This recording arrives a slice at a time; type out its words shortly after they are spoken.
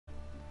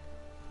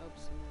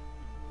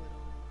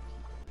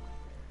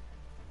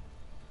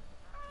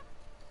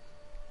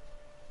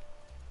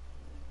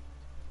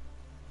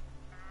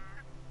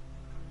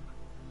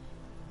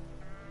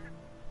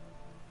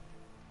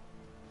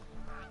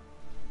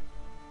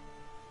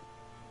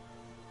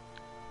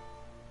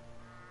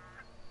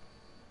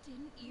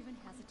even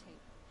hesitate.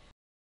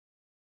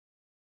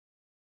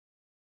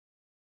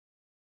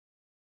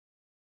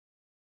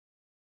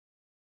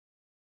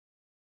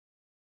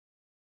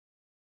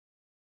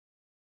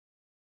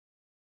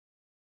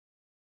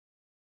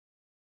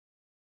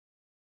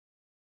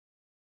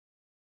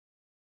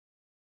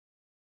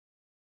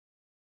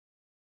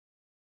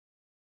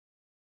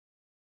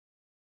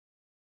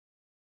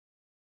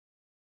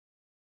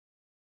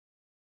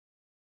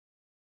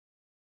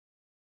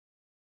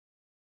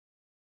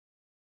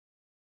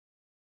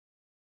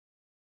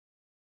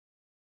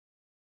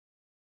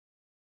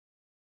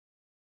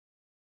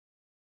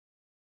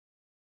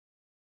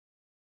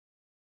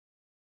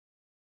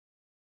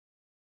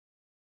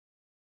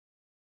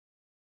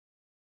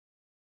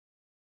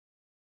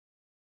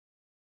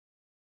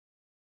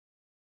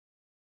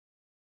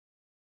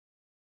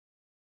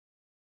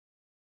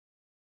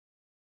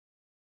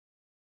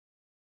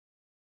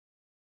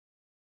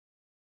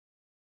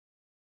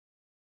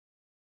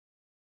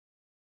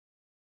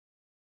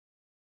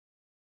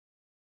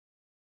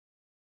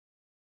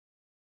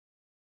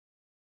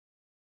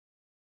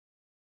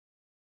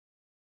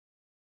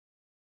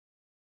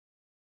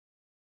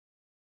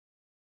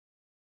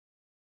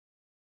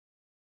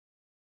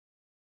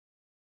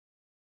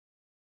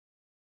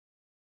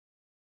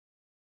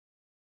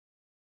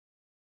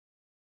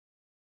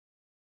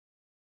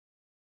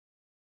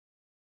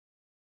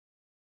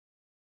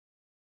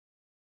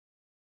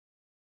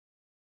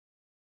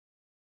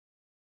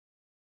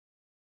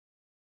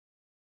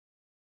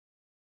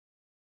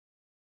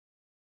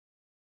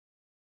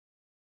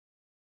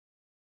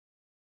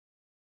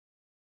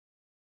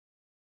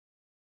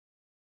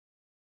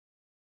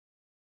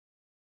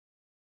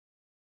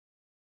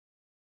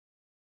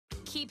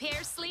 Keep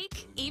hair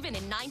sleek, even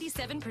in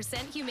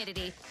 97%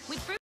 humidity. With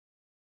Fruit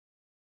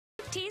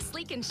Tea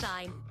Sleek and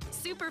Shine.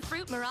 Super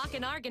Fruit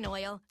Moroccan Argan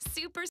Oil.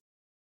 Super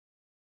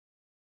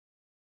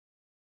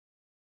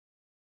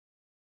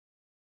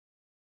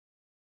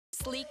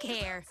sleek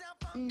hair.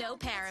 No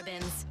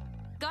parabens.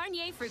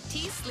 Garnier Fruit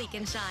Tea Sleek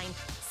and Shine.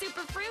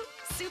 Super fruit,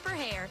 super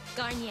hair.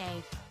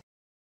 Garnier.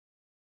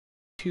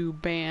 To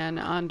ban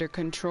under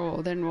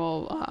control, then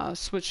we'll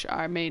switch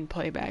our main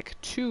playback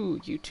to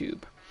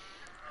YouTube.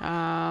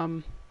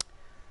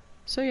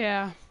 So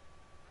yeah,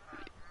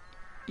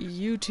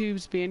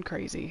 YouTube's being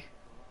crazy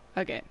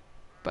again,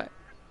 but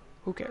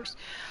who cares?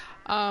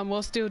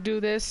 We'll still do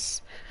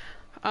this.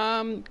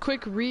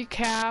 Quick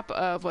recap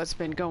of what's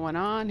been going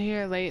on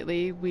here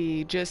lately.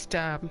 We just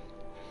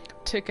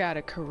took out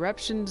a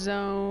corruption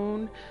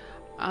zone.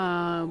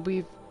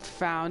 We've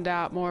found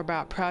out more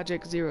about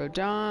Project Zero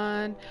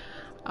Dawn.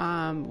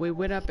 We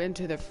went up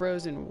into the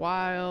frozen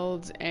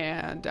wilds,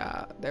 and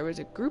there was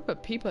a group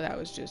of people that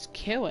was just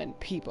killing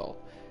people.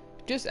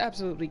 Just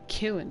absolutely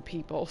killing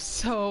people.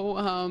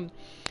 So,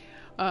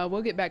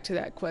 we'll get back to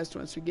that quest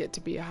once we get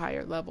to be a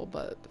higher level,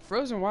 but the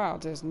frozen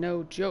wilds is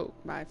no joke,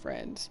 my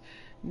friends.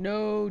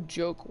 No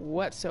joke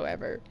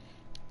whatsoever.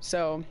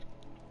 So,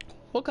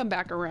 we'll come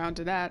back around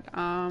to that.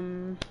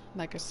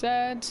 Like I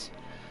said,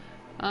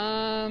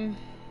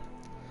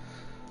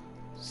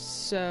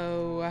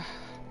 so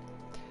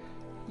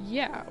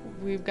yeah,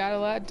 we've got a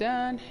lot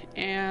done,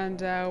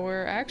 and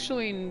we're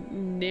actually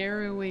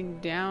narrowing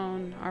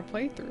down our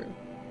playthrough.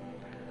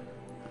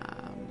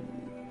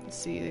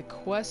 Let's see, the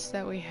quest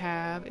that we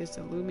have is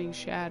the Looming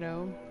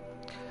Shadow.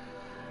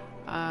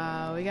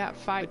 We got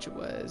 5, which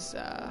was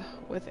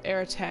with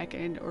Aratak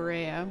and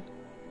Aurea.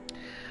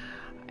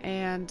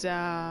 And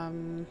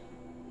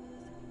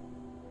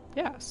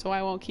yeah, so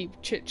I won't keep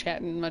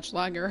chit-chatting much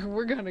longer.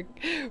 We're gonna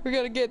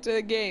get to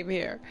the game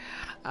here.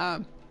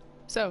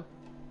 So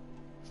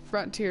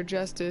Frontier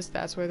Justice,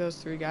 that's where those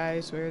 3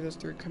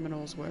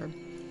 criminals were.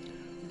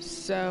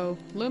 So,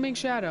 Looming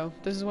Shadow,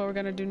 this is what we're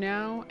gonna do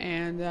now,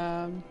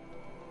 and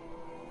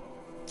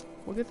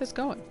we'll get this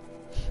going.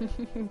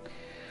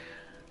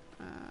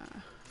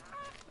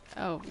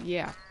 Oh,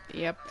 yeah,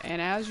 yep,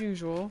 and as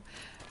usual,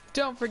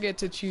 don't forget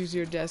to choose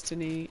your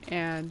destiny,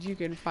 and you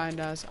can find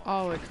us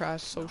all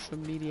across social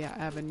media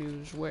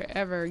avenues.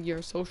 Wherever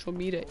your social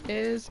media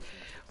is,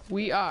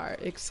 we are,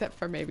 except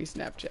for maybe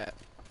Snapchat.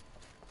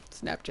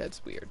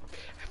 Snapchat's weird,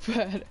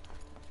 but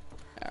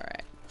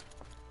alright.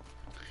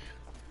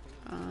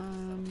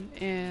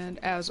 And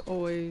as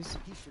always,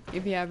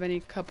 if you have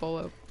any couple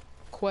of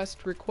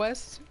quest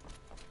requests,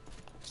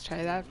 let's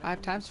try that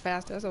 5 times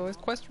fast. As always,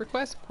 quest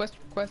request,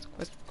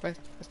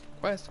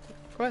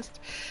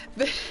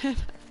 then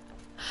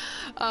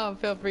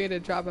feel free to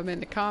drop them in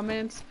the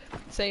comments.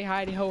 Say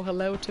hi to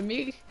hello to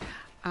me.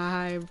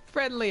 I'm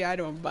friendly. I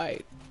don't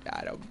bite.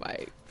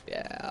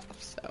 Yeah,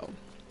 so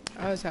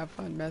I always have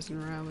fun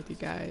messing around with you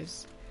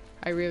guys.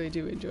 I really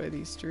do enjoy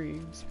these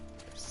streams.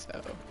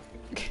 So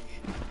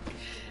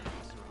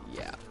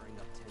yeah,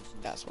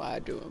 that's why I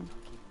do them,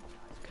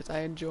 because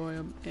I enjoy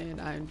them, and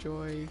I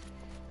enjoy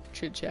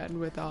chit-chatting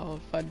with all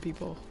fun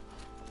people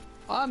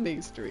on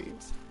these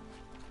streams.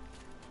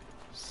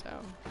 So,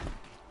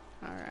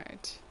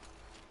 alright.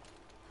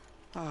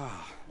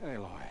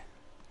 Aloy.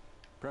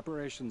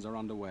 Preparations are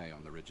underway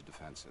on the rigid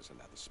defenses and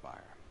at the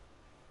Spire.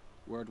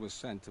 Word was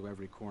sent to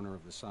every corner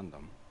of the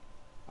Sundom.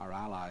 Our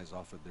allies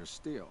offered their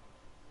steel.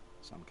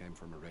 Some came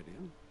for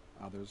Meridian,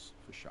 others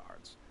for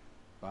shards.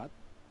 But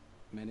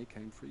many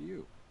came for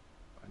you,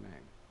 by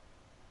name.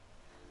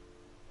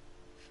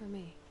 For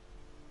me.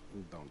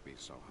 Don't be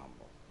so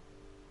humble.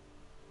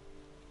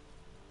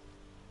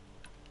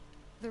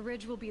 The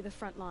ridge will be the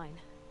front line.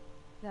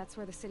 That's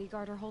where the city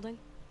guard are holding?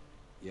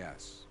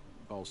 Yes,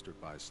 bolstered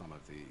by some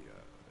of the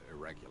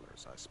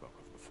irregulars I spoke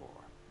of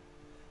before.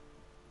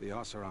 The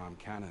Oseram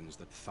cannons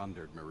that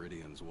thundered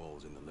Meridian's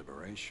walls in the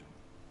Liberation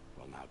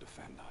will now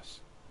defend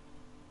us.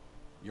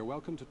 You're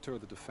welcome to tour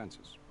the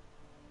defenses.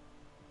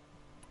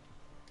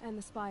 And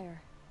the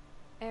Spire.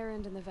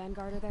 Erend and the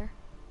Vanguard are there?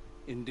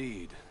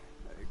 Indeed.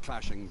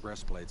 Clashing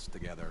breastplates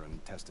together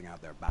and testing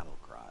out their battle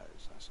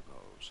cries, I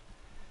suppose.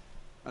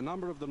 A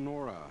number of the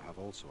Nora have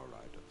also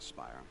arrived at the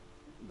Spire.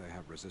 They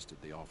have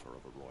resisted the offer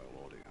of a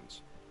royal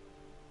audience.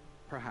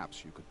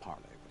 Perhaps you could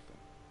parley with them.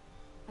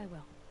 I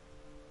will.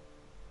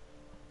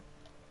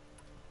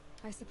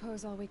 I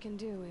suppose all we can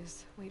do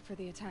is wait for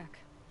the attack.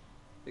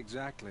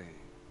 Exactly.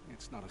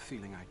 It's not a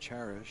feeling I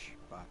cherish,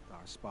 but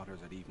our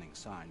spotters at Evening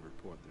Sign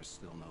report there's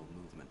still no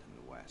movement in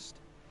the west.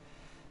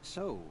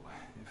 So,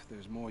 if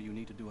there's more you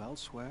need to do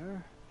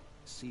elsewhere,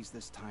 seize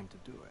this time to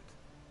do it.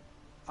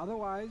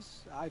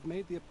 Otherwise, I've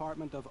made the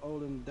apartment of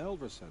Olin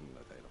Delverson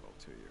available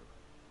to you.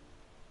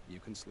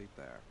 You can sleep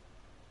there,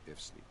 if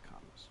sleep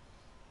comes.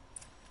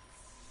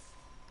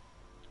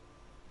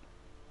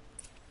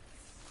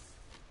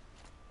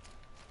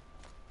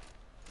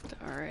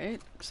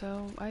 Alright,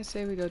 so I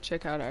say we go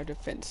check out our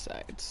defense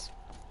sites.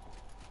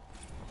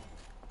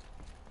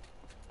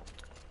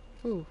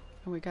 Ooh,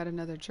 and we got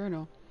another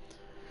journal.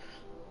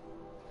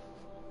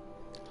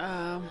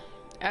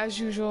 As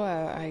usual,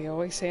 I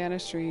always say on a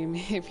stream,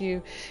 if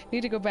you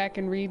need to go back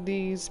and read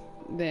these,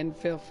 then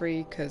feel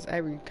free, because I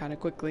read kind of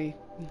quickly.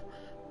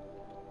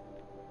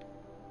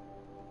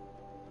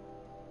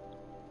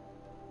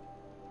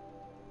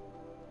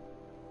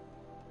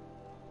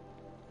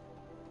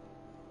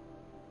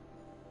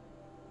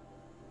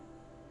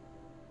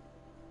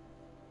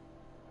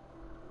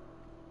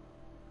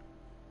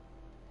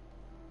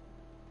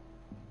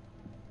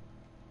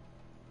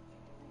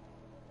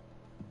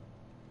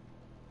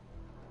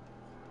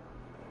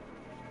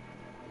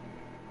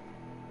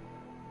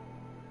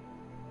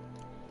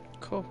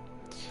 Cool.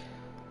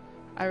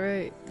 I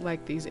really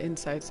like these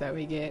insights that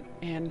we get,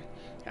 and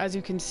as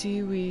you can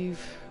see,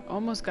 we've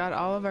almost got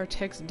all of our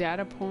text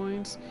data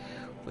points.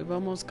 We've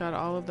almost got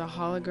all of the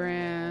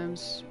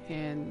holograms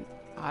and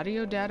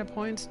audio data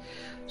points,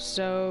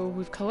 so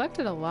we've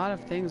collected a lot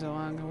of things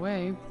along the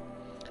way.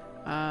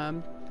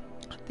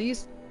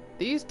 These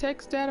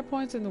text data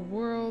points in the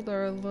world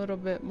are a little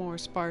bit more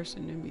sparse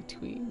and in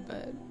between,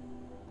 but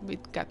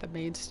we've got the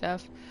main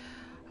stuff.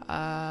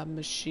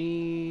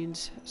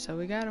 Machines, so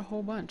we got a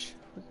whole bunch,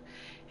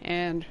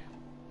 and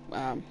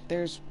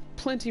there's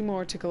plenty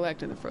more to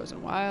collect in the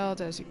Frozen Wilds,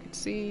 as you can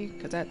see,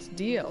 because that's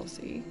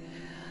DLC.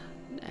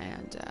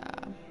 And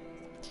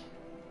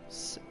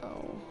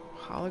so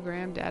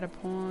hologram data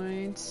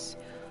points.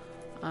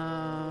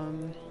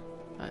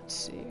 Let's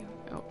see.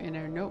 Oh, in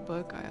our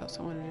notebook, I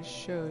also wanted to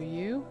show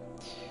you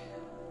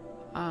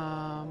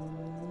our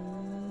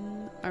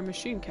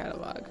machine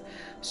catalog.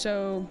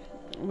 So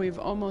we've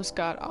almost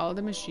got all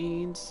the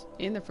machines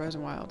in the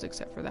Frozen Wilds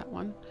except for that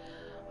one.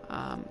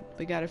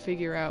 We got to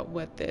figure out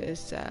what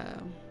this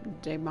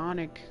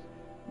demonic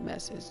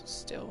mess is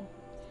still.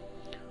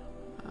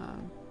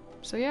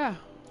 So yeah,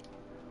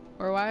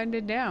 we're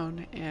winding it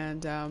down,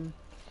 and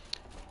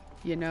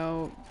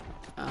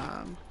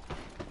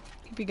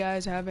if you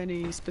guys have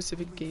any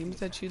specific games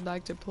that you'd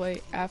like to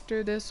play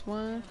after this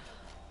one,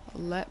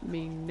 let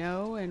me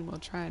know, and we'll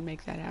try and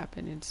make that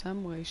happen in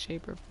some way,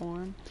 shape, or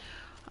form.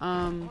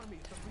 Oh,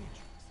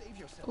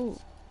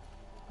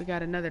 we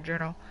got another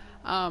journal.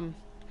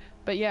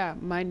 But yeah,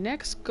 my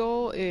next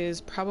goal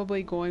is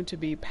probably going to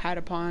be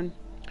Patapon.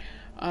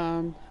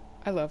 I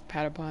love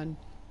Patapon.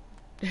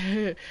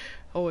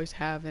 Always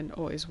have and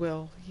always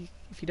will.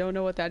 If you don't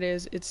know what that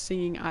is, it's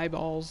seeing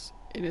eyeballs,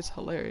 and it's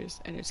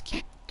hilarious, and it's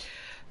cute.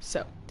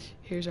 So,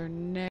 here's our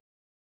next.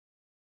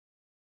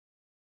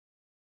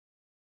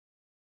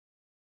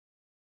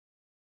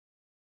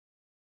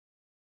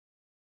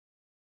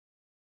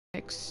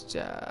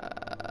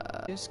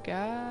 Just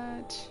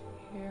got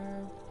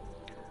here.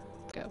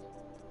 Go.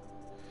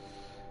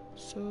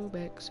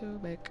 Sobek.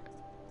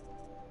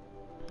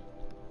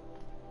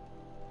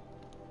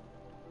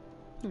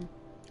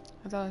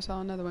 I thought I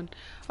saw another one.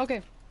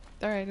 Okay.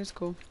 Alright, that's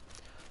cool.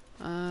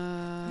 Could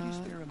you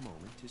spare a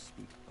moment to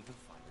speak of the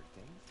finer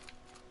things?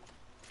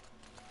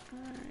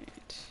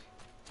 Alright.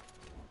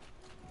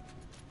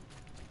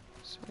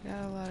 So we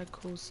got a lot of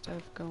cool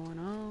stuff going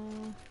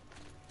on.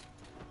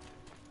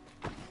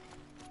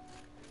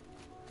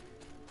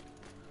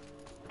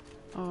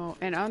 Oh,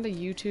 and on the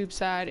YouTube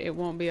side, it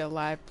won't be a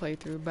live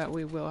playthrough, but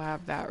we will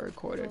have that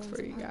recorded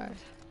for you guys.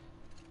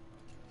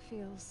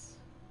 Feels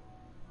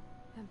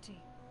empty.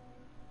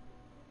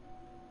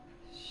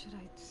 Should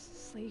I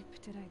sleep?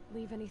 Did I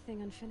leave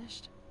anything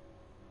unfinished?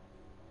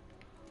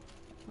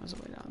 Let's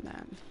wait on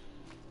that.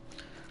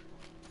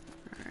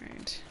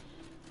 Alright.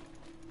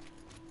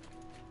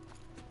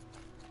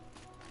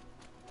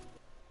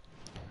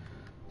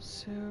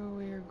 So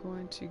we are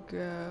going to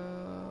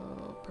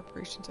go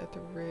preparations at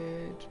the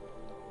ridge.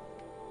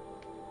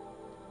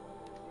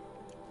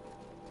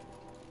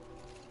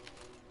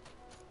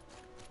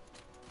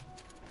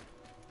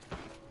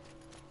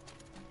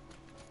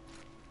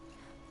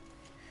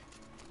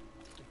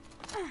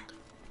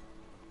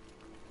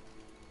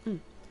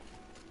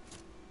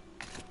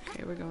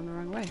 Okay, we're going the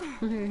wrong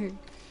way.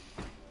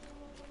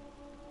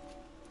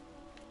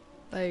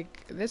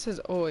 Like, this has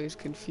always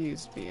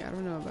confused me. I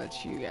don't know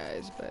about you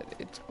guys, but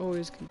it's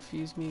always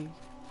confused me.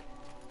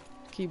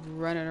 Keep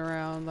running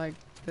around like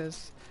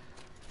this.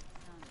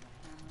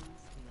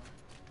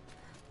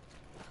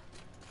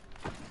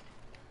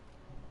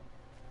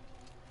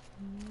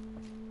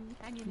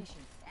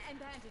 Ammunition and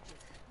bandages.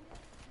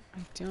 I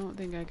don't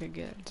think I could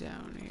get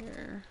down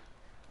here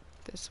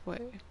this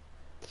way.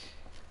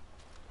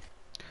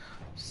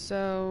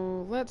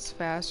 So let's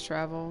fast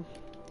travel.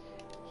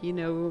 You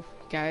know,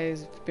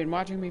 guys, been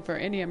watching me for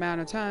any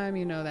amount of time,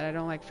 you know that I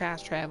don't like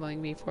fast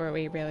traveling before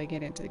we really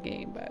get into the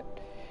game, but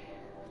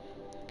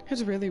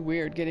it's really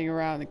weird getting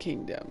around the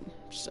kingdom,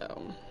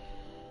 so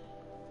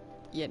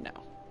you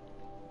know.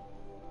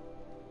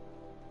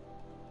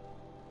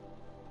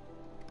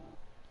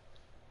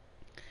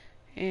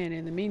 And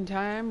in the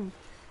meantime,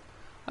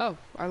 oh,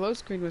 our load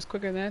screen was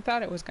quicker than I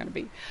thought it was going to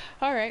be.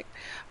 All right.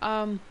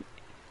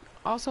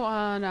 Also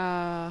on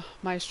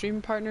my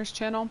stream partners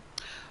channel,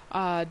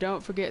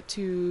 don't forget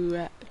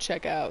to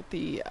check out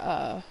the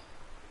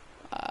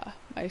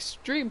my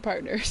stream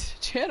partners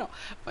channel,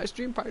 on my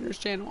stream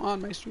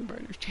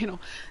partners channel.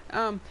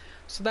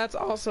 So that's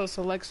also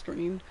Select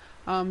Screen.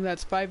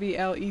 That's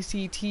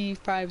 5ELECT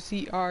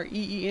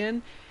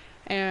 5CREEN,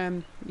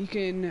 and you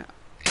can.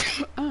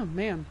 Oh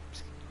man.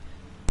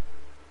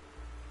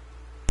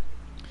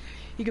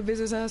 You can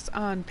visit us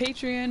on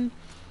Patreon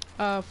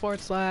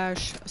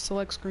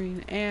 /Select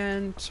Screen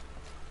and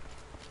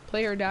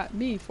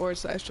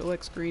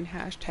player.me/Select Screen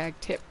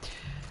 #tip.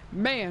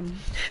 Man,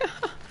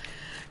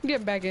 I'm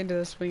getting back into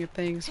the swing of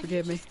things.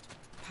 Forgive me.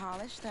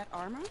 Polish that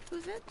armor,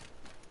 was it?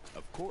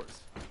 Of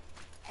course.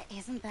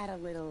 Isn't that a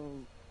little...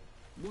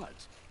 What?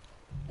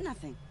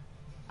 Nothing.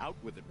 Out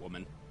with it,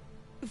 woman.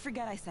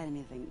 Forget I said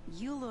anything.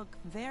 You look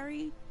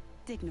very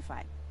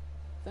dignified.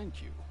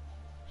 Thank you.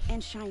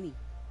 And shiny.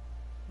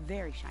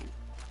 Very shiny.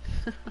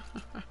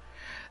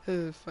 This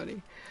is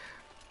funny.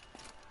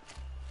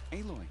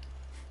 Aloy,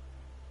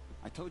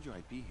 I told you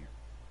I'd be here.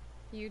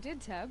 You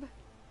did, Teb.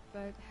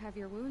 But have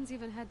your wounds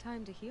even had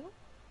time to heal?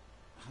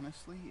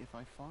 Honestly, if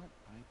I fought,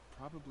 I'd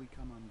probably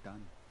come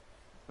undone.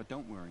 But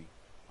don't worry,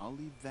 I'll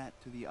leave that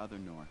to the other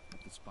Nor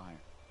at the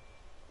Spire.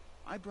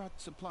 I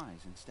brought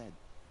supplies instead.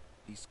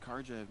 These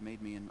Karja have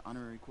made me an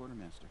honorary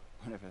quartermaster,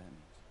 whatever that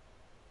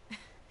means.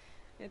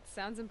 It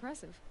sounds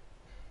impressive.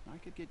 I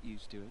could get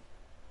used to it.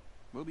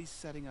 We'll be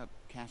setting up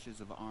caches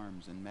of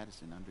arms and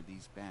medicine under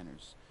these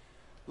banners.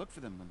 Look for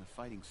them when the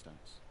fighting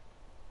starts.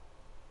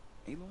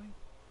 Aloy,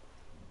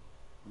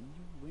 when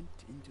you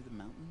went into the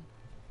mountain,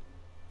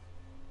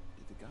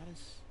 did the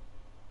goddess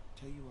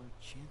tell you our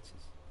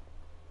chances?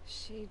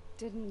 She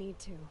didn't need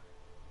to.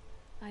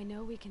 I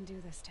know we can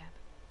do this, Teb.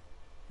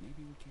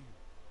 Maybe we can.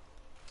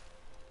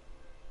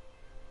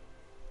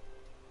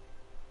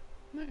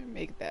 Let me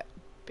make that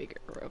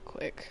bigger real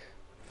quick.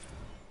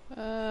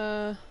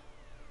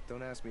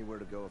 Don't ask me where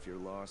to go if you're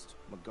lost.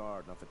 I'm a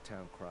guard, not the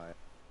town crier.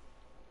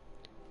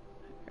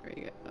 There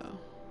we go.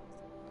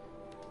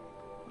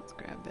 Let's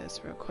grab this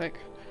real quick.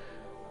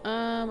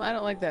 I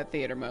don't like that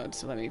theater mode,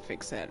 so let me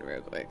fix that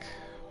real quick.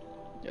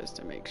 Just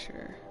to make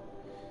sure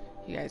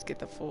you guys get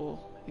the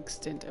full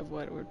extent of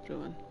what we're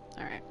doing.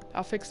 Alright,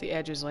 I'll fix the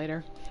edges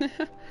later.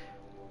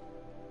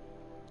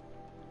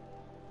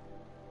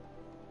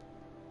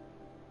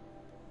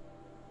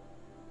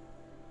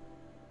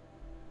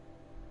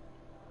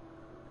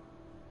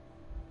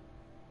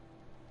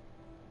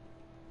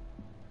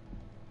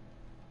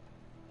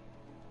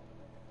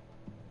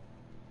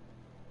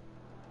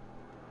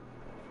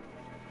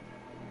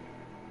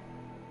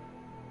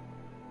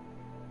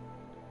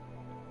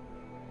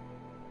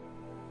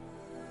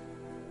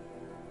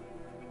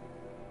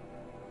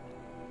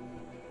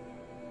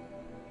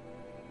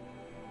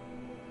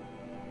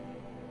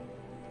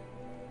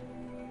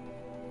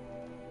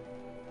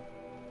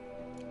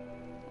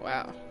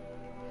 Wow.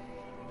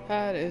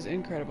 That is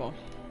incredible.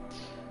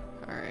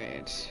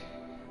 Alright.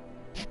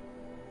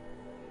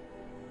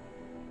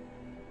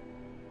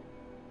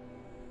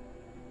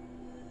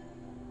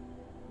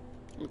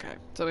 Okay,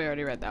 so we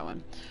already read that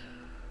one.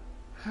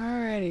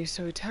 Alrighty,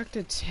 so we talked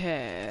to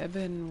Teb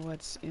and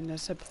what's in the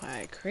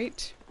supply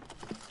crate.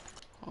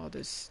 All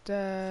this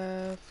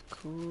stuff.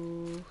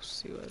 Cool.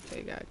 See what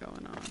they got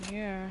going on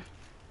here.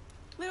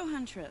 Little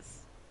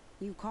Huntress,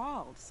 you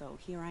called, so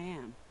here I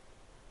am.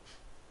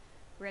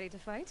 Ready to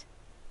fight?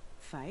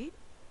 Fight?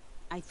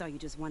 I thought you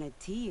just wanted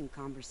tea and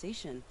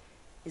conversation.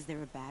 Is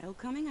there a battle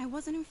coming? I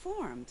wasn't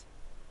informed.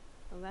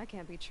 Well, that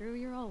can't be true.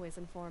 You're always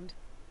informed.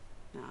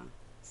 Ah,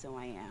 so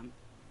I am.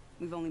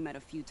 We've only met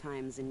a few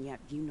times, and yet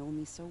you know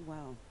me so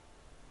well.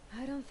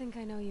 I don't think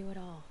I know you at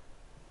all.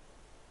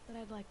 But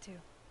I'd like to.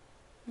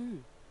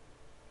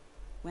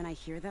 When I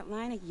hear that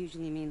line, it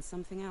usually means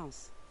something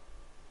else.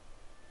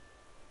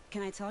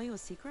 Can I tell you a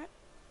secret?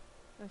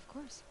 Of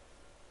course.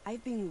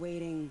 I've been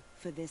waiting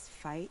for this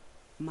fight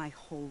my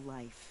whole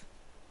life.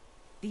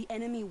 The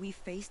enemy we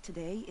face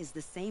today is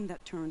the same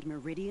that turned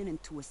Meridian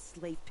into a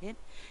slave pit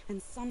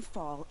and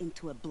Sunfall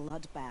into a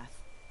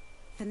bloodbath.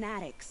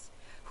 Fanatics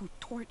who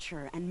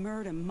torture and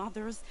murder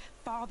mothers,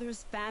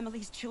 fathers,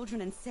 families,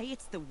 children, and say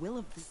it's the will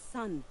of the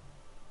sun.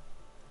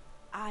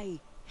 I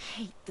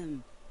hate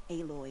them,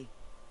 Aloy.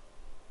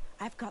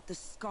 I've got the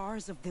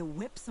scars of their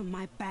whips on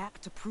my back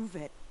to prove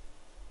it.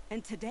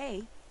 And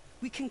today,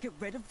 we can get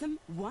rid of them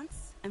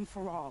once and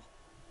for all.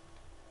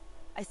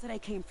 I said I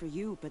came for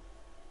you, but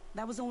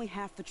that was only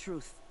half the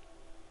truth.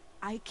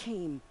 I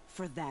came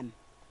for them.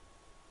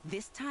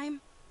 This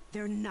time,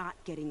 they're not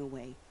getting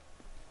away.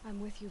 I'm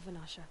with you,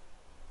 Vanasha.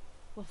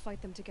 We'll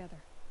fight them together.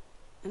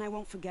 And I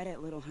won't forget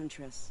it, little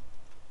huntress.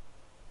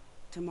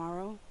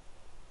 Tomorrow,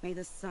 may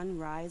the sun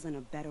rise in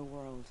a better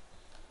world.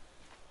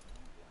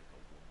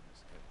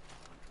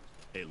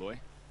 Aloy?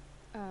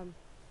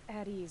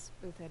 At ease,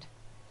 Uthid.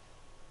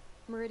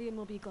 Meridian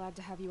will be glad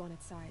to have you on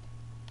its side.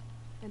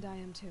 And I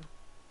am too.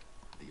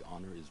 The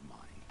honor is mine.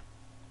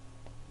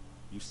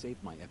 You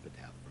saved my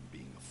epitaph from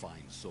being a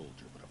fine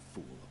soldier, but a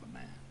fool of a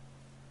man.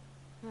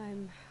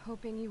 I'm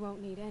hoping you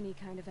won't need any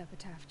kind of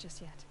epitaph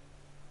just yet.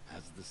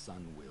 As the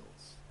sun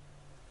wills.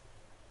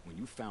 When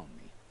you found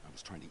me, I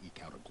was trying to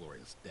eke out a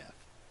glorious death.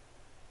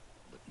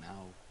 But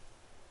now,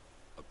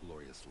 a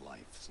glorious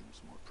life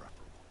seems more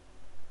preferable.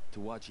 To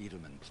watch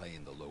Edelman play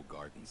in the low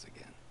gardens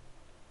again.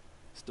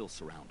 Still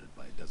surrounded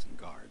by a dozen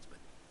guards, but...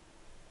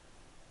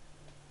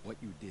 what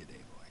you did,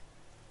 Aloy,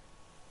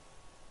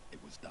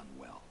 it was done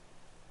well.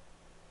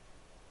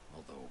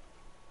 Although,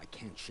 I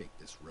can't shake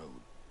this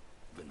road,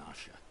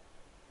 Vanasha.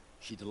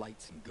 She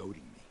delights in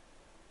goading me.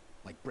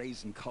 Like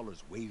brazen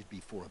colors waved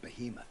before a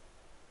behemoth.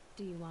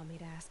 Do you want me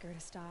to ask her to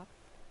stop?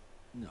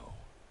 No.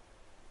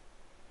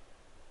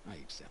 I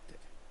accept it.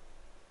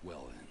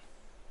 Well then.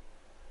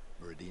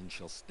 Meridian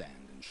shall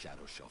stand and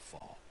shadow shall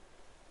fall.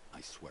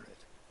 I swear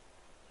it.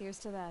 Here's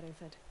to that,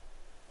 Uthid.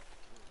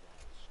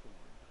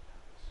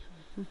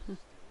 There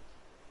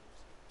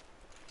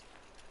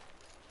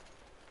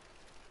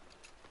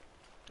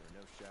are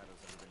no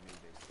shadows under the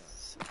noonday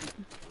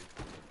sun.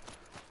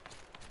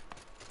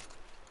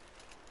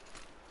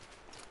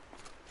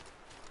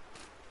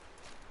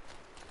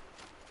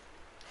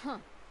 Huh.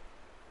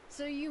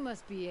 So you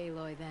must be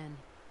Aloy then.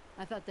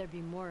 I thought there'd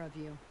be more of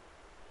you.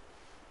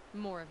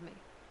 More of me.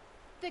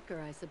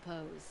 Thicker, I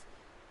suppose.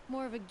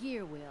 More of a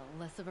gear wheel,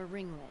 less of a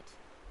ringlet.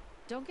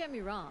 Don't get me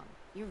wrong,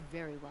 you're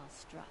very well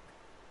struck.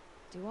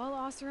 Do all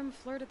Oseram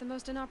flirt at the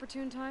most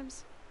inopportune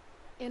times?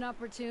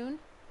 Inopportune?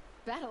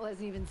 Battle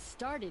hasn't even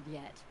started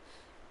yet.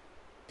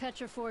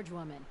 Petra Forge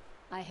woman.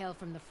 I hail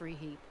from the Free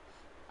Heap.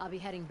 I'll be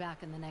heading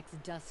back in the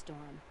next dust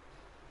storm.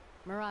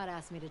 Marat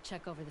asked me to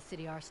check over the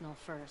city arsenal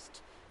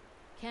first.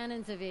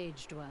 Cannons have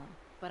aged well,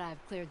 but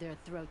I've cleared their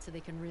throats so they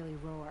can really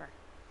roar.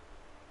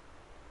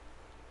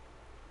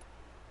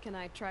 Can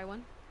I try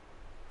one?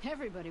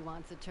 Everybody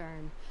wants a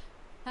turn.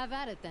 Have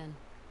at it then.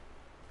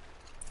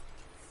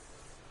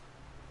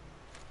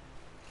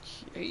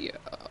 Yeah.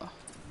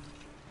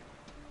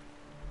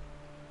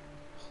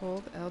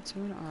 Hold L2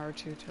 and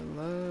R2 to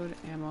load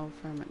ammo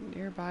from a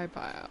nearby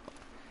bio.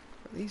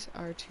 Release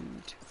R2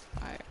 to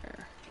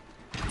fire.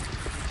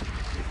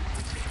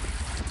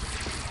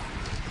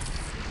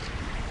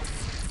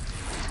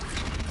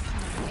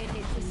 It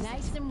hits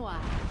nice and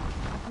wide.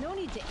 No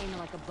need to aim it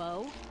like a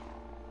bow.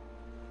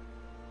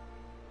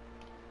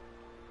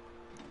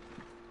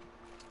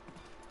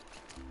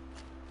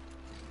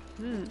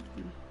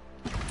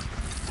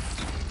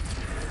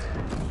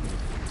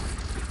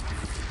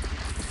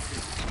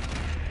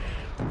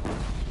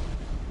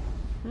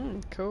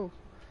 Cool.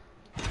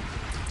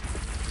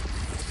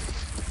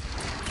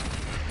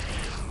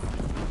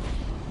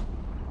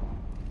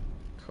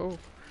 Cool.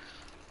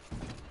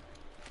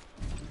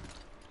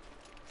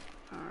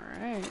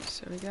 Alright,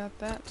 so we got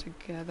that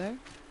together.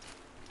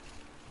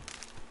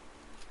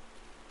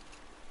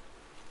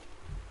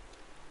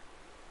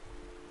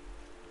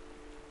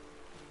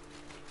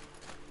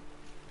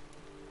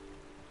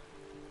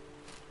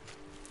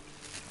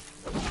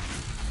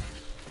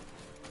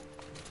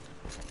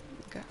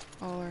 Got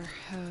all our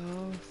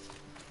health.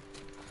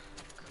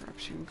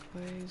 Corruption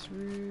Glaze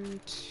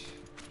Root.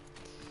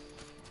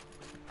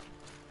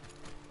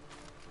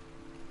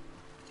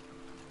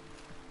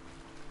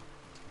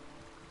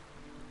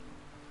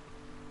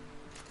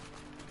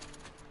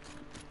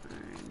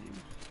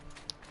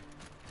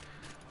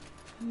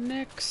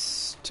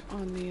 Next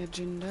on the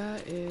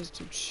agenda is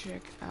to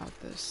check out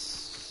the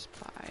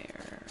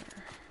spire.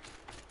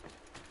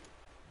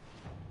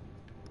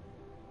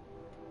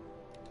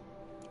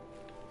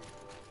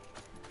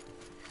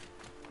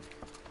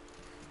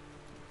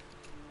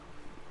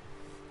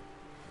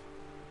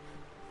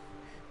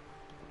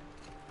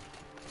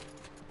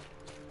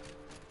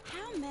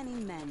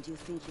 And you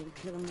think you'll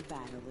kill in the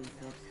battle,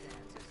 Ethan?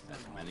 As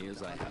many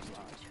as I have.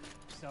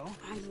 So?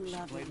 I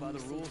love play it by when the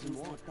you say rules and things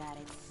war. like that.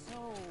 It's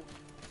so...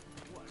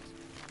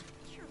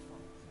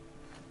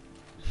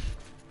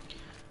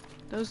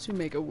 Those two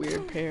make a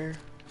weird pair.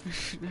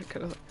 Not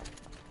gonna.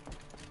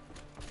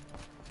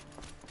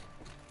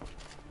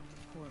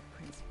 Poor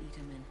Prince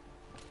Itaman.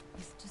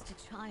 He's just a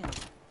child.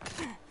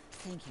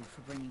 Thank you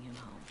for bringing him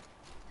home.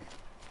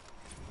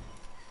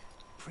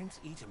 Prince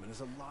Itaman is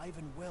alive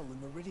and well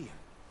in Meridian.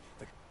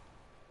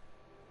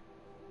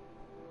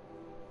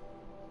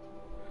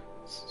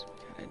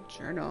 Got a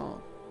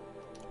journal,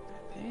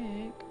 I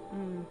think.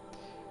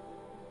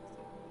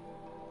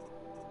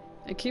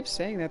 It keeps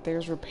saying that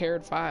there's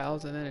repaired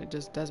files, and then it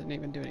just doesn't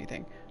even do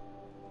anything.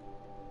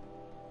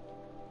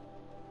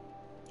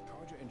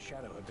 Carja and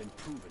Shadow have been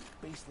proven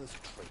baseless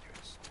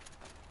traitors.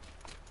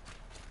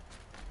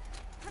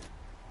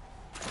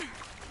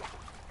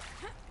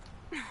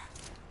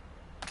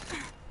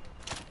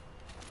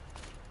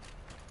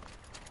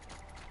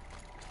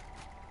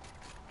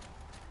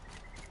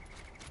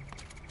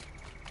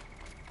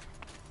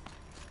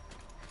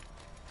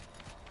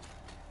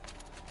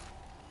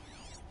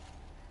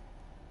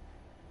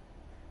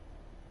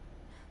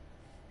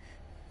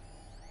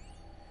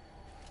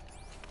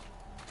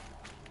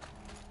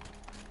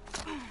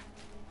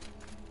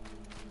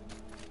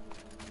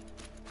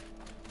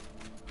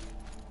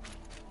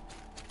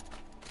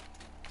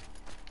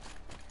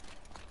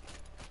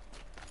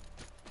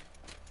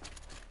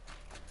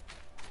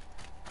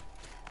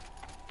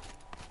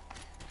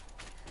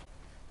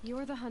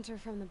 You're the hunter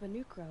from the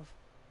Banuk Grove.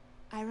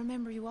 I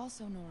remember you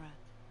also, Nora.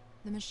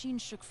 The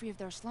machines shook free of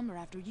their slumber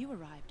after you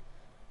arrived.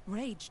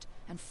 Raged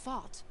and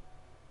fought.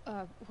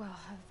 Well,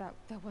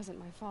 that wasn't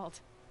my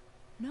fault.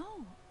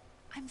 No,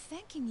 I'm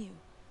thanking you.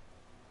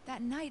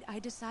 That night I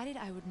decided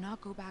I would not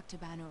go back to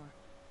Banur.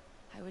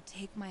 I would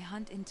take my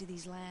hunt into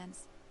these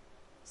lands.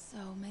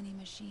 So many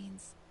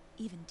machines,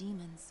 even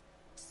demons.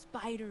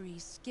 Spidery,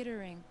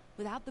 skittering,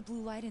 without the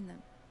blue light in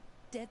them.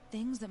 Dead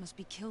things that must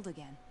be killed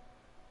again.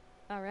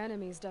 Our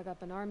enemies dug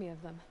up an army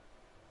of them.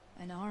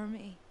 An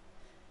army?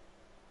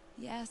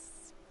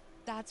 Yes,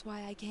 that's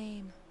why I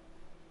came.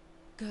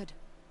 Good.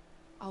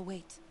 I'll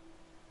wait.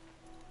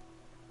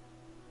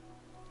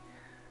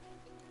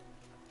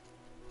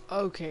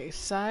 Okay,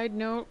 side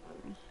note.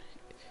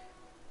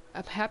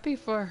 I'm happy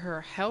for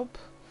her help,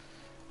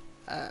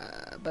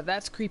 but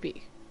that's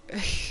creepy.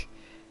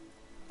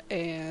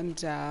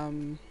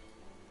 And,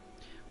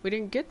 we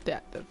didn't get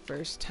that the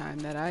first time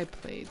that I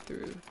played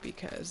through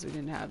because we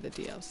didn't have the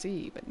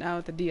DLC, but now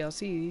with the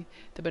DLC,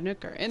 the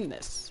Banuk are in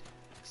this,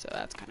 so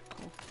that's kind of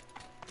cool.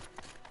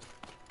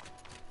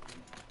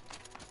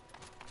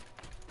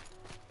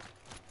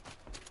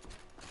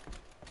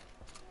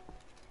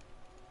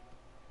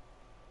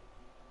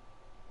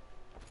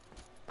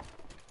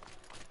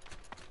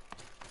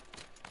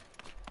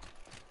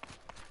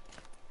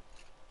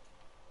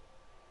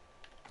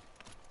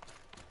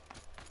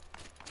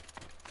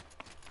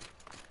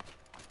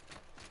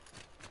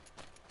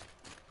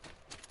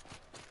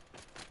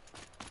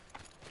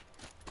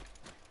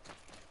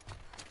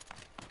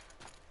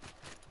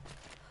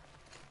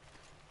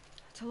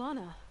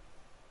 Talana,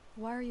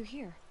 why are you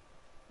here?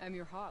 I'm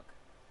your hawk.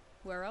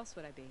 Where else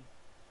would I be?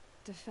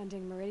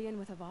 Defending Meridian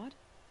with Avad?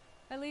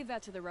 I leave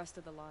that to the rest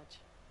of the lodge.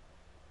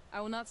 I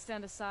will not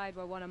stand aside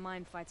while one of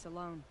mine fights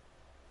alone.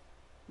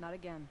 Not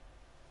again.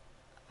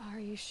 Are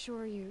you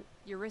sure you...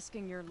 You're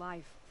risking your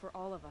life for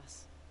all of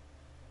us.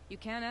 You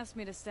can't ask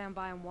me to stand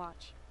by and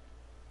watch.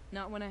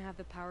 Not when I have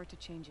the power to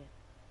change it.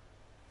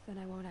 Then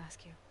I won't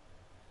ask you.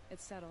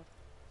 It's settled.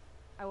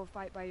 I will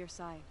fight by your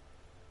side.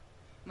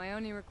 My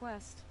only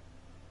request...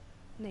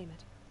 Name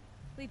it.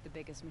 Leave the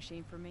biggest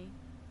machine for me.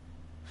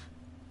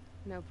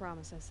 No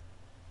promises.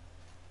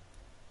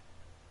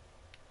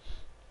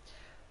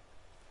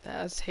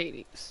 That's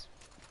Hades.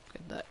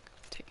 Good luck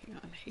taking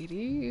on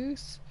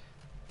Hades.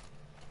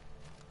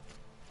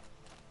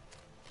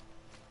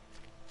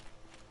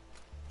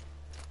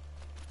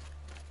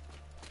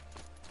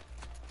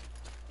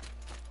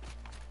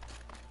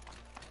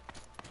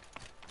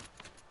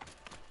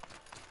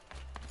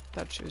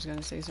 Thought she was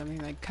gonna say something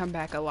like, come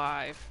back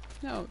alive.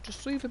 No,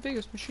 just leave the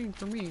biggest machine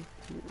for me.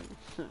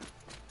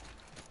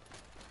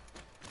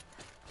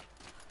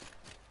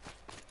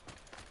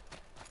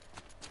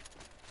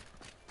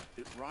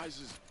 It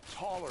rises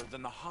taller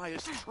than the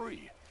highest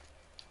tree.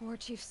 War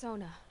Chief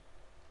Sona.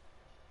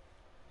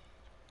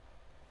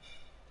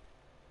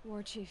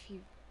 War Chief,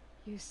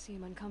 you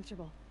seem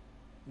uncomfortable.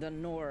 The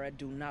Nora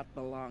do not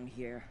belong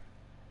here.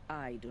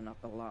 I do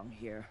not belong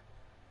here.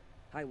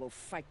 I will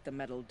fight the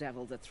metal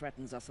devil that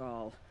threatens us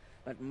all,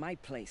 but my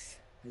place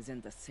is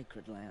in the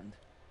sacred land.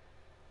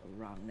 The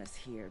wrongness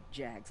here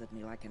jags at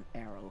me like an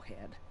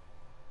arrowhead.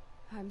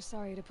 I'm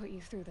sorry to put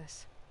you through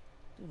this.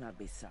 Do not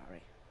be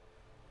sorry.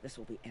 This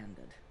will be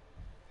ended.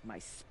 My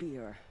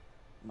spear,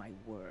 my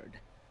word.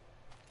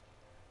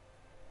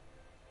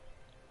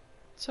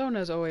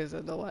 Sona's always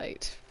a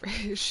delight.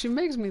 She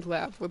makes me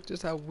laugh with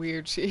just how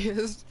weird she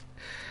is.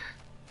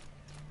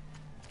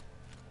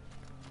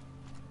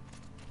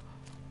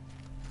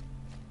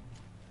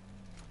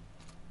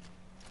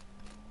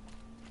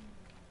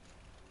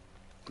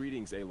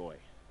 Greetings, Aloy.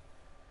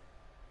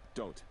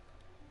 Don't.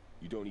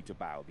 You don't need to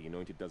bow. The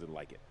Anointed doesn't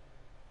like it.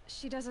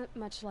 She doesn't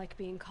much like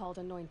being called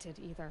Anointed,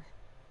 either.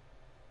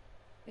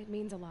 It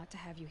means a lot to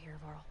have you here,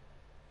 Varl.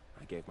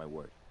 I gave my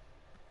word.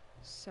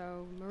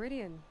 So,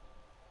 Meridian,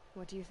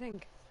 what do you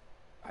think?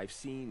 I've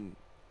seen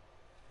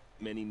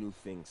many new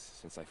things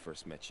since I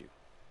first met you.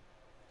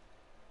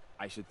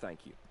 I should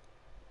thank you.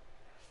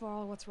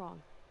 Varl, what's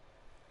wrong?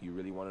 You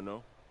really want to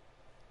know?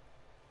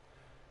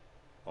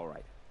 All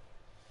right.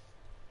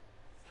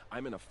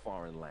 I'm in a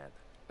foreign land,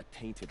 a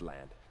tainted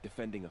land,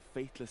 defending a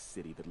faithless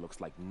city that looks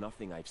like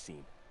nothing I've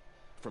seen.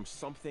 From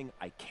something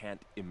I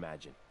can't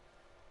imagine.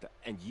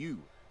 And you,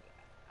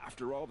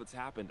 after all that's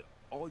happened,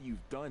 all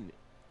you've done,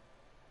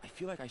 I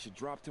feel like I should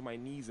drop to my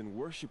knees and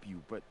worship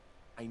you, but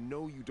I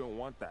know you don't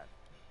want that.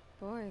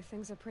 Boy,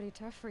 things are pretty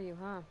tough for you,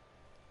 huh?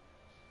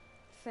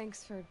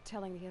 Thanks for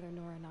telling the other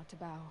Nora not to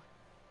bow.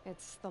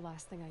 It's the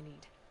last thing I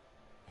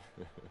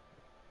need.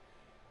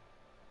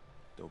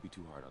 Don't be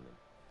too hard on them.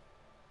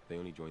 They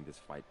only joined this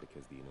fight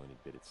because the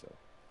Anointed bid it so.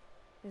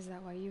 Is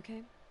that why you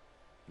came?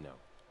 No.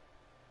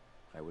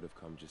 I would have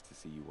come just to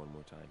see you one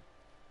more time.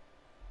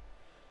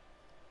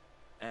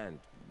 And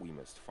we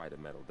must fight a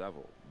metal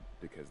devil,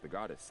 because the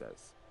goddess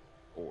says.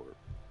 Or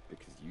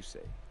because you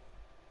say.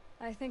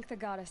 I think the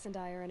goddess and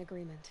I are in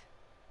agreement.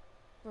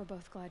 We're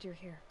both glad you're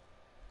here.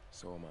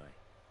 So am I.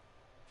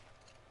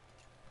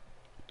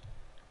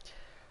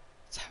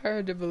 It's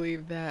hard to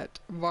believe that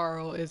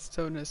Varl is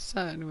Sona's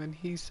son when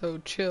he's so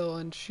chill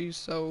and she's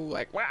so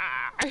like, wah,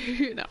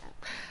 you know.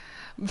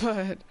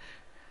 But,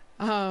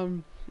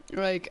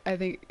 like, I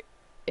think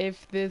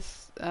if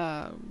this,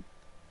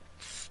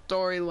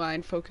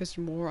 storyline focused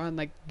more on,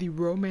 like, the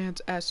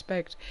romance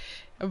aspect,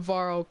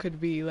 Varl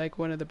could be, like,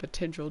 one of the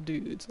potential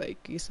dudes,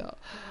 like, you saw.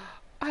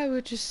 I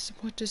would just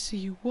want to see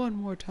you one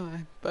more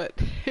time, but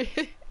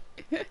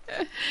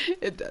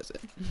it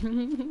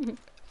doesn't.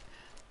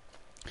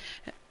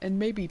 And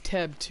maybe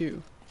Teb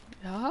too.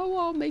 Oh,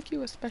 I'll make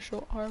you a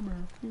special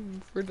armor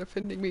for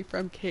defending me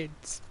from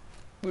kids.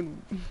 So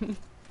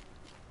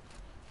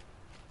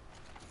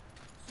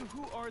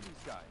who are these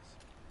guys?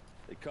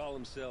 They call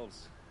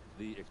themselves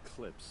the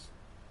Eclipse.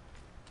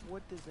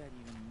 What does that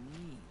even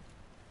mean?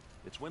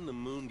 It's when the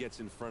moon gets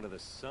in front of the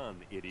sun,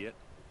 idiot.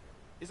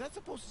 Is that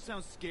supposed to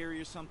sound scary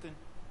or something?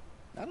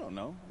 I don't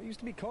know. They used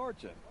to be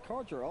Carja.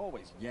 Carja are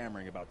always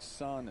yammering about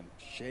sun and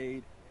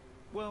shade.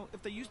 Well,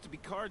 if they used to be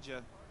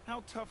Carja,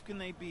 how tough can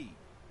they be?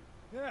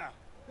 Yeah,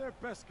 they're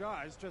best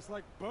guys just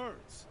like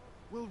birds.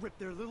 We'll rip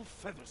their little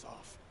feathers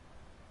off.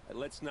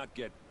 Let's not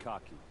get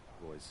cocky,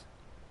 boys.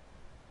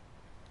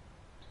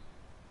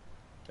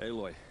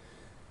 Aloy.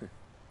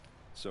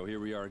 So here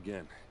we are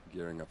again,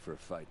 gearing up for a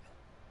fight.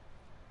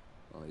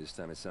 Well, this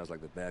time it sounds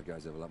like the bad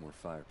guys have a lot more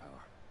firepower.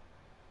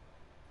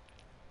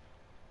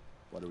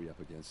 What are we up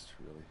against,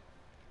 really?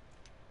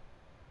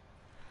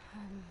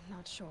 I'm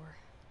not sure.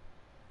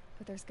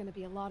 But there's gonna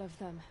be a lot of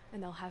them,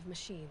 and they'll have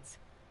machines.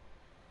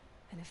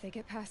 And if they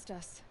get past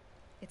us,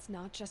 it's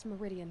not just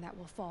Meridian that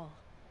will fall.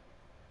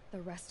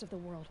 The rest of the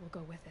world will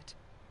go with it.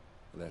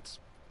 That's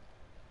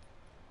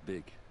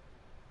big.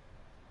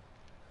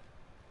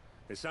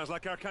 It sounds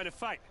like our kind of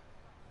fight.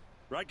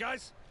 Right,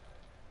 guys?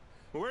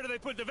 Well, where do they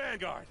put the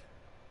Vanguard?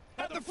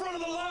 At the front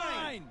of the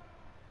line!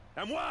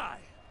 And why?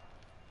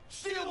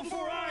 Steel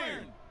before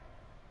iron!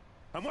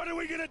 And what are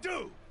we gonna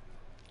do?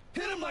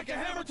 Hit him like a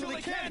hammer till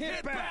he can't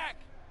hit back!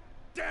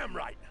 Damn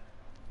right!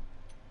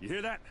 You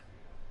hear that?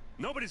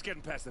 Nobody's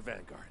getting past the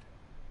Vanguard.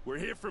 We're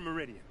here for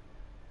Meridian.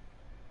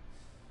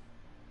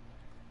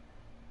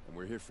 And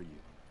we're here for you.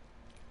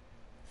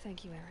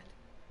 Thank you,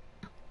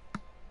 Aaron.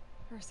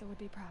 Ursa would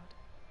be proud.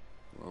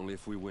 Well, only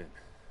if we win.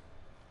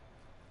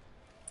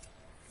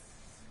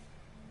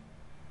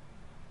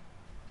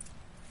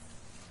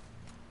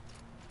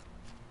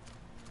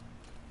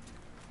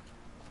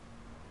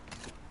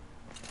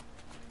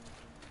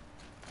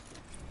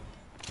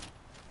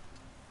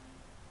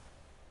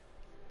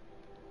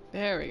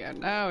 There we go.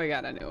 Now we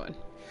got a new one.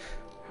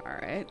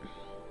 Alright.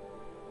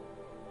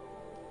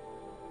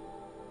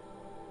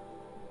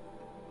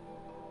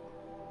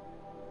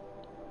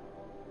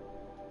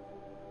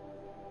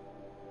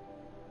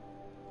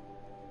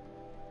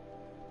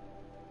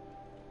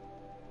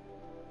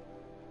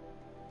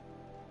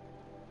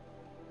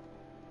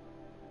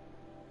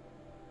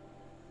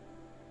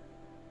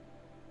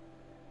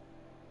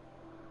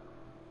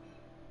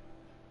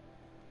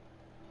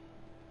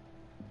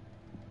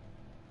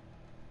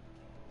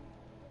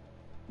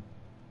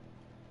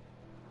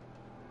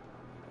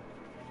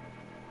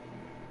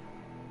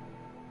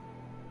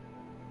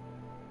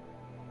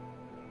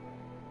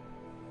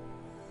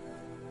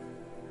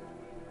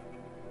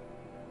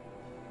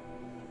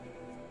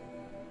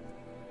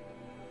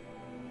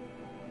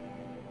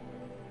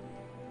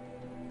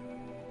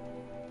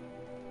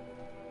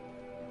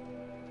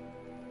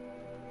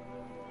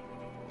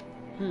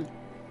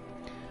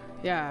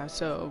 Yeah,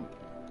 so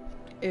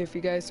if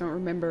you guys don't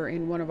remember,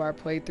 in one of our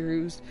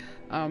playthroughs,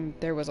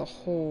 there was a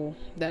hole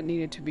that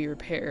needed to be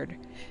repaired,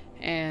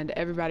 and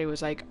everybody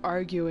was like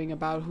arguing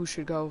about who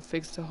should go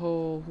fix the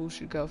hole, who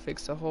should go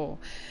fix the hole.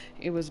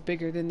 It was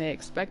bigger than they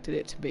expected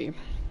it to be.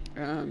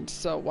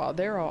 So while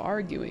they're all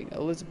arguing,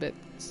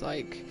 Elizabeth's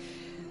like,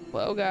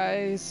 well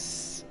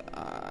guys,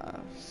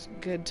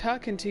 good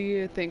talking to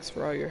you, thanks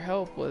for all your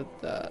help with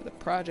the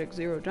Project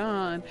Zero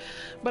Dawn,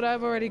 but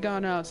I've already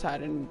gone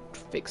outside and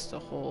fixed the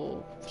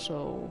hole,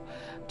 so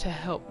to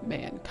help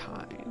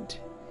mankind.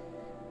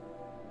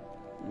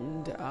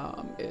 And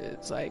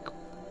it's like,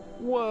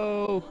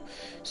 whoa.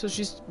 So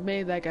she's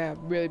made like a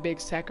really big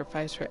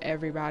sacrifice for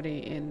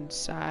everybody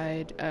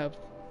inside of,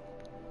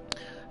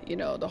 you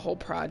know, the whole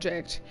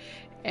project.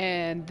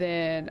 And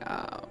then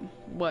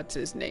what's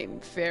his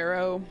name,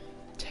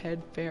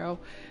 Ted Faro,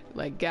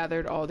 like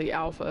gathered all the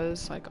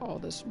alphas, like all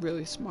this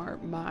really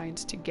smart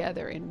minds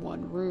together in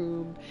one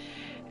room,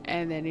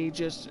 and then he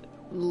just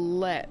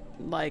let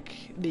like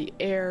the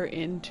air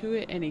into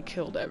it and he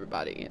killed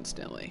everybody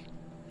instantly.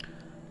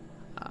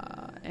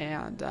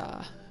 And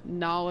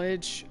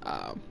knowledge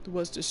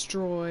was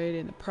destroyed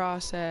in the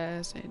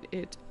process, and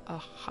it's a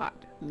hot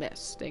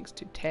mess thanks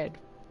to Ted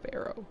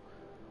Faro,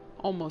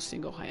 almost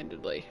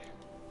single-handedly.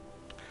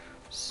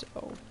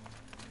 So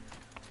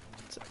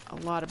it's a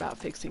lot about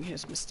fixing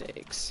his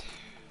mistakes.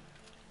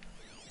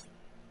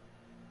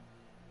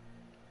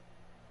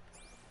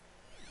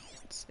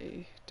 Let's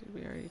see, did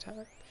we already talk?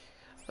 Oh,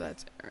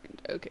 that's Erend.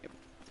 Okay,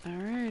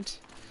 alright.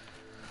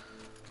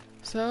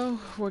 So,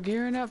 we're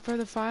gearing up for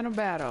the final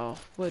battle,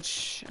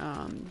 which,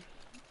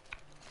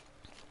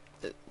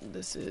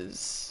 this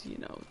is, you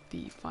know,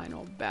 the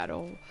final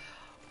battle,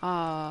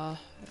 of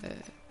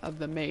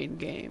the main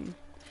game.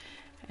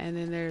 And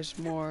then there's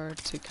more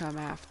to come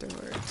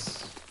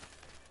afterwards.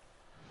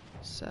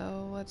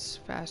 So, let's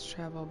fast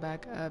travel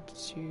back up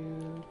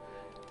to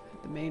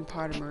the main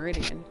part of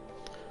Meridian.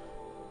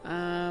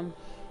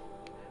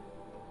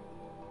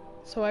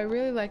 So I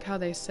really like how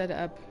they set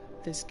up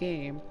this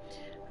game.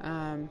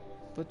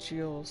 But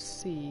you'll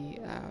see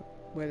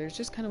where there's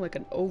just kind of like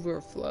an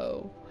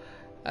overflow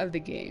of the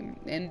game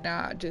and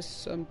not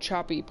just some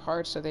choppy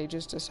parts that they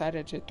just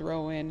decided to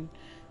throw in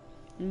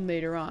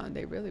later on.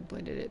 They really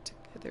blended it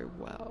together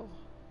well.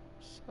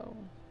 So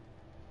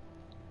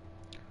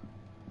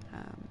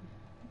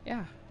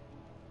yeah,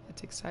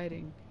 it's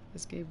exciting.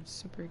 This game is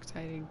super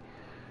exciting,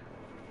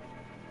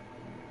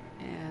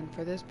 and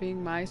for this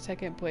being my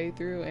second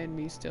playthrough and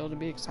me still to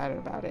be excited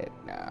about it,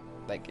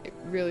 like, it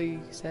really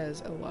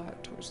says a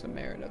lot towards the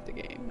merit of the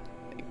game,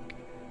 I think.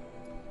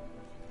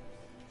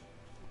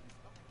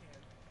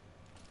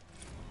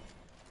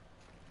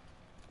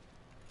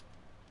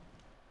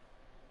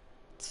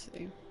 Let's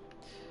see.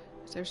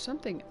 Is there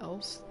something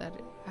else that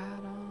it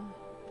had on?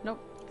 Nope.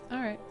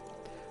 Alright.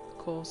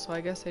 Cool. So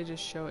I guess I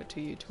just show it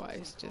to you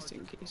twice, just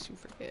in case you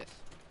forget.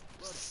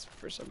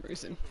 For some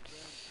reason.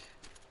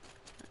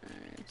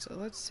 Alright, so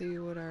let's see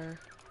what our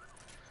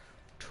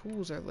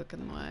tools are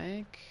looking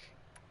like.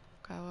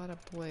 Got a lot of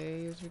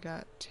blaze, we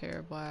got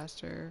Terra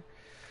Blaster.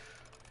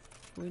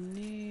 We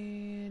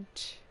need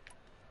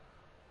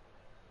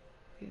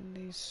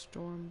these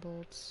storm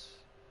bolts.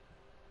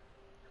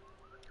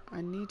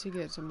 I need to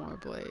get some more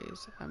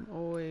blaze. I'm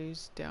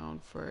always down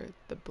for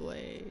the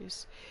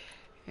blaze.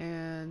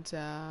 And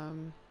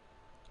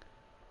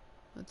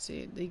let's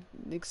see, it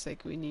looks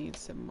like we need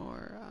some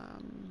more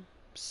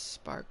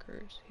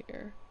sparkers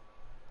here.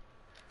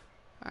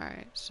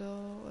 Alright,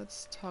 so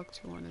let's talk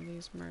to one of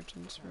these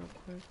merchants real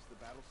quick.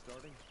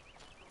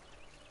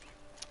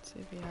 See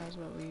if he has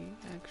what we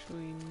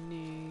actually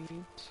need.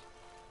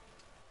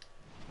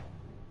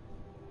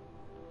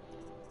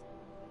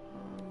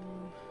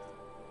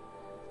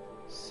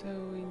 So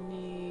we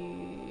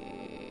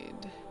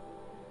need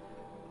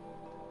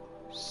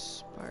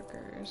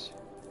sparkers.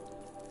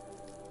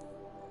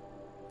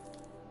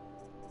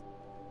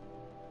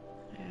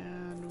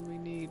 And we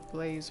need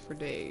blaze for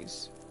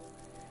days.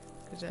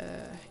 Cause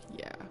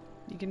yeah,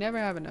 you can never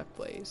have enough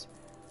blaze.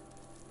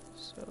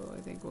 So I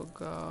think we'll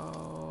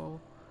go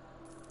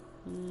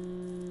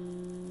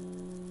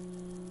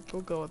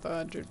with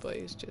 100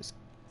 blaze, just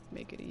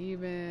make it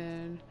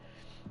even.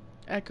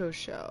 Echo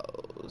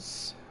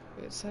shells.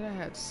 It said I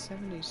had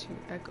 72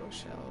 echo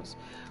shells.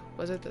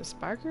 Was it the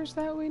sparkers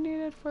that we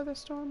needed for the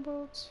storm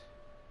bolts?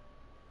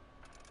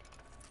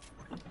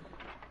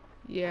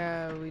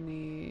 Yeah, we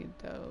need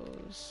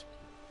those.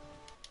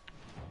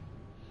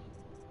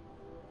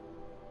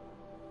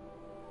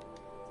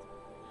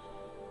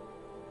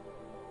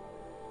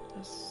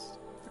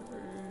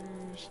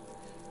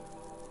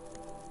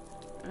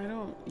 I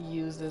don't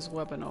use this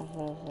weapon a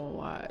whole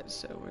lot,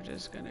 so we're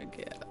just gonna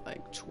get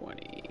like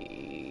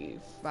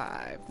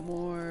 25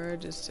 more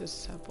just to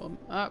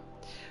supplement up.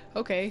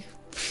 Okay.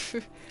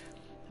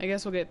 I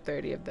guess we'll get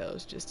 30 of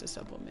those just to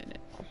supplement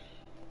it.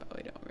 But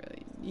we don't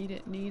really need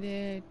it.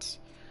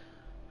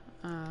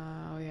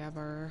 We have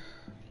our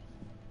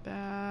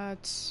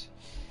bats.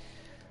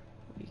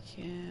 We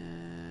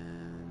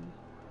can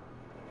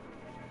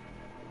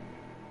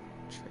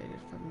trade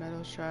it for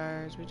metal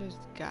shards. We just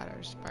got our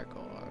sparker.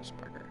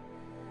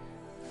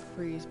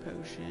 Freeze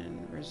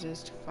potion,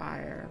 resist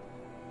fire.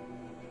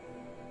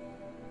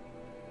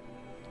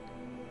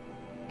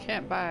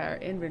 Can't buy, our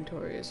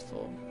inventory is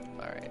full.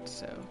 Alright,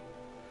 so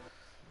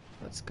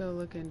let's go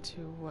look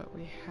into what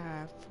we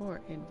have for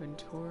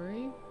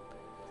inventory.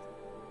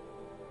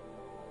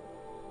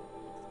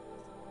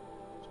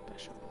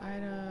 Special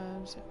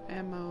items,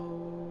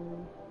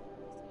 ammo,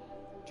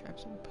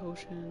 traps and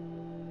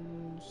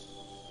potions.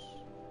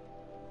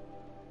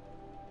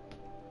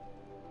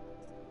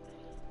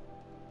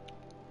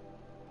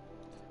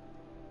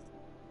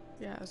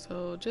 Yeah,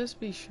 so just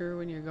be sure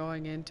when you're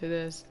going into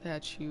this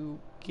that you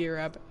gear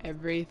up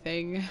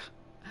everything.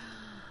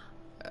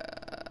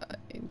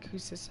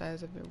 Increase the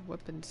size of your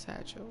weapon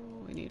satchel.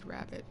 We need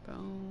rabbit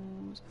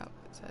bones.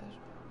 Outfit satchel.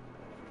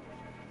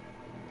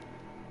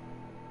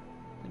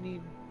 We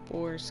need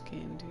boar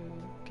skin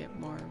to get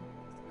more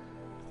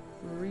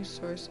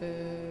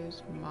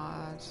resources,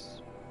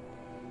 mods,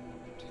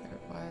 terror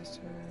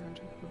blaster,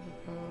 hunter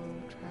bow,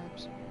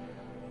 traps,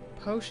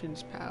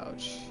 potions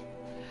pouch.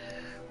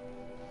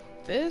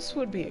 This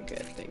would be a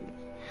good thing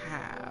to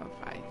have,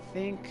 I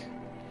think.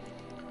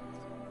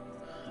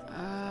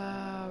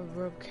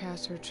 Rope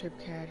caster, trip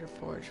catcher,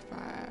 forge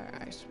fire,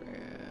 ice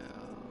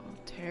rail,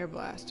 terror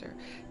blaster.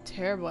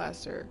 Terror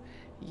blaster.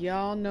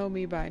 Y'all know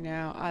me by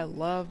now. I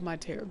love my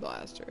terror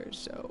blaster,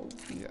 so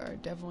we are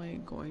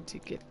definitely going to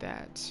get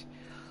that.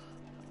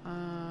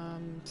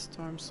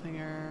 Storm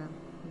slinger.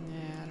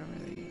 Nah, I don't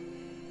really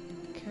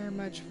care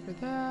much for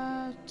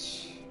that.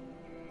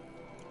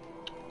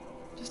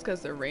 Just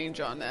because the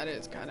range on that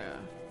is kind of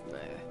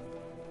bleh.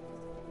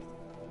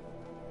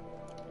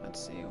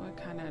 Let's see, what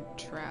kind of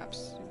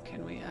traps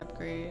can we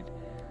upgrade?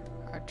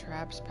 Our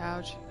traps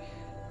pouch?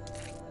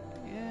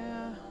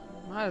 Yeah,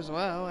 might as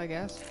well, I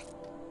guess.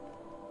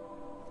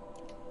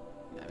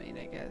 I mean,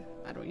 I guess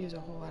I don't use a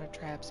whole lot of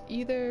traps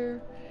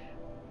either.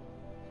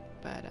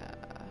 But,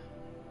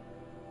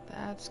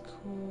 that's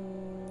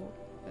cool.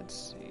 Let's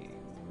see,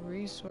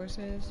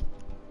 resources.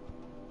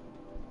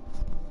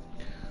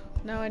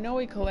 Now, I know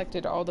we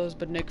collected all those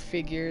Banuk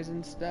figures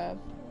and stuff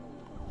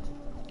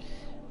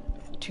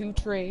to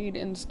trade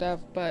and stuff,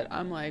 but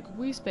I'm like,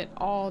 we spent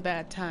all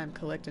that time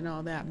collecting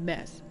all that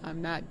mess.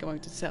 I'm not going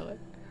to sell it.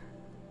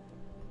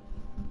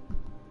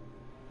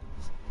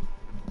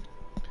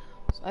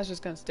 So that's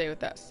just gonna stay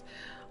with us.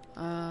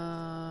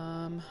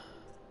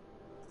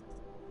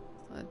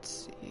 Let's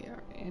see,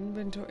 our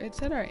inventory. It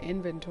said our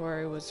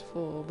inventory was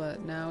full,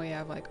 but now we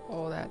have like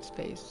all that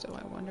space. So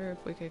I wonder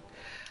if we could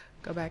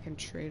go back and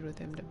trade with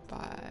him to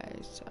buy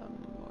some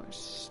more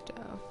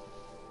stuff.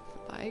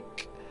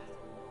 Like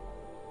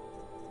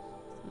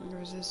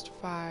resist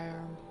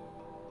fire,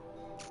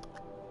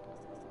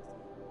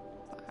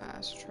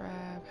 blast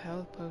trap,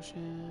 health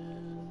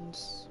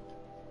potions.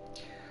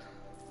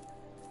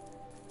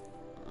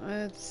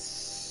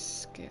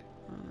 Let's get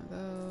one of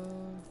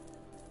those.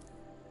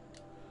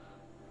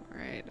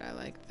 Alright, I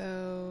like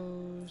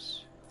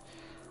those.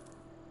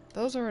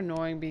 Those are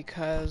annoying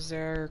because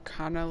they're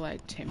kind of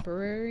like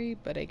temporary,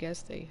 but I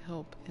guess they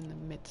help in the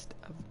midst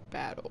of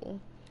battle.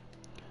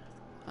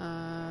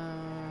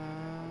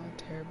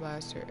 Terror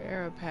blaster,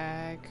 arrow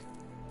pack,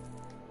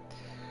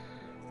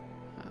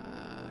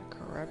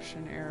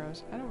 corruption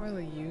arrows. I don't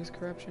really use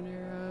corruption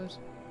arrows.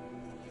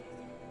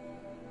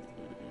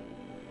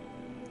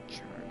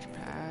 Charge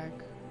pack.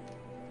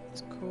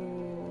 It's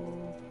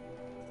cool.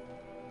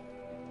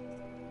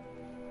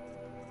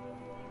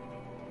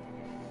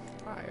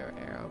 Fire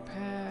arrow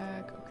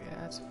pack. Okay,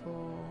 that's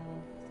full.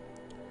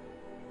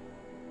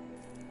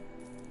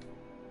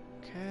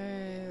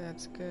 Okay,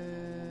 that's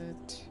good.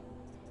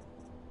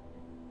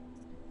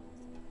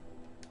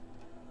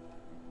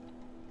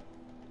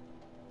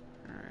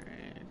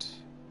 Alright.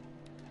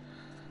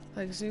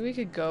 Like, see, we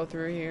could go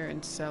through here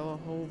and sell a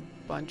whole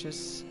bunch of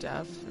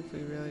stuff if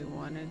we really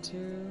wanted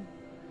to.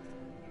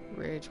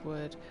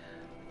 Ridgewood.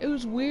 It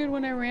was weird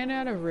when I ran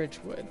out of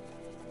Ridgewood.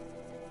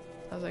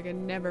 I was like, I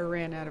never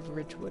ran out of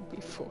Ridgewood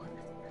before.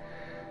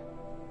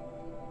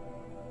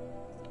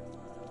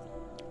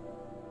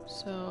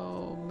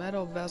 So,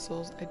 metal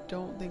vessels. I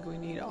don't think we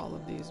need all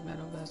of these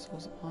metal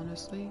vessels,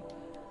 honestly.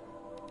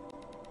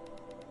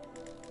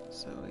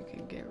 So we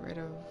can get rid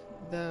of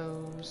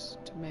those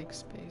to make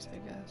space, I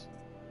guess.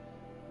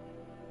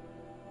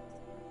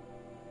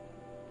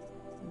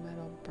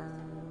 Metal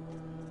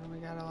burn. We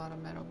got a lot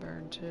of metal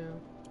burn too.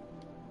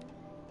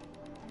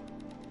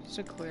 Just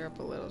to clear up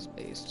a little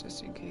space,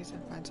 just in case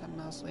I find something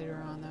else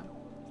later on that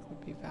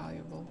would be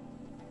valuable.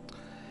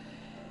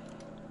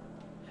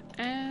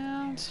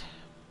 And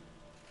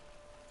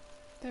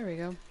there we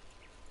go.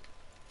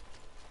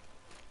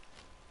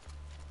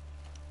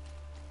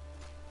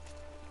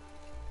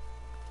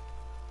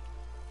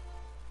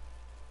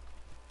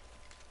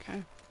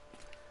 Okay.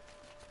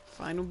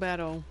 Final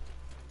battle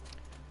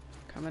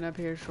coming up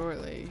here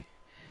shortly,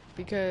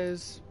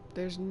 because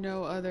there's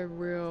no other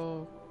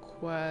real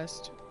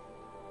quest.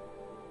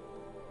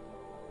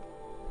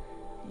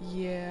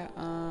 Yeah,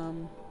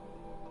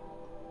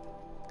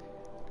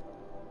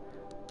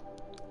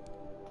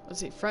 let's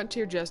see,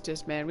 Frontier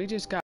Justice, man, we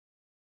just got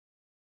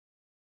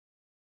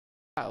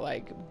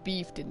like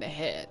beefed in the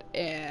head,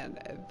 and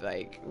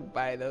like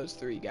by those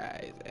 3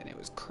 guys, and it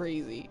was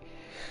crazy.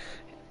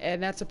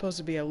 And that's supposed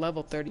to be a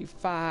level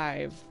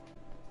 35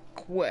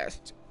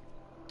 quest.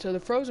 So the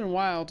Frozen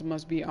Wilds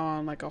must be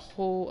on like a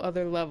whole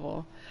other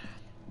level.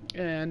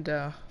 And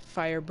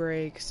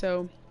Firebreak.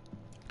 So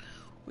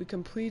we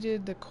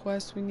completed the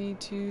quests we need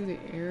to, the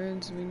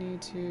errands we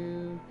need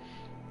to,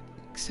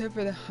 except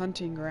for the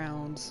hunting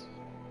grounds.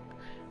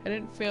 I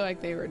didn't feel like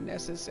they were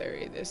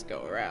necessary this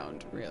go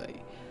around,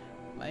 really.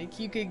 Like,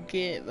 you could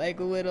get like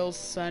little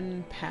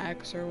sun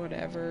packs or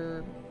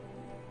whatever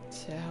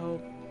to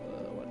help,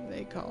 what do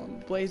they call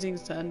them? Blazing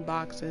sun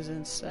boxes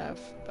and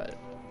stuff, but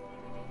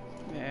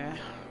yeah.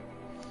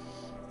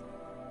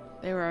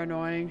 They were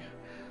annoying.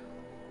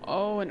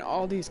 Oh, and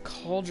all these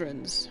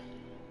cauldrons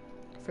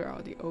for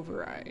all the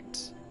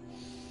overrides.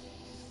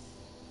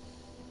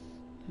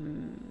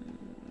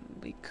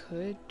 We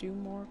could do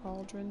more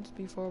cauldrons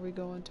before we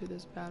go into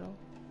this battle.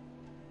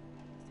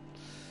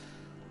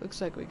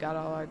 Looks like we got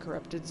all our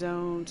corrupted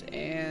zones,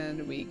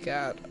 and we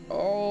got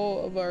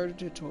all of our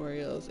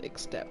tutorials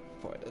except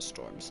for the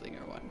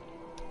Stormslinger one.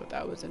 But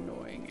that was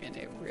annoying, and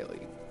it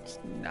really is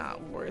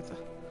not worth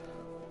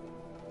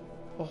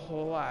a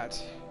whole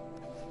lot.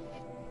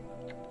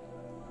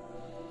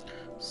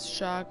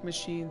 Shock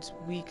machines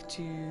weak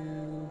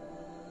to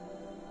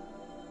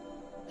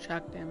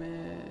shock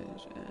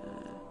damage,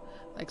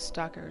 like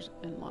stalkers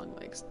and long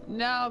legs.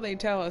 Now they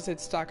tell us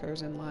it's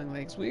stalkers and long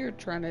legs. We were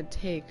trying to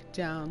take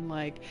down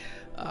like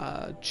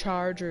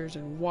chargers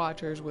and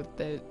watchers with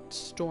the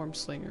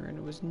Stormslinger, and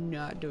it was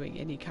not doing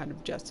any kind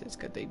of justice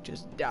because they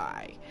just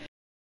die.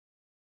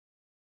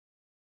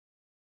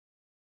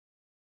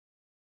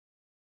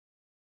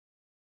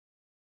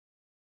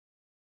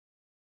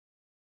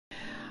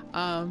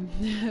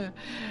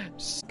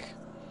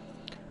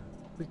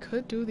 We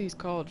could do these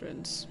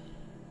cauldrons,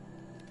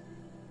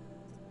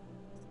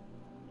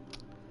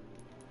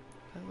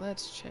 but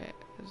let's check.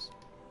 Let's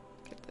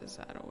get this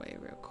out of the way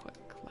real quick.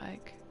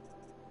 Like,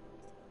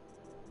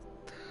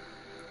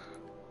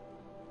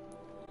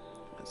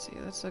 let's see.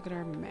 Let's look at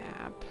our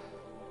map.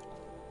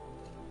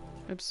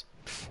 Oops.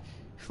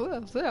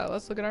 Well, yeah,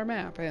 let's look at our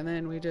map, and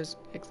then we just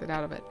exit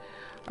out of it.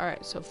 All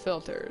right. So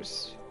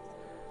filters.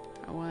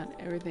 I want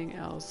everything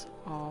else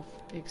off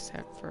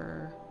except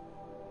for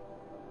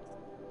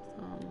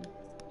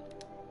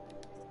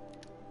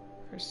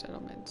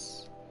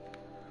settlements.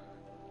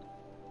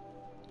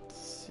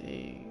 Let's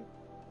see,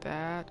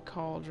 that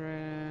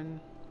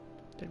cauldron.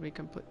 Did we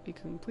complete? We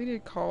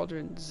completed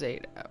Cauldron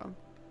Zeta.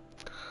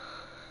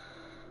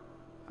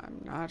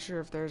 I'm not sure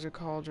if there's a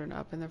cauldron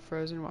up in the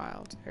Frozen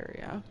Wilds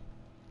area.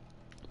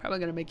 Probably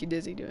gonna make you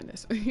dizzy doing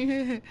this.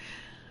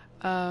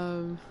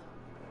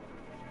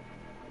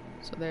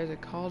 So there's a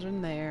cauldron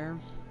there,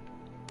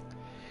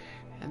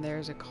 and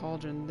there's a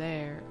cauldron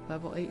there,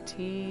 level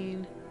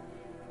 18,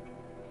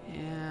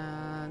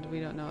 and we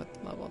don't know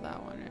what level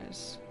that one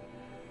is.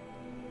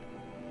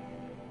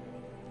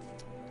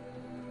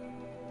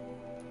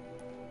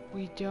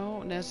 We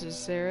don't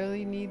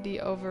necessarily need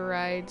the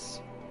overrides,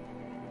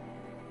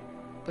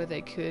 but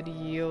they could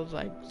yield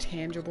like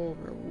tangible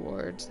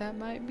rewards that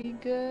might be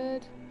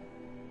good.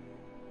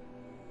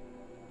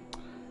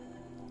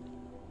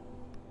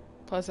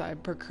 Plus, I'm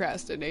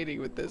procrastinating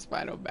with this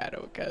final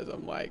battle because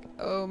I'm like,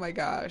 oh my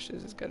gosh,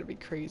 this is gonna be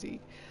crazy.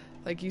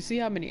 Like, you see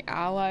how many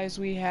allies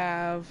we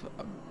have,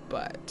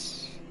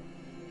 but...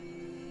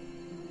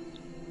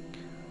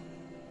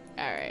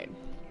 Alright.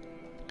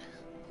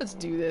 Let's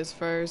do this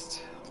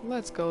first.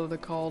 Let's go to the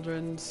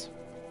cauldrons.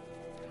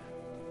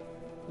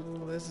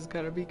 Oh, this is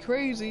gonna be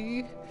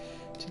crazy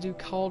to do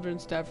cauldron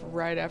stuff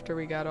right after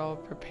we got all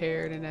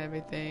prepared and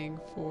everything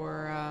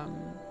for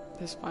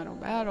this final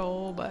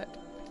battle, but...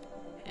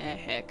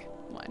 heck,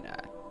 why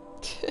not?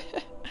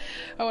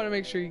 I want to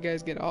make sure you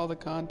guys get all the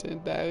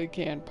content that we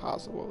can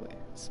possibly,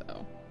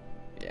 so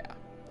yeah.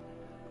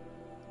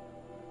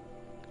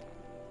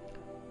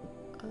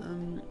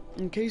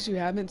 In case you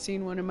haven't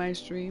seen one of my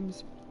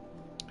streams,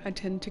 I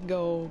tend to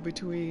go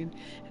between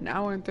an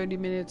hour and 30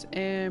 minutes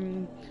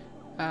and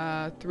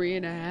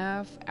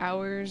 3.5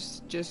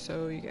 hours, just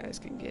so you guys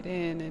can get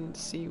in and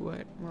see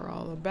what we're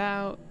all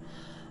about.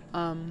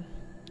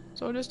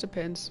 So it just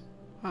depends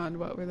on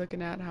what we're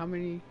looking at, how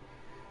many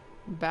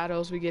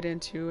battles we get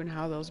into, and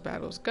how those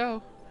battles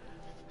go.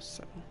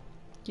 So,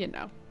 you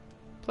know,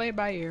 play it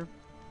by ear.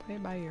 Play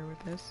it by ear with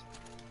this.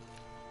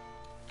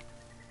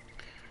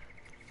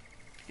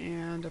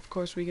 And of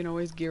course, we can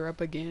always gear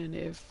up again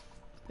if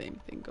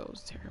anything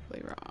goes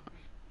terribly wrong.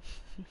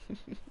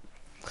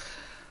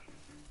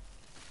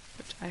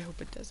 Which I hope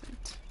it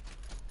doesn't.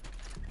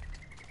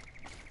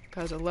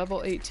 Because a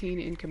level 18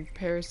 in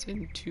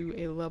comparison to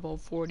a level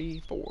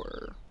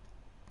 44.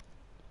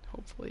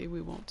 Hopefully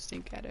we won't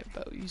stink at it,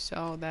 but you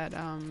saw that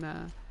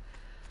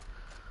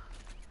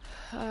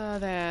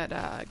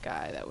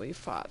guy that we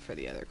fought for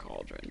the other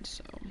cauldron,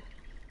 so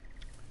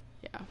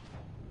yeah.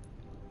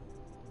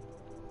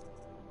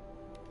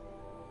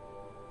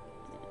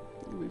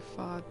 We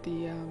fought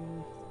the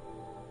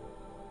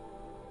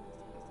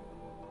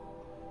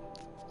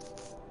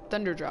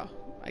Thunderjaw.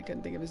 I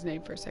couldn't think of his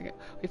name for a second.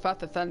 We fought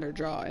the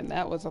Thunderjaw, and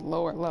that was a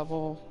lower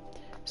level.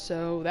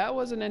 So that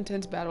was an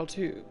intense battle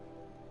too.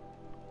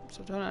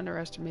 So don't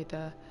underestimate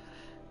the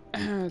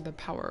the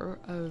power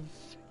of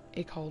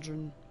a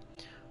cauldron.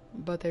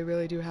 But they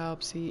really do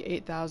help. See,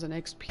 8,000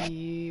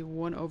 XP,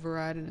 1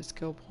 override, and a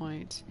skill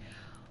point.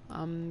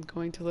 I'm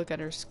going to look at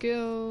our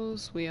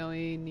skills. We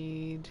only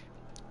need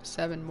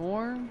 7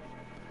 more.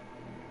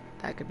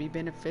 That could be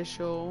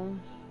beneficial,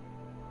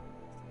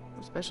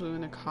 especially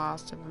when the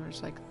cost of them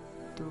is like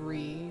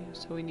 3.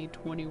 So we need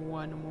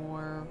 21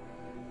 more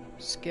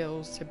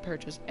skills to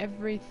purchase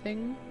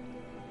everything.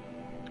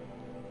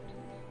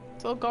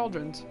 So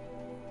cauldrons.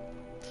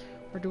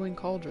 We're doing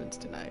cauldrons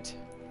tonight.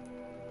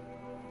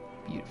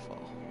 Beautiful.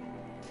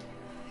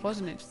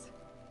 Wasn't it?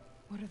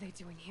 What are they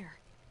doing here?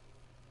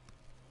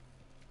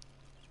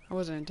 I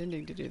wasn't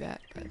intending to do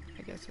that, but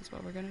I guess that's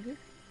what we're gonna do.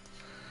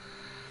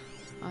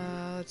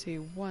 Let's see.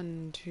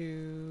 1,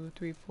 2,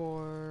 3,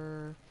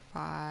 4,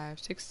 5,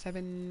 6,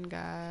 7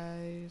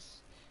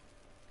 guys.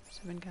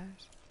 7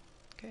 guys.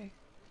 Okay.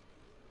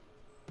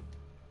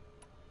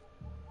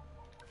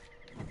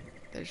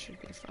 This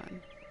should be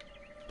fun.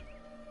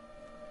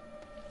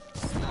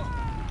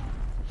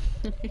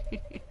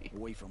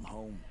 Away from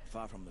home,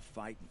 far from the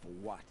fight, and for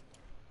what?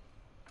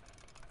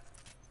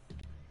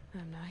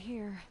 I'm not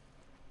here.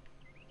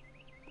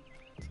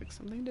 It's like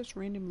something just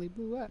randomly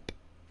blew up.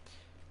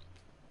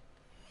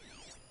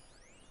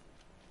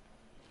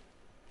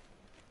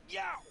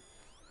 Yow!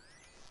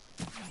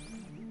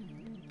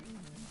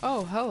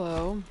 Oh,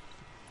 hello.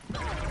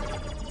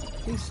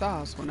 He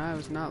saw us when I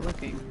was not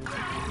looking.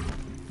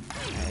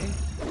 Okay.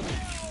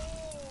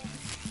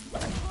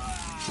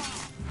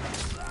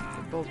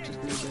 They both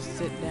just need to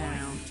sit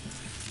down.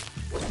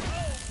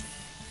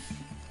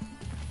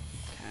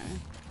 Okay.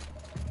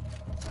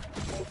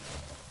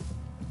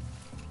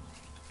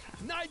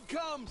 Night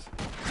comes!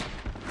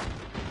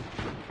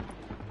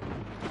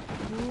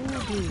 Ooh,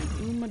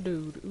 dude. Ooh, my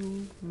dude.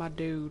 Ooh, my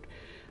dude.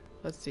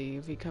 Let's see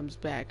if he comes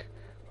back.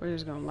 We're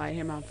just gonna light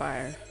him on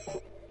fire.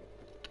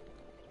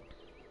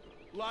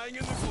 Lying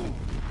in the gloom.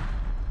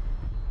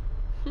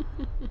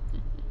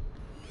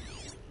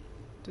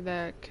 Did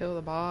that kill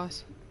the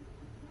boss?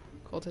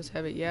 Cultist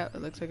heavy. Yep,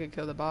 it looks like it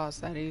killed the boss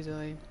that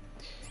easily.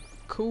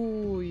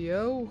 Cool,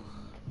 yo.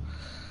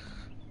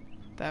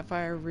 That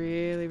fire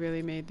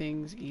really made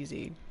things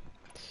easy.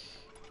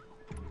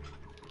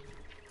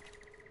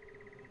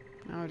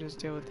 Now I'll just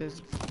deal with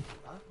this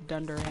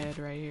dunderhead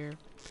right here.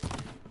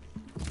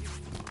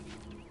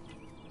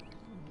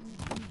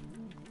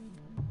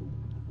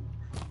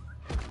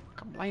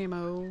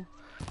 Kablamo.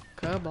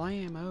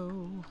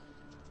 Kablamo.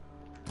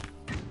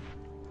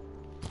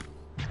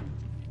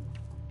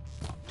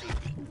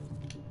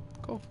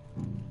 Cool.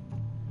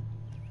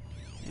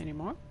 Any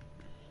more?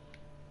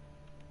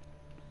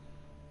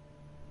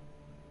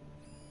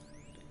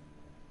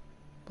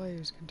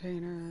 Blaze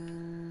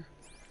container.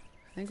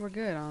 I think we're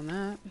good on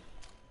that.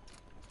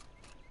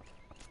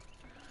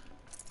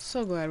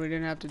 So glad we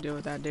didn't have to deal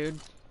with that dude.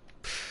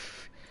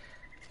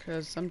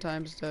 Because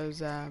sometimes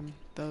those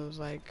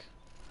like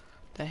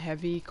the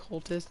heavy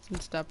cultists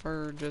and stuff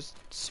are just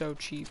so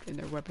cheap, and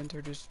their weapons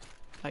are just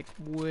like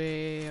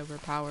way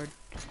overpowered.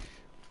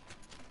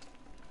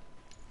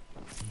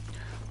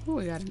 Oh,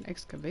 we got an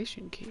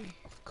excavation key.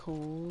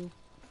 Cool.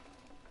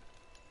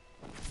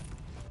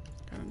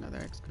 Got another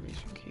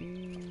excavation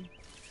key.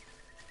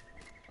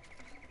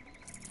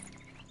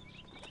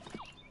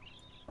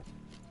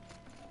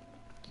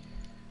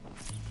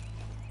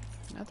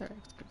 Another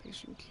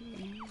excavation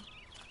key.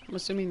 I'm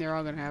assuming they're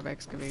all gonna have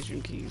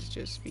excavation keys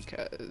just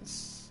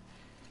because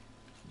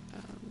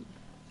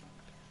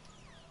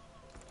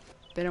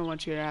they don't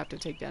want you to have to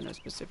take down a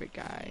specific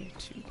guy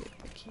to get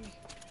the key.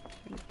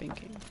 I'm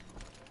thinking.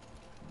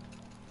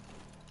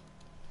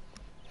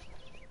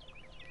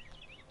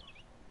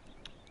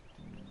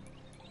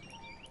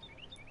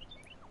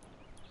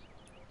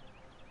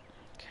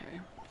 Okay,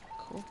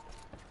 cool.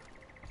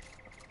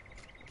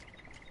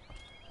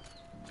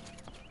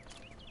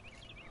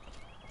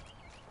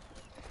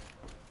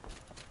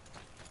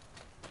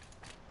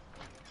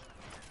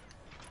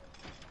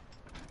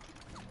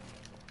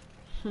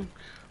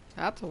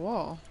 That's a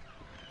wall.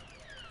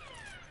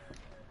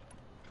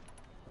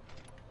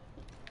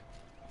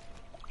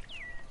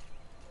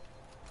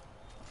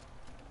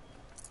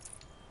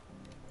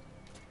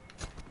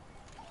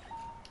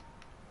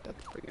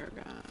 Deathbringer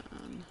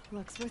gun.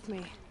 Looks with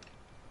me.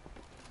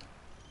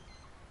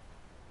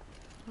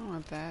 I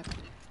want that.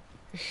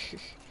 I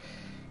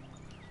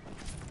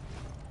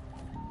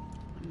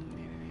don't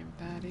need any of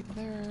that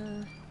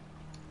either.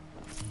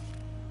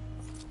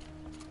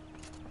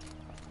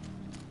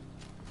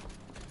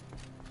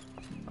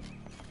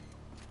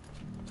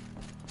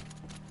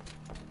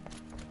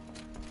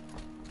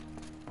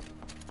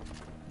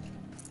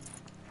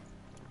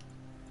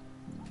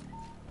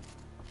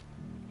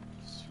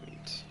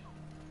 Sweet.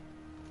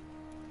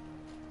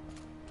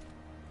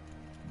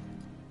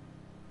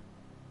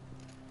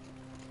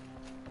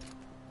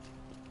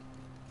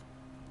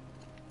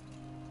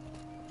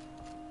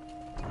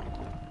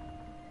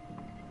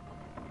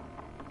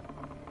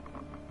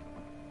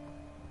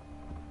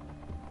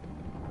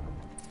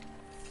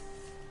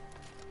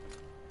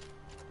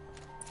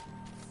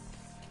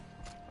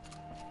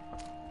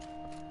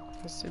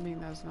 Assuming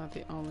that's not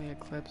the only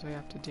eclipse we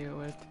have to deal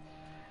with.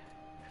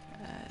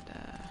 And,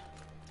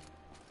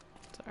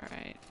 it's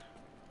alright.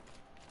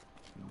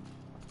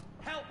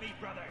 Help me,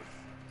 brothers!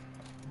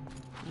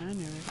 I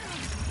knew it.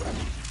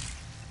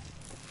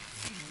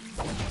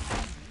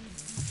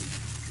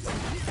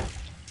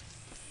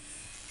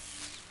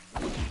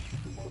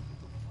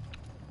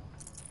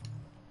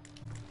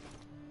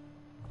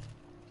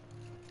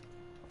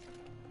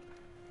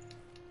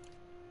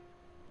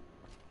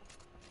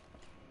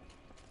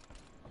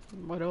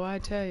 What do I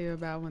tell you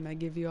about when they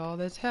give you all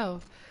this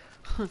health?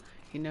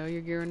 You know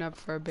you're gearing up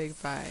for a big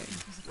fight.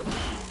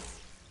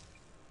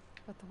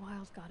 But the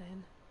Wild got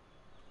in,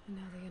 and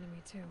now the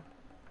enemy too.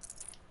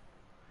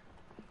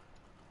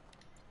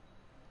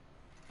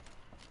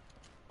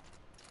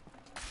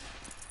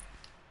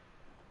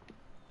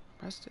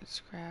 Rusted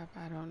scrap.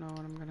 I don't know what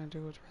I'm gonna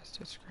do with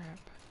rusted scrap.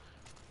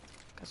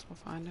 Guess we'll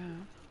find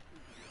out.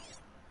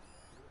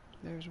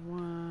 There's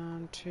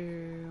 1,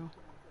 2,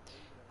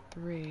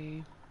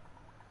 3.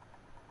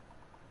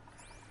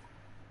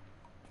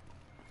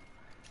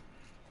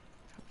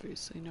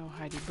 Obviously no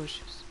Heidi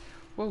bushes.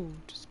 Whoa,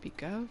 to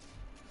speak of.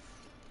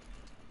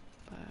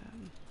 But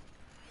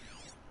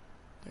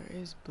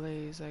there is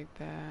blaze like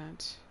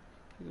that.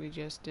 Like we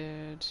just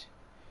did.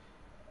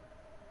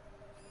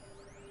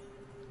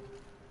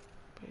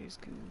 Blaze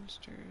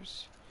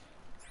canisters.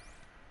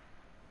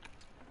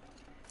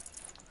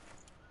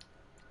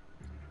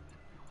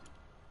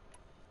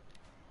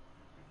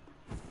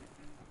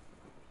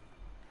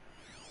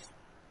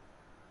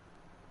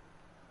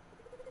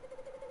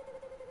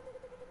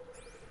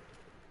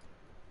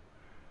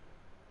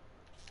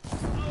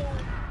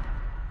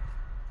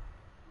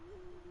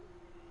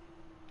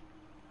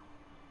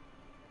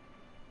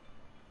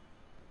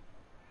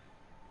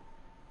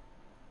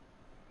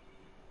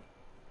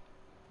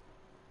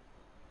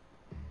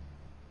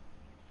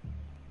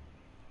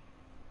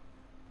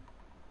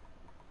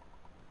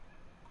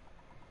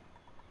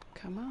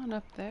 Come on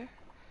up there.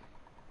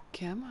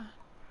 Come on.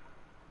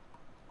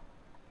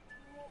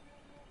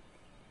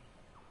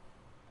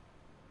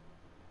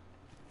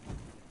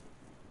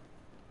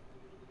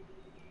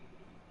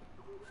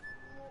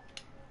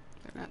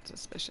 They're not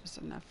suspicious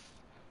enough.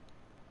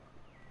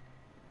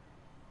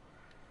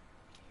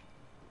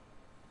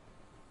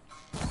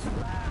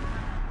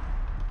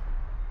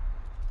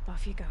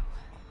 Off you go.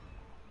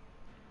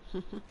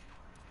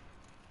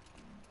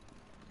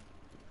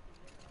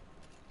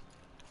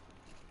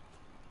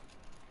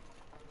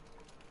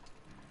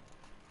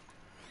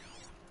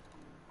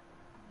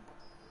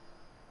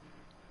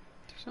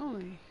 There's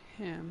only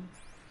him.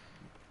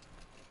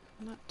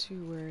 I'm not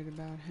too worried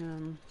about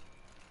him.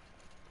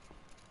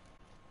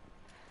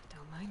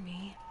 Don't mind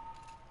me.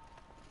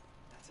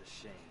 That's a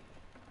shame.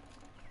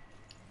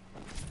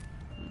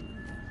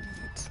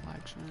 It's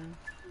Slagshine.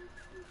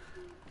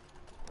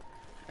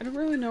 I don't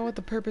really know what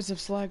the purpose of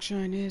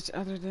Slagshine is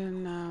other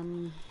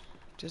than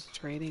just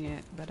trading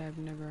it, but I've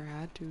never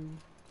had to.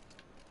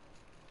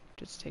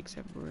 Just takes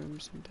up room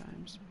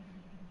sometimes.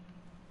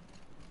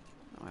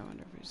 Oh, I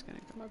wonder if he's gonna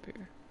come up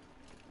here.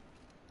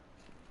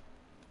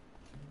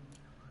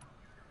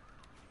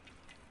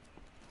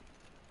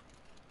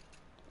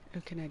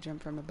 Oh, can I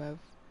jump from above?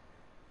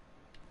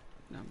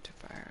 No, I'm too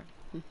far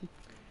up.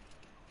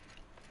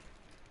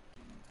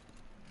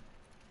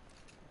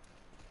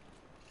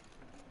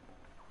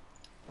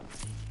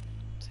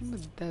 Same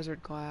with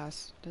Desert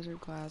Glass.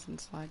 Desert Glass and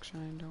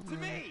Slagshine don't To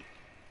really. me!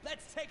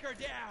 Let's take her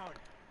down!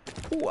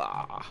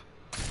 Hooah!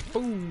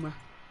 Boom!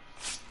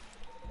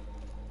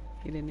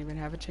 He didn't even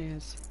have a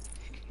chance.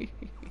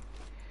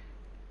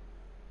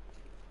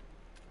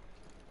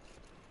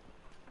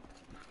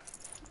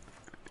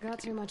 Got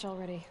too much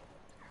already.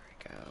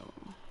 There we go.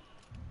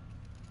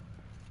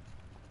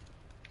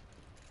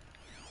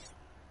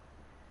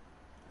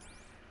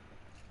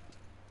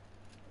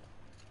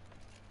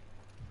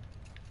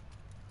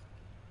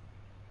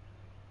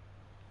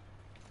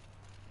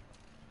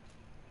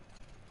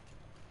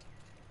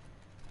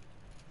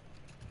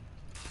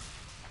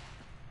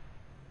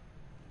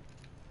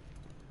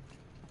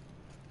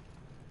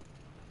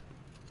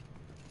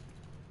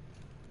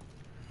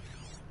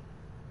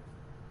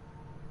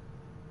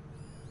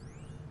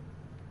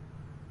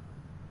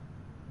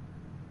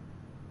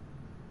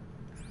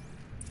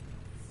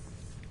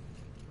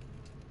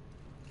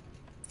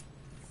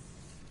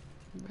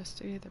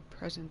 Investigate the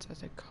presence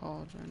as a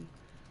cauldron.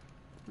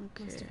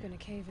 Okay. Must have been a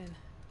cave-in.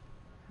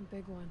 A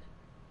big one.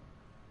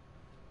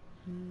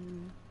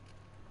 Hmm.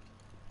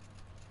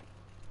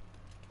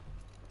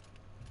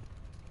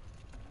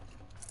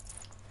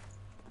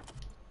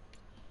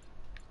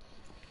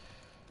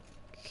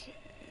 Okay.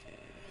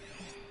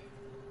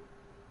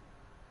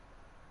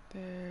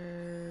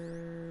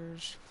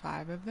 There's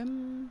 5 of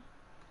them.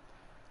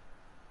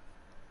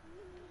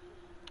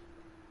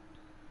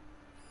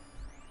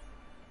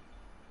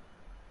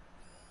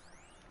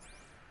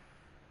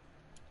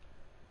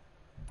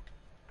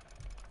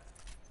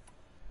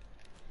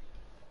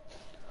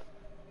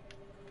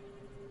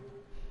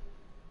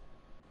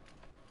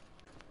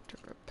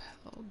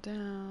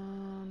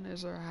 Down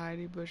Is there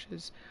Heidi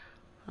bushes?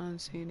 I don't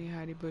see any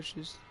Heidi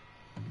bushes.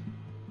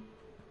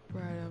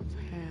 Right of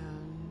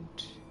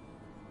hand.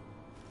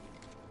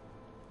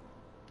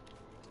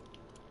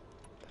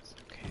 That's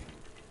okay.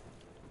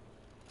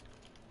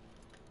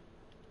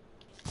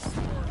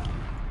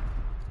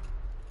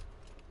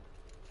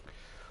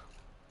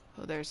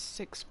 Oh, there's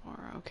 6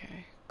 more.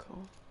 Okay,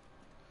 cool.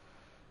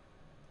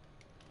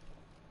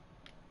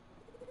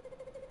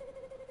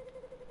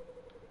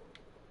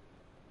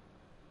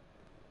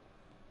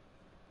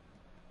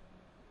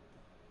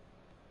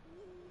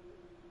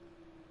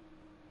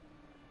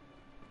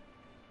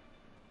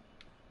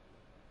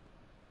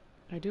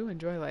 I do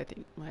enjoy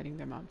lighting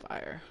them on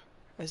fire,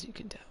 as you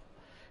can tell,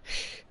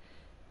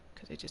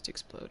 because they just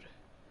explode.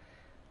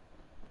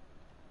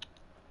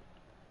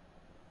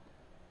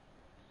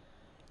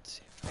 Let's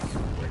see if I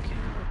can work it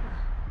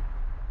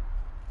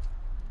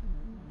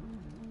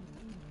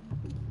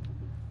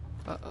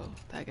over. Uh-oh,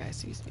 that guy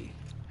sees me,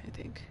 I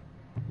think.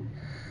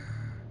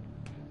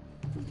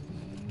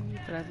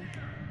 But I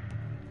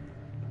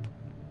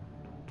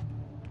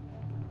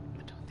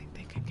don't think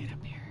they can get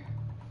up here.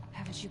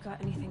 Haven't you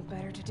got anything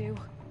better to do?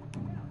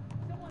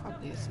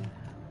 Obviously.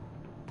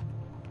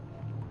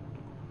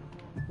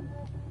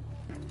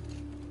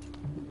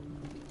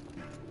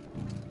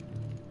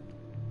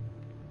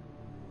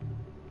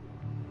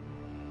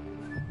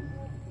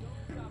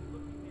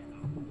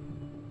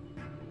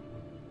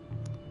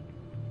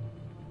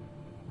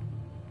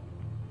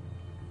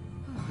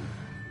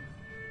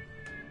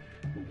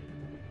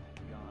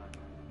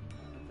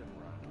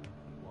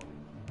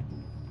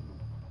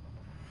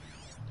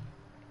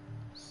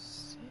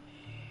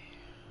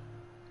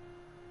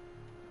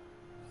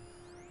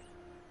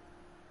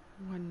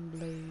 One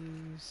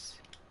blaze.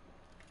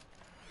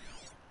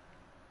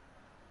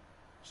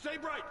 Stay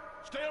bright!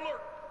 Stay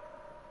alert!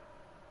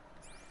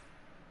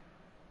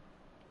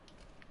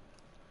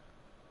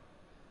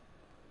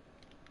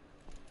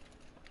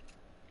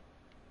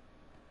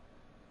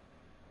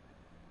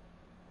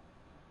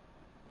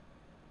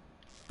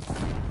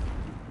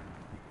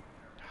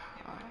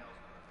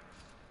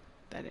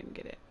 That didn't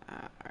get it.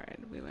 Alright,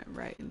 we went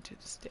right into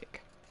the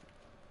stick.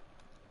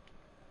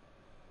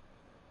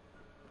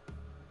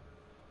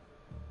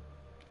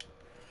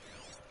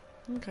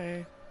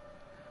 Okay.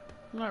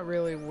 I'm not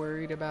really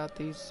worried about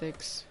these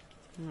 6,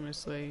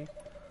 honestly.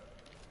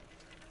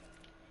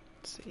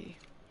 Let's see.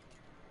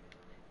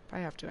 If I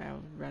have to,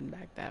 I'll run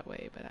back that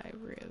way, but I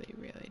really,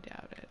 really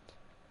doubt it.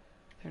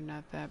 They're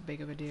not that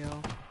big of a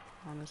deal,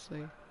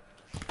 honestly.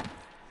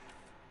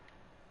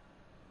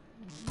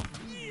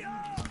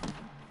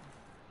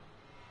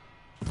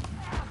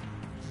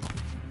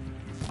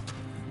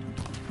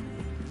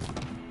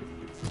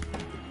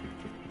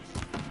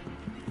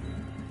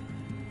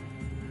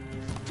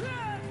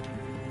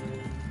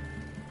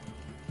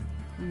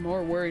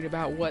 More worried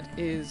about what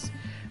is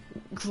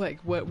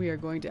what we are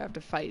going to have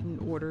to fight in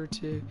order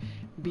to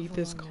beat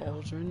this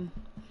cauldron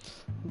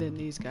than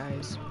these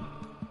guys.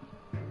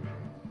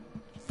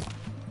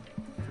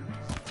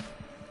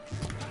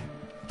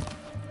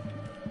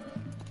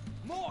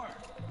 More!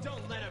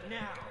 Don't let him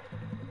now!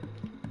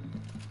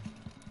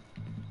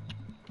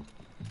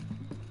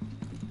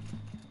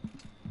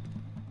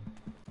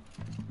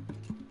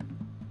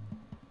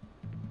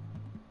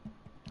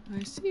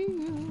 I see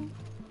you.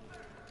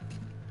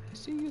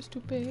 See you,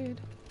 stupid.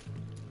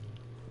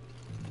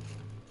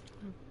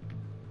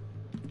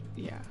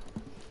 Yeah.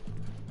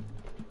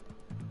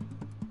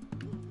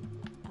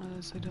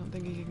 Honestly, don't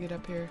think he can get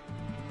up here.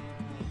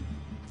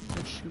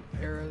 He'll shoot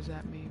arrows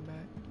at me, but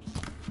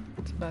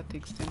it's about the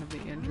extent of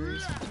the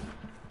injuries.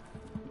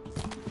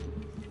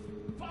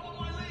 Follow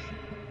my lead!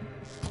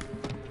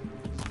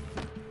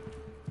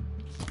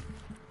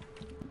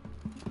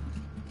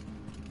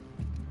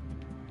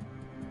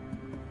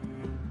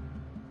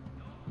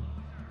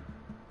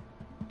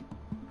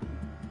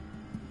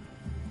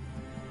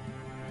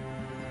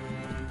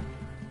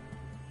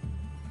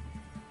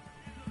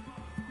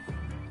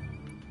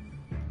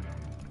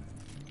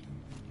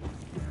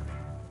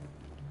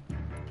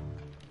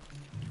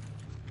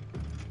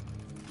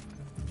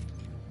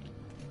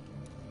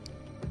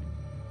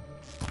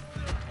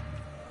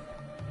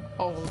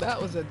 Oh,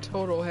 that was a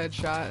total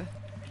headshot.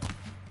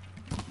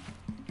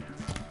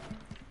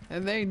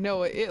 And they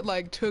know it. It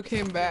like took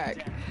him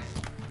back.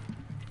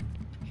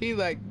 He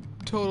like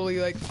totally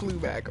like flew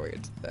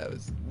backwards. That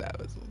was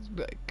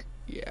like,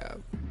 yeah.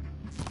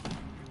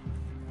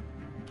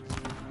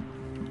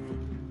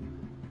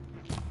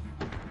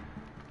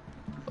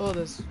 Oh,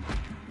 this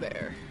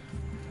there.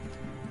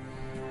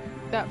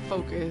 That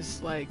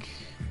focus like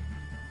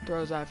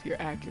throws off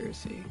your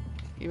accuracy,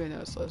 even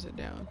though it slows it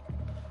down.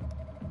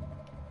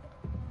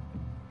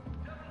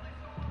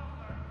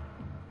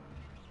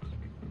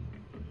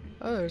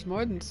 Oh, there's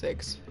more than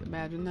 6.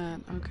 Imagine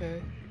that.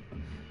 Okay.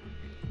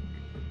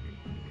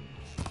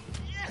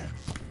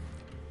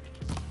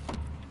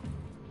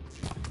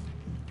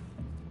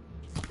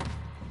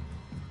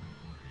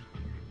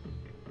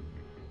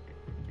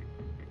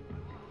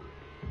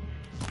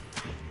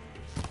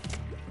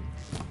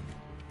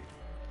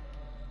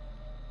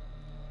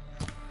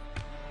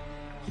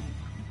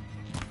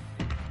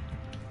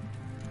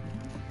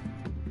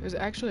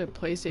 There's actually a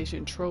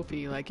PlayStation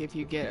trophy, like if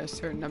you get a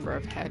certain number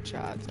of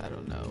headshots. I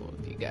don't know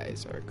if you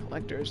guys are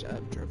collectors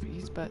of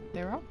trophies, but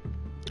there are.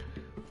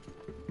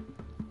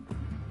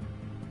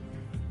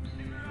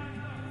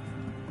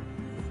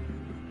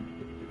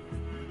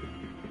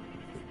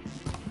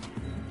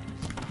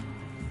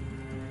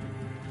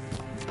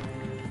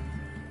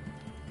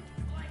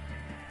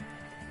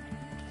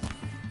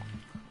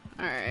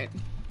 Alright.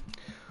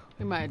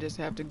 We might just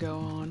have to go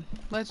on.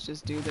 Let's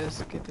just do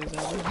this. Get this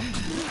over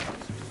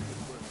with.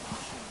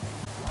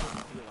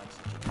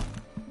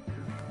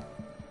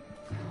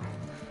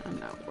 I'm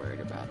not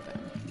worried about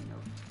them.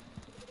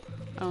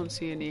 I don't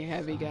see any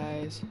heavy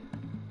guys.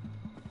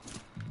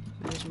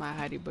 There's my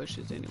hidey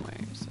bushes anyway,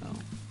 so.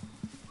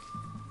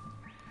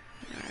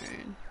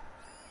 Alright.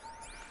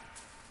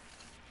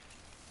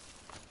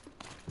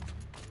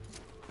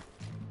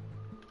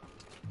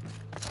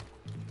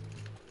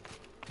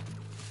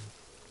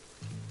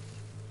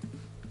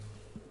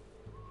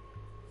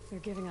 They're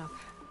giving up.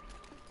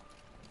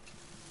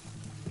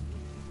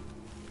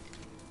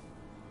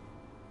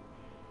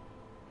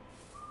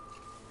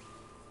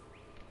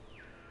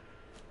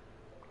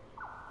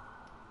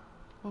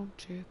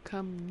 Won't you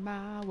come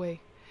my way?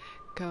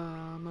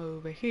 Come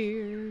over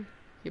here,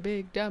 you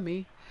big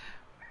dummy.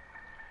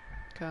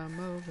 Come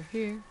over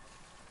here,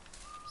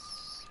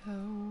 so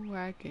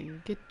I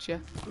can get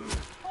you.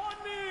 On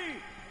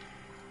me!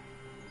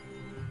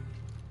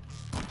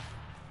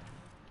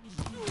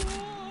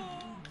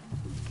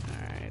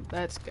 Alright,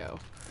 let's go.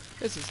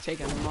 This is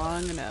taking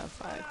long enough,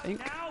 I think.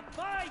 Now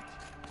fight!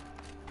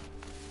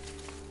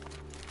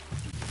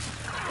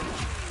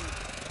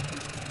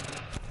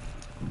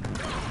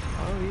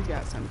 Oh, he's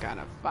got some kind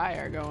of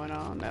fire going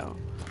on, though.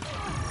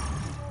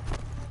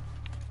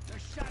 The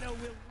shadow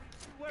will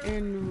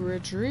In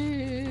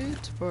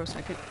retreat for a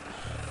second.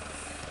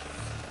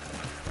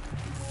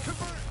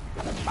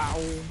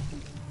 Bow.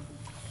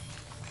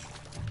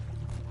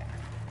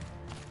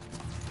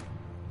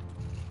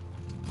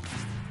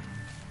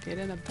 Get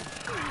in the back.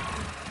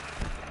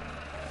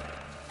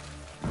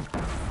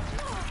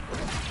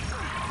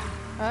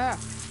 Ah,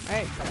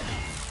 hey.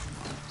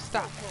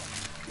 Stop.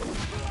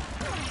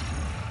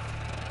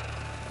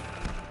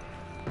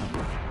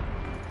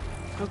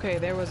 Okay,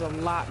 there was a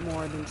lot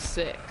more than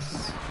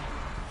 6.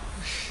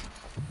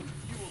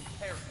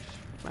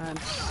 I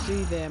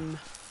see them.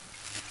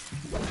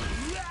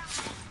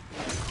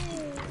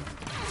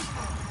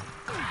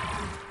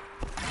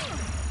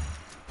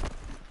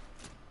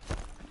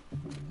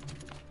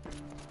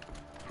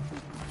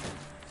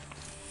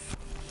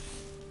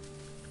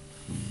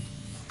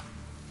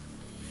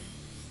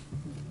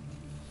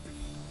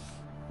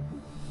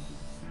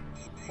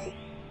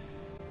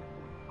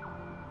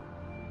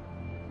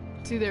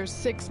 See, there's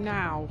 6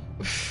 now.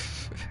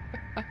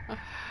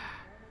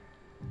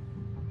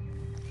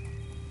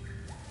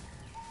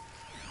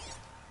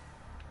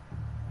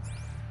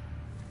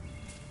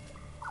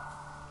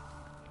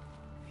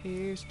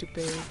 Here,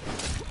 stupid.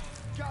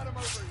 got him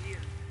over here.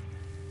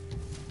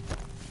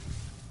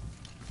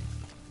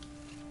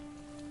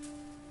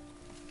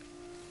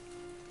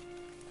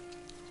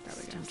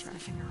 Probably gonna try to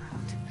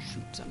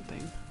shoot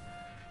something.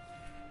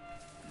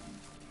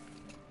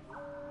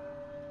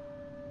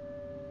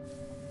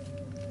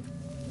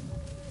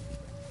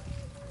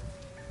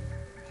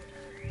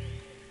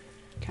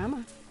 Come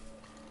on.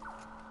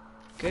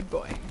 Good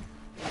boy.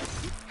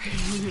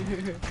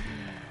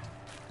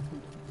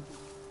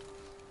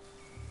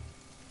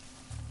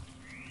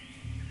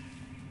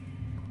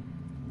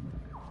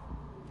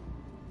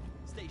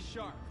 Stay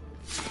sharp.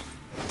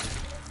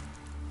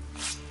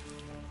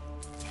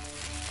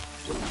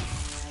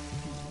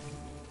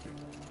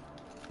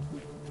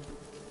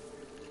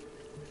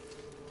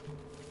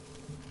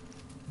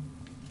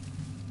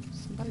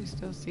 Somebody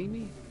still see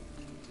me?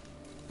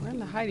 We're in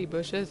the hidey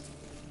bushes.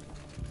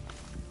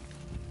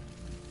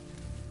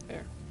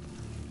 There.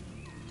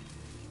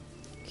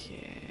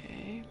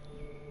 Okay.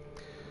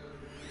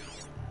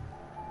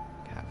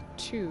 Got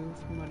 2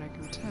 from what I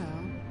can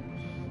tell.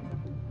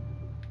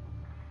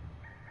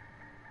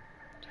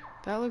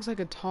 That looks like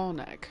a tall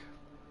neck.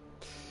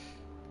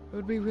 It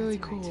would be really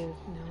cool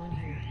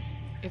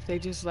if they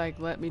just like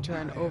let me try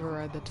and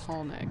override the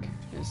tall neck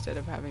instead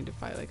of having to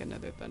fight like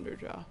another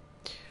Thunderjaw.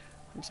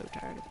 I'm so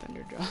tired of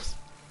Thunderjaws.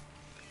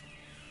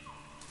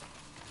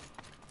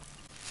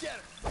 Get her.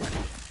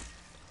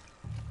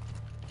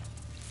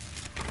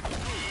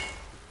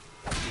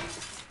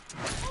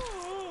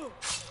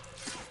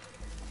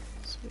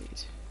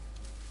 Sweet.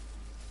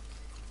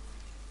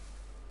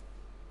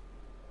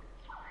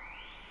 I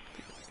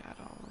think I got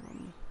all of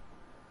them.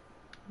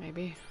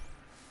 Maybe.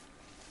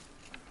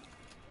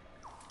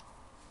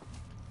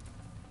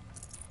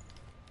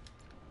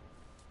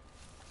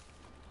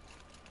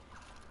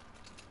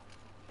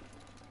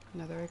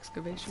 Another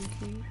excavation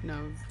key?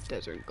 No,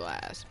 desert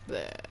glass.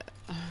 Bleh.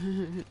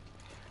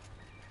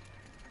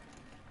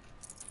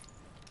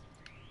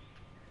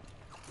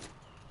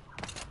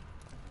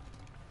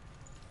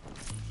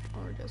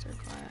 Or desert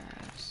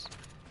glass.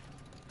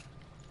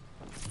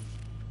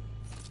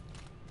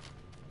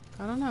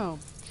 I don't know.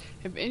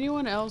 If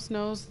anyone else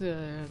knows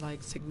the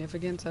like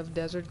significance of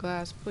desert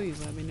glass, please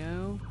let me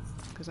know,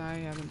 because I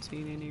haven't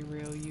seen any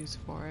real use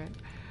for it.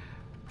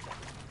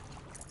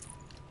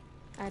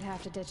 I'd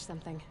have to ditch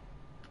something.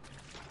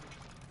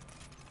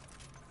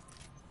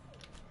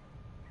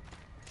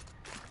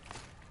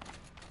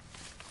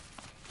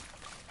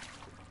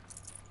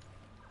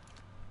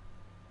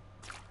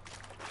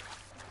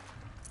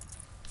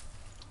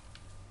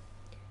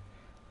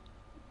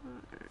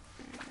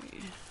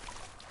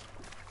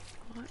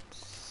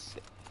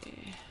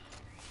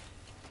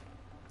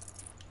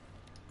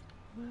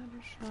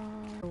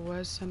 There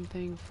was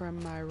something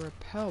from my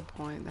rappel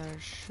point that I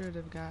should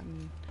have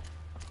gotten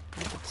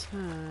at the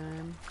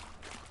time,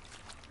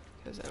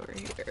 because over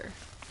here.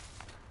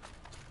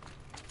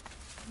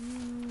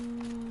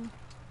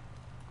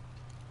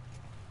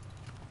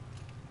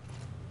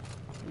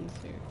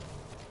 Let's see.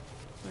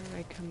 Where did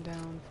I come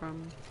down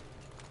from?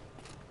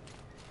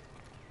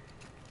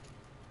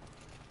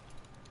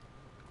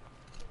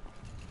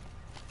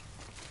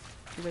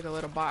 It's like a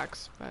little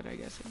box, but I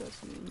guess it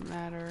doesn't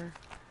matter.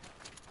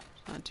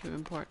 It's not too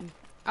important.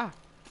 Ah,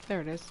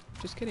 there it is.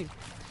 Just kidding.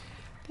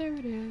 There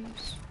it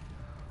is.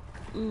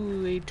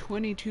 Ooh, a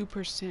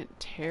 22%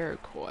 tear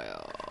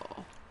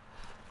coil.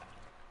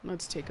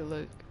 Let's take a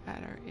look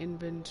at our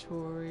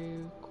inventory.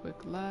 Quick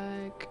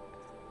like.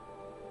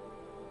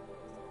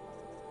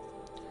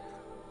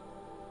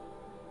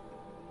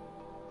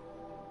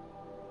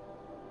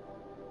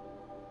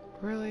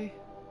 Really?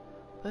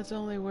 That's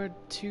only worth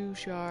 2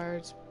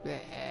 shards.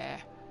 Bleh.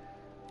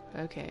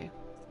 Okay.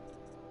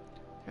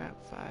 Got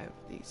 5 of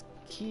these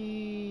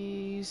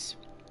keys.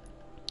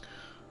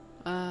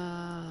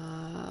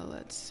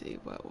 Let's see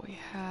what we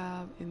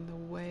have in the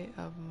way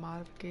of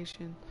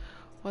modification.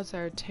 What's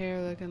our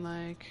tear looking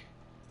like?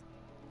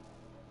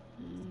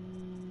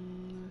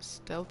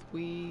 Stealth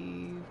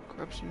weave,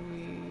 corruption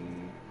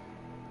weave.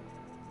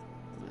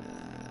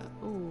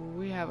 Ooh,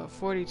 we have a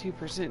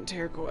 42%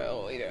 tear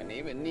coil. We don't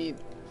even need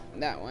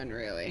that one,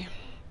 really.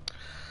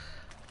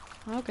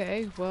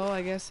 Okay, well,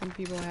 I guess some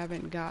people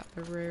haven't got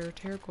the rare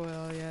tear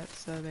coil yet,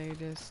 so they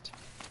just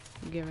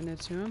giving it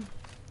to them.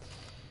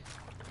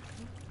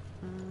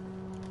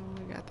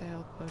 We got the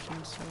health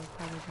potion, so we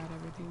probably got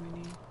everything we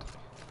need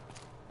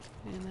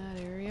in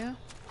that area.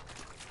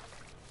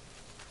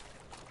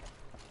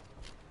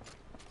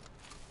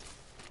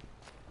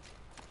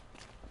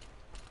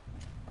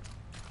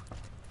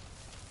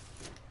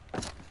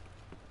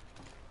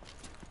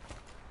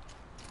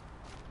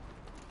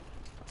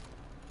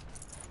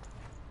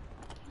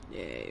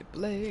 Yay,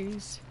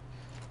 Blaze.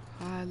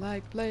 I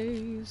like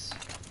Blaze.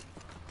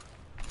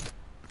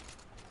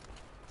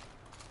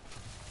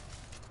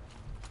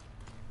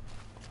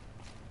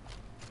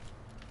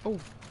 Oh,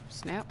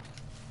 snap.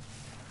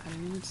 I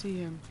didn't even see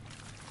him.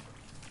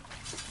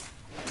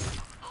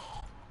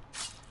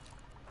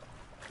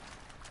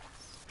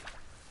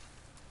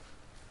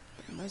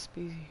 It must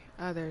be...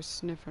 Oh, they're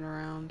sniffing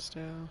around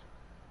still.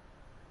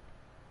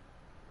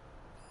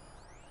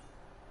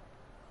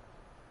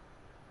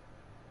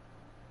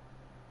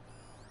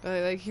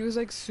 But, like, he was,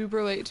 like,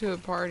 super late to a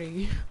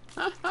party.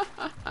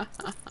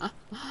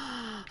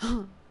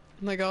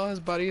 Like, all his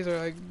buddies are,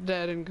 like,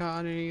 dead and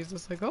gone, and he's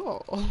just like,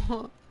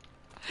 oh.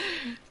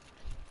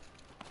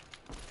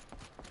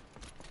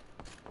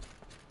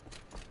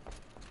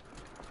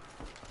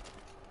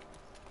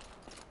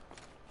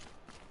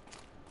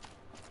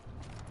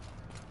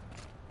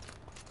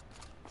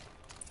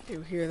 Do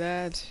you hear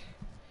that?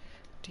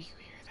 Do you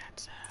hear that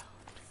sound?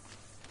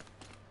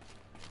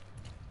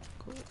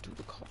 Go to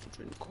the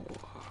cauldron core.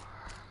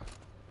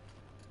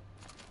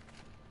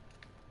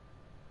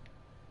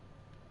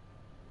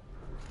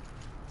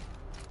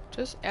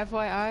 Just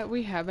FYI,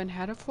 we haven't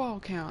had a fall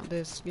count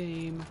this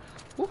game.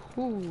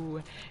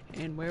 Woohoo!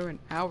 And we're an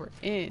hour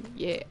in.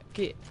 Yeah,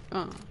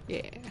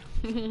 yeah.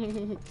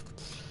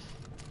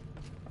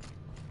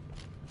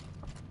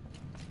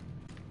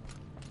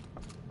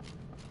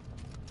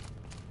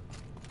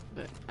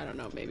 But I don't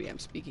know, maybe I'm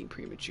speaking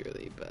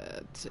prematurely,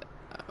 but it's a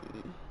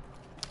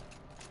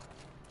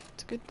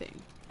good thing.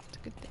 It's a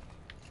good thing.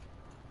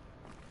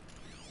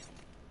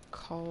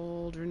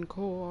 Cauldron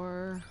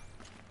core.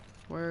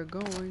 We're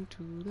going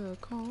to the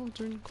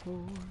cauldron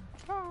core.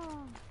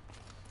 Ah.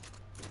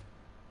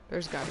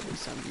 There's gotta be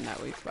something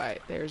that we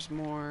fight. There's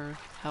more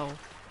health.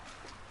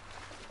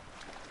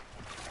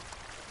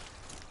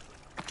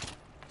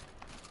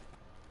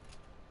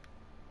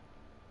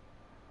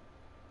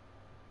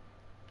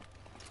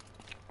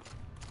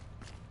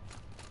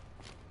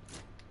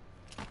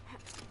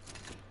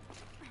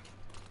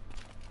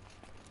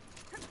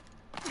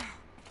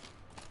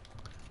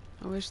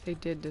 I wish they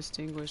did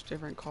distinguish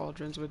different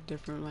cauldrons with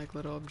different, like,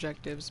 little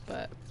objectives,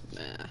 but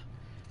nah.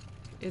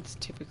 It's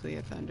typically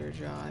a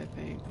Thunderjaw, I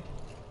think.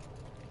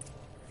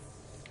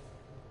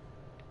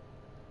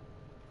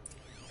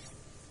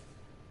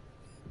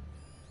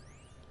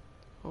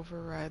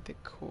 Override the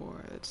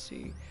core. Let's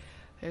see.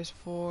 There's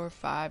 4 or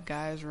 5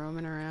 guys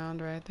roaming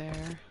around right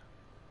there.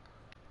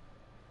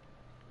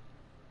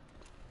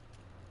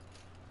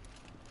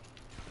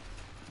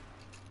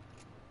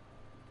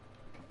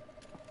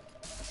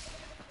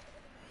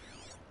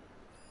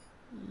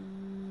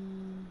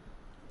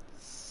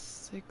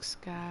 6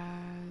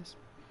 guys.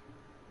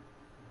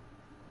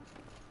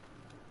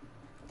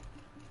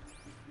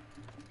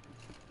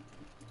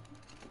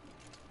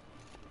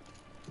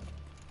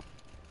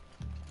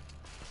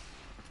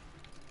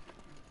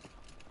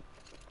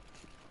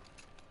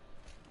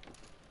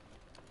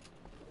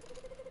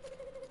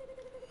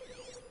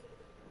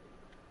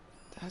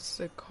 That's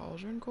the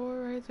Cauldron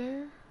Core right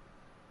there?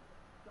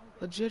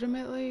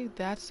 Legitimately,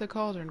 that's the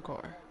Cauldron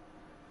Core.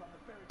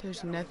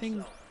 There's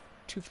nothing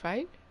to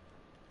fight?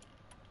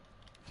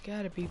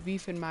 Gotta be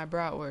beefing my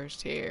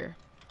bratwurst here.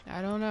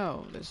 I don't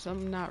know. There's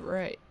something not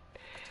right.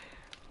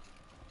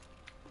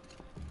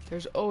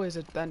 There's always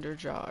a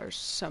Thunderjaw or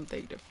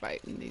something to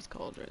fight in these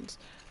cauldrons,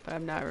 but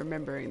I'm not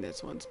remembering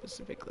this one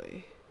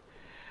specifically.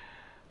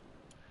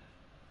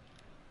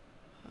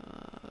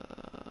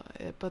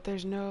 But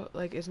there's no,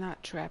 like, it's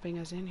not trapping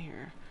us in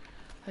here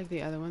like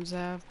the other ones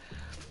have.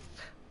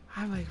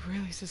 I'm like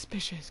really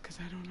suspicious because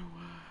I don't know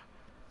why.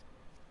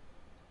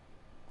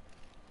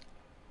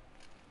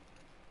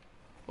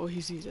 Oh,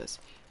 he sees us.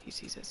 He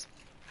sees us.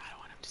 I don't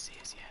want him to see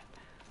us yet.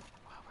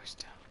 While we're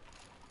still.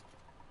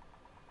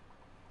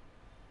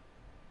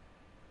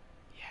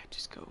 Yeah,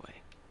 just go away.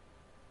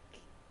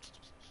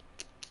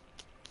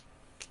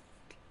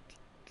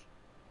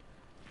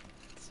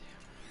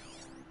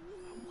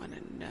 I want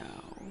to know.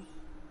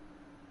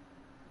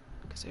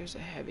 Because there's a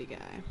heavy guy.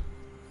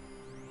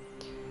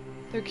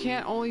 There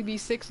can't only be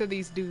 6 of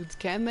these dudes,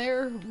 can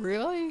there?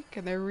 Really?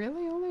 Can there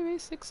really only be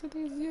 6 of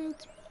these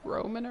dudes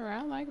roaming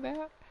around like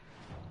that?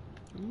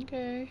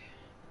 Okay.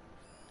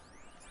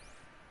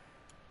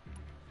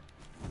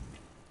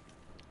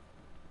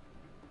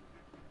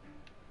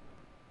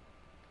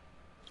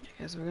 I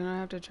guess we're gonna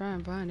have to try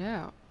and find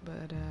out,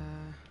 but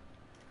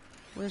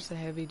where's the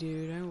heavy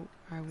dude?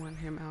 I want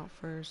him out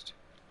first.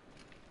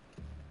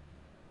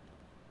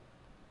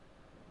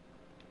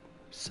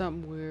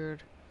 Something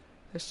weird.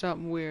 There's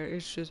something weird.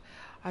 It's just,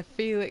 I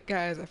feel it,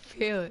 guys. I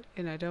feel it,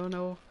 and I don't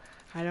know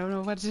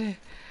what to.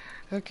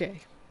 Okay.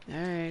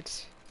 All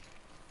right.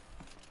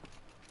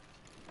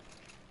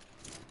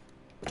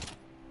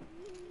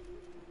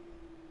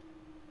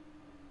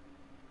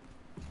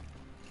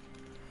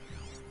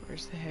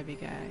 Where's the heavy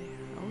guy?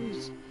 Oh,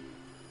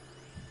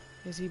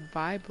 is he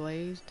by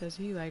Blaze? Does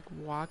he like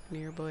walk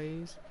near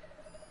Blaze?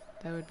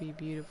 That would be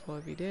beautiful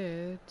if he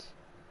did.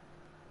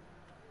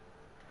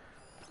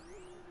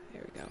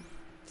 There we go.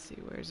 Let's see,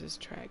 where's his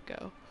track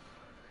go?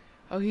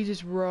 Oh, he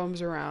just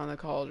roams around the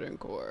Cauldron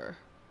Core.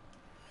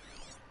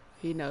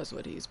 He knows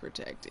what he's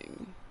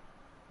protecting.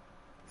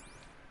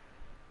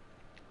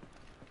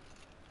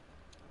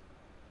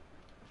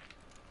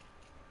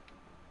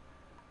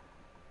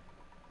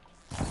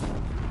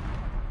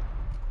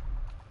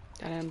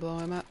 I didn't blow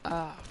him up.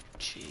 Oh,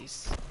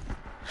 jeez.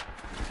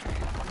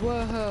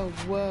 Whoa,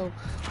 whoa,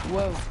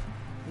 whoa,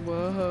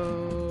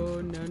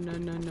 whoa. No, no,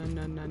 no, no,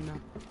 no, no, no.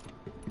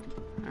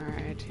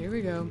 Alright, here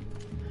we go.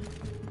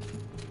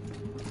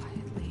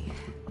 Quietly.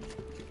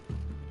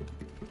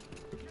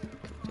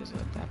 Just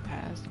let that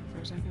pass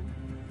for a second.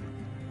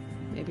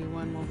 Maybe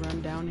one will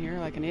run down here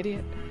like an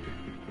idiot.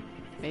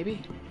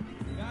 Maybe.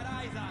 Got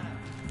eyes on him.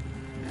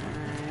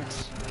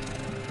 Alright.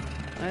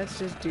 Let's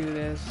just do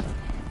this.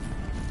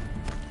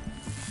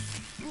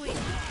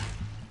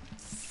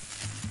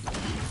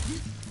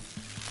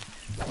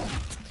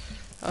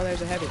 Oh,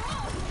 there's a heavy.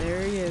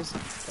 There he is.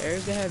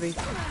 There's the heavy.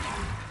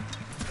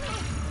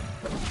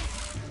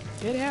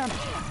 Get him!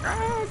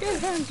 Oh, get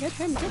him! Get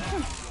him! Get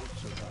him!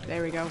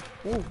 There we go.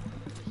 Ooh.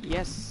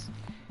 Yes.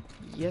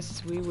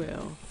 Yes, we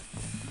will.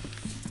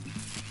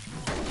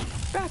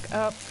 Back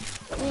up.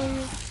 Will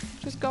you?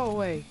 Just go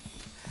away.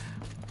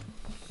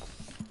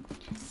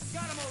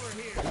 Got him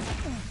over here.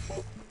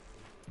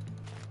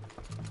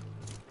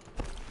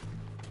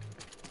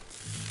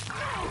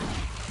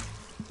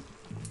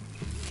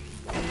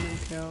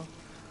 Kill.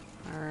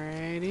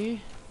 Alrighty.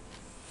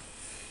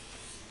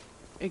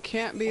 It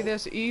can't be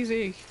this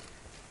easy.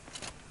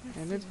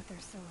 Let's see what they're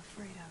so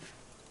afraid of.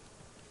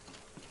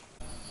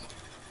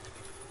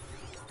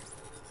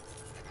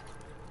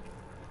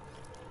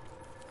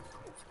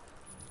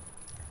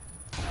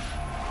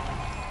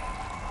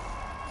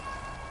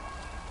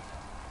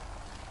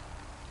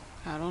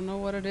 I don't know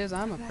what it is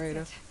I'm afraid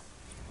of.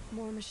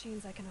 More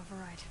machines I can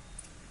override.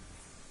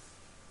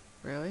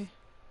 Really?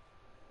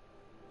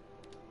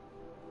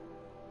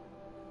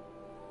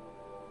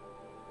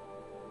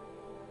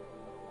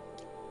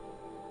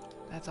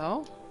 That's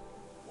all?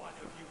 What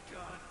have you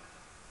done?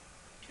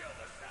 Kill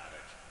the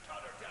savage.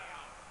 Cut her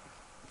down.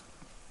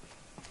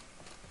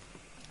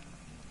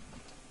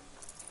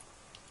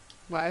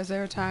 Why is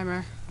there a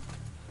timer?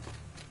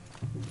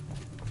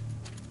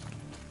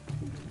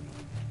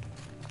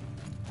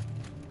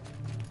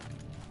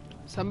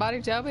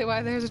 Somebody tell me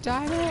why there's a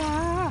timer.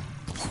 Ah!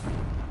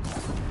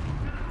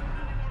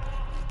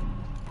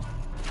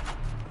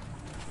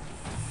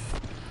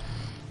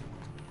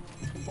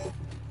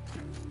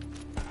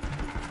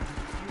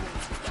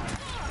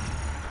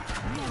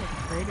 I'm not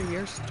afraid of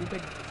your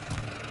stupid.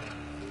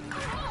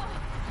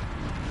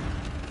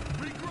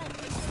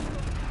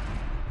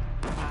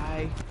 I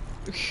die.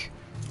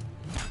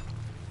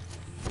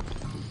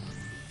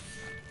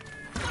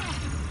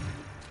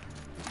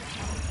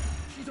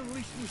 She's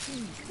unleashed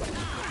machines.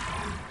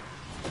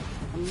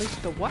 Unleash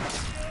the what?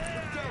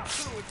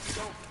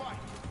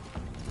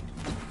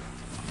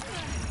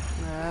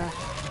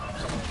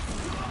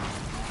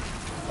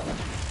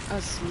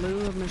 A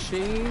slew of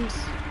machines.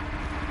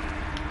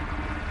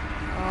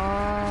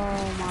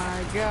 Oh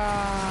my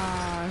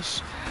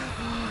gosh.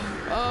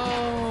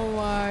 Oh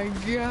my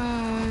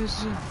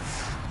gosh.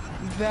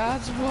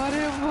 That's what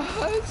it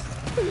was.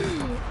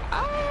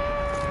 Ah!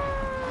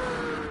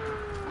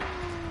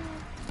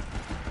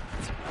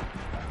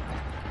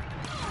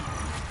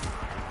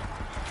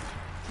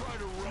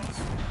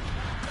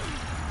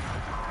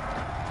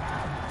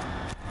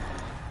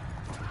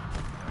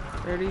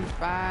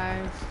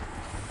 35.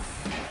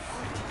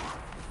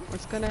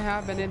 What's gonna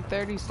happen in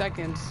 30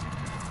 seconds?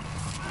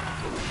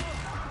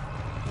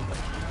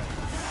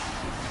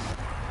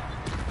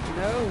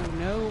 No,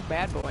 no,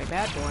 bad boy,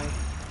 bad boy.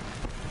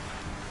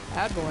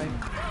 Bad boy.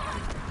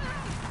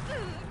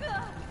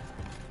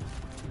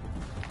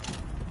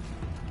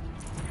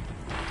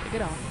 Take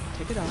it off,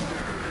 take it off.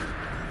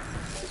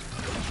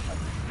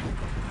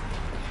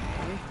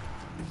 Okay.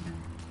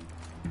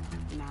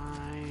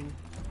 9,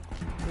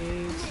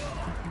 8,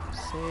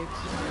 6.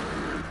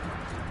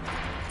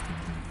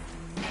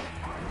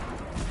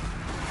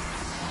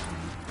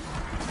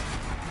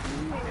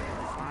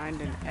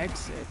 Find an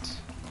exit.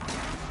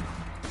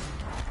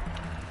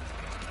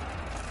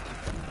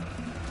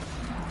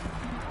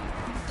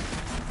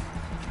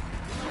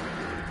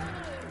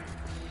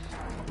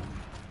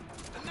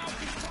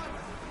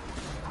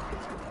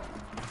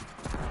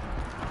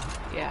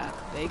 Yeah,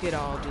 they could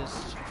all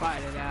just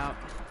fight it out.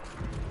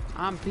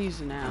 I'm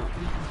peacing out. I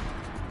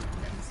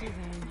can see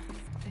them.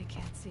 They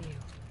can't see you.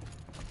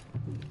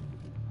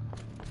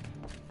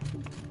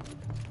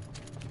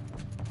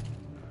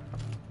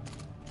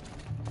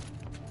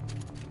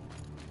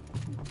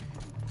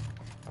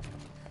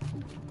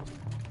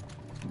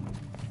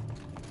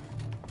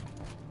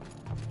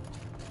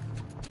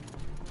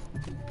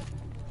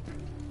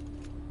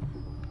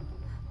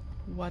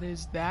 What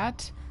is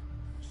that?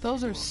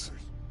 Those are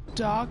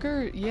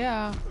stalker?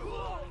 Yeah.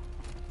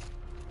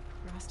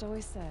 Rost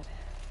always said,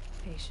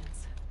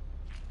 patience.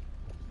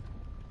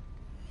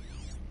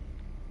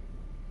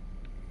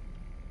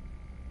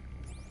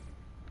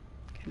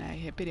 Can I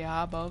hippity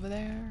hop over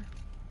there?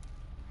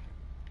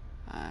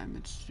 I'm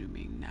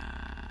assuming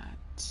not.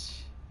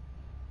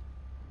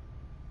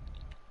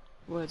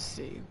 Let's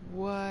see.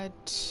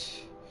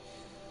 What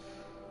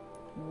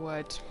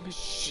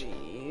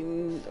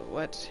machine?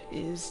 What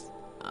is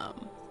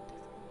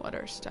what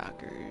are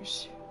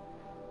stalkers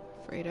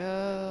afraid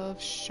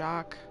of?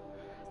 Shock,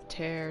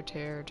 tear.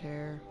 Tear.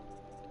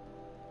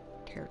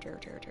 I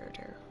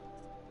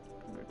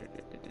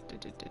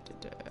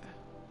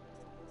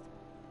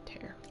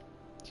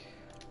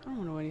don't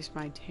want to waste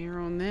my tear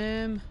on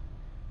them.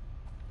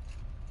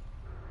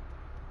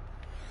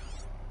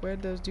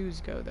 Where'd those dudes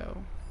go though?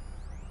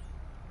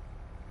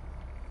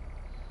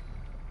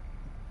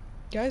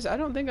 Guys, I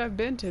don't think I've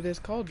been to this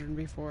cauldron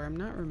before. I'm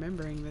not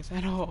remembering this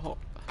at all.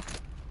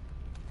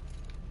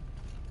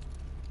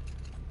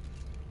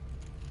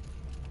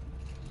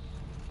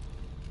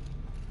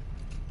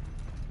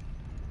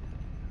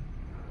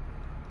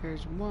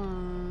 There's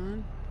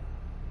one.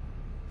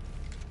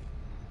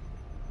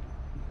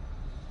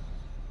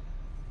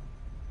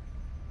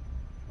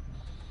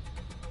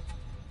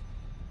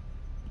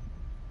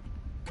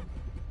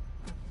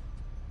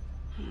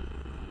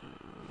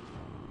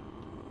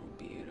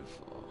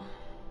 Beautiful.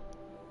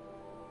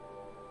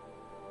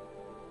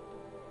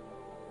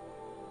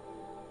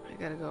 I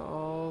gotta go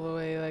all the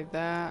way like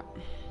that.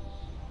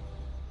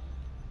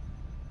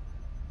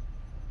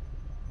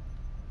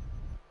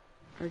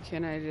 Or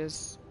can I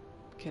just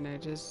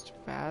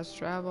fast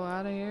travel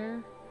out of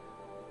here?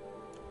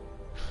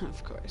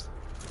 Of course.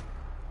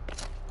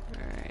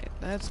 Alright,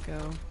 let's go.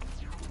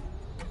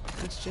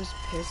 Let's just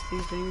piss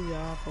these things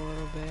off a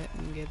little bit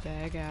and get the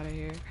heck out of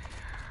here.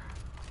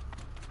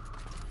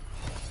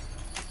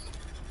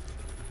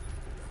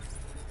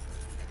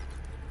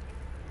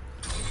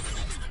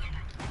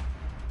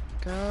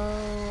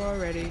 Go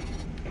already.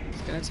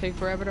 It's gonna take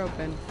forever to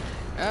open.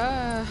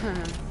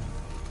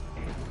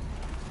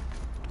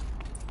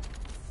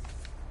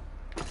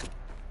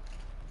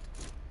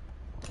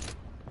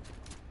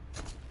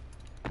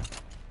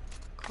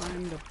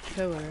 Climb the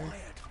pillar.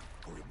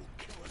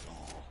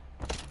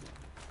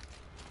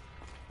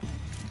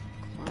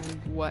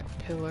 Climb what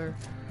pillar?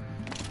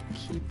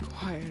 Keep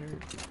quieter.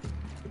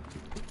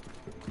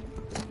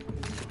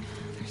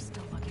 They're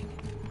still looking.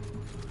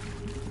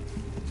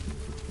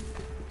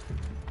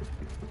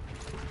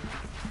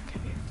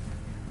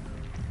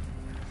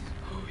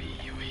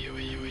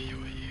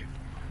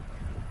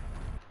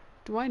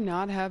 Do I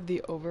not have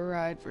the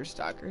override for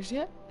stalkers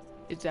yet?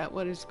 Is that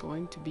what it's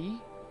going to be?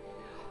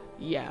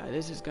 Yeah,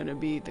 this is going to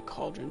be the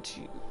cauldron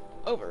to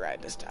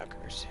override the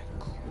stalkers.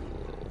 Cool.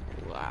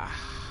 Ah.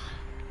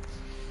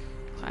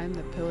 Climb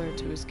the pillar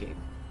to escape.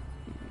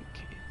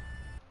 Okay.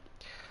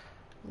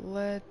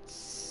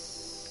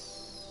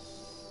 Let's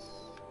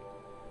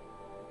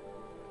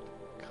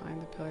climb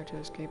the pillar to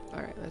escape.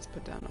 Alright, let's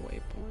put down a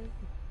waypoint.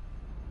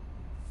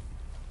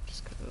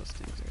 Just because those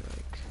things are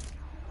like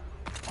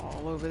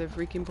all over the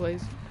freaking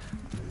place.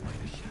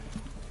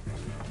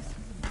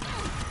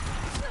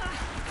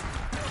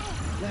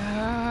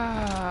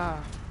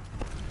 Ah,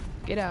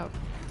 get out.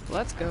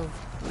 Let's go.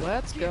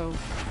 Let's go.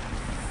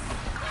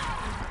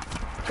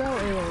 Go,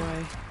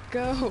 Aloy.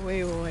 Go,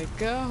 Aloy.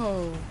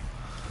 Go.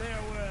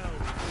 Farewell.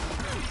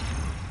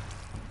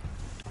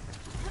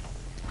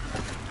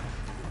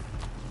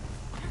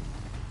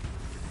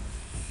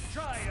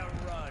 Try to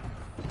run.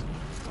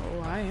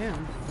 Oh, I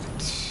am.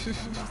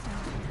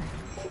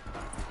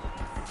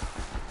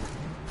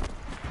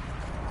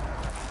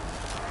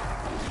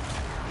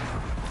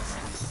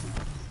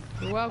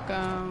 You're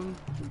welcome.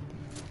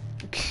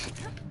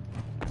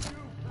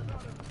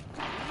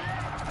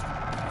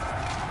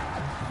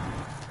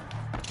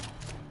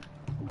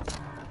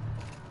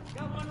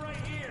 Got one right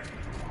here.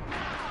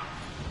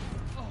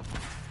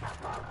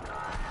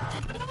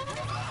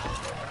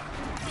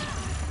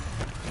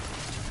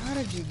 How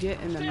did you get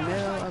in the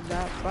middle of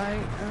that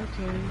fight?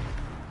 Okay.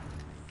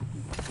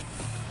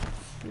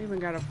 We even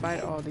gotta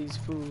fight all these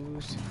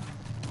fools.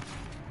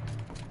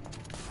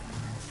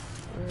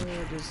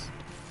 We're just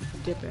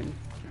dipping.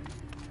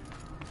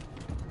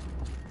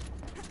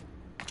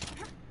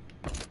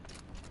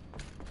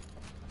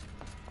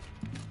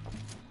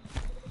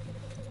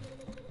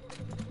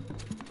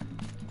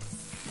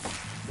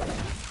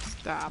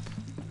 Stop.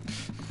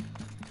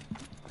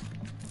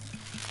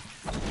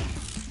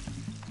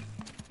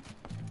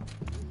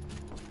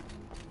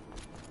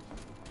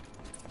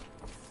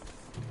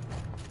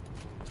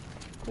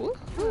 Well,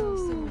 so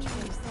much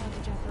for the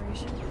salvage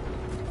operation. The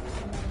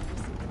metals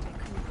was something they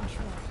couldn't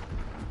control.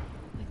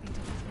 Like they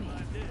did with me.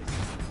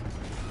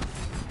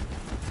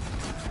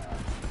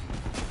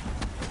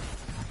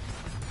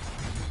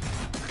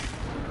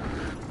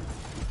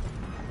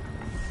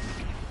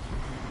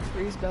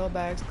 Freeze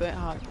Bellowbags, Glint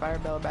Hawk, Fire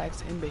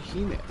Bellowbags, and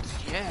Behemoths.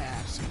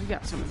 Yes, we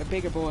got some of the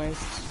bigger boys.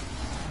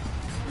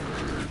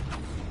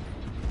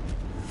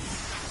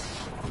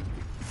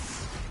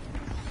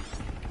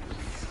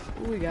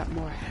 Ooh, we got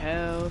more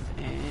health,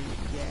 and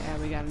yeah,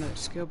 we got another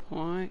skill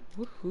point.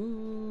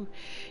 Woohoo!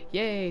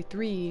 Yay,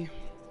 3.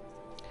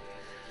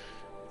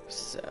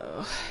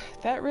 So,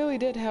 that really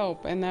did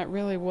help, and that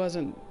really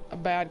wasn't a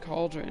bad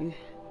cauldron.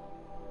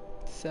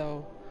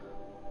 So,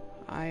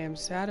 I am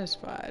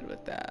satisfied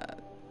with that.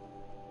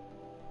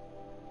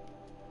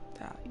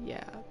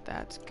 Yeah,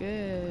 that's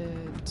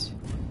good.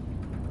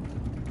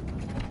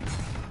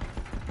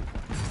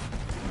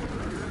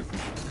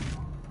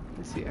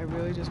 Let's see, I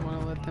really just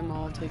want to let them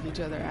all take each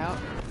other out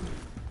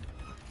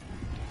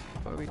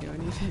before we do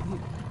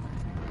anything.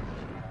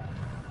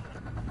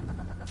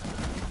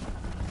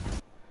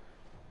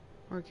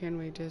 Or can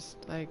we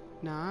just, like,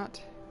 not?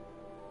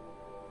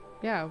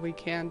 Yeah, we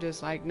can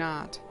just, like,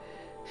 not.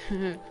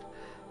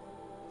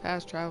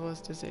 Fast travel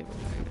is disabled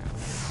right now.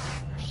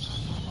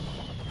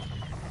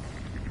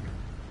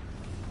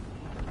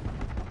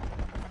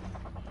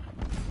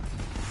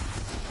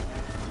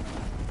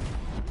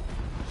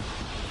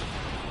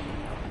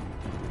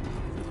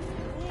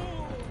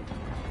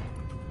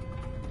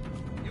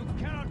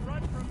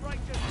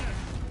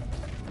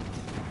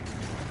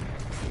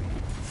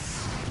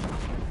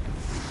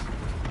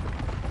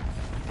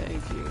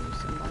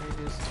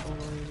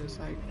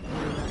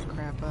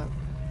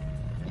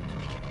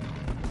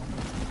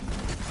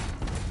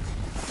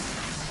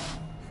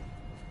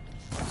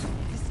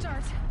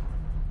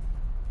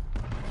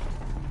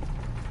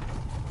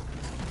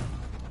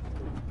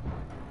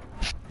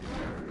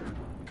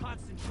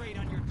 Concentrate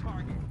on your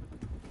target.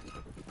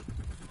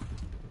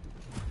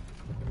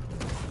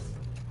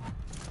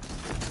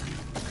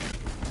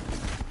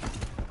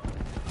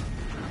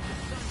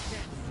 Sun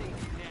can't save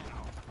you now.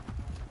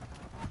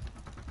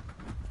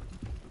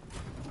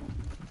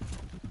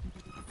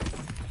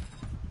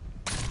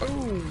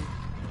 Boom!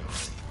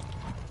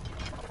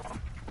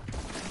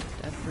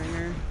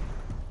 Deathbringer.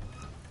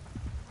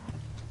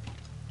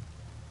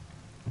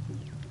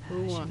 Who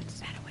wants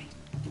that away?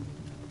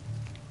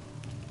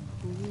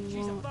 Who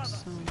wants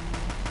some?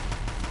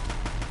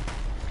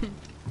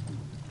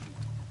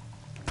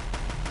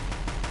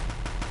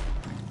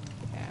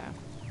 Yeah.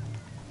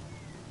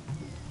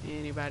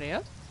 Anybody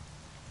else?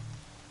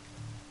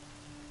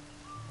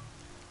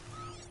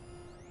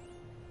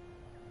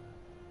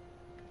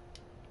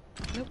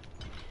 Nope.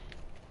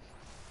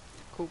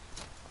 Cool.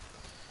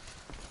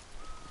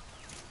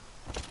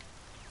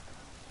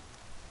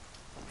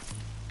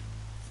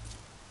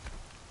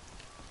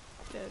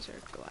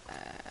 Desert glass.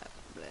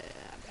 Blah,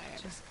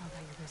 blah. Just go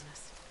about your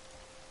business.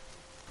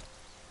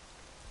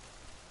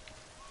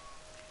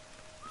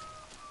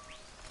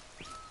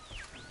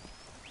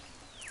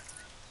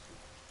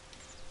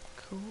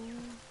 Cool.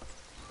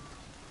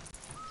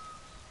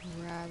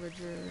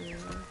 Ravager.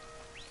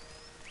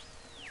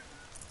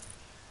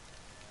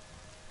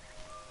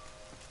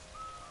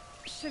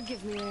 Should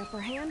give me the upper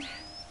hand.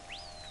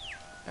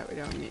 that we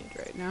don't need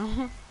right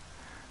now.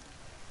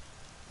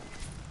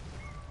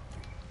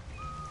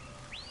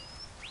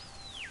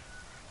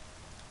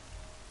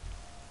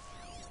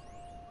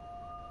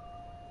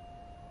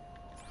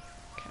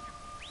 I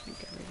think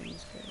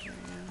everything's good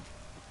right now.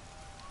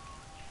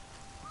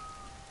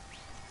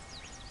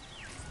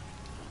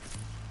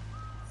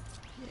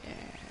 Yeah,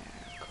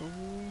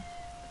 cool.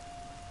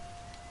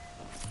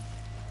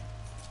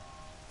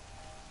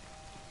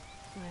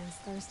 Land's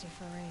thirsty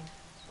for rain.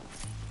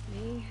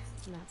 Me,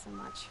 not so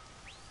much.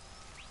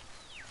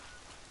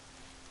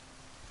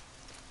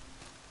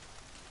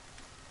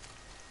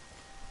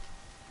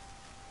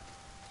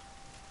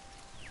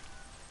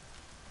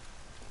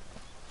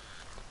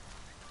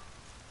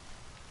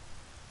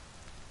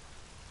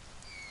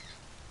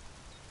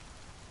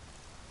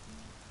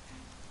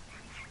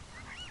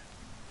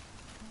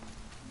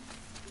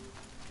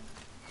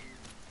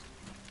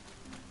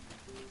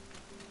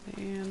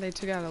 And they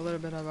took out a little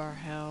bit of our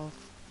health.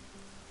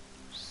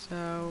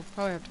 So,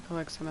 probably have to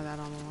collect some of that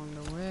on along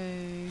the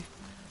way.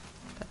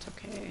 That's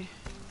okay.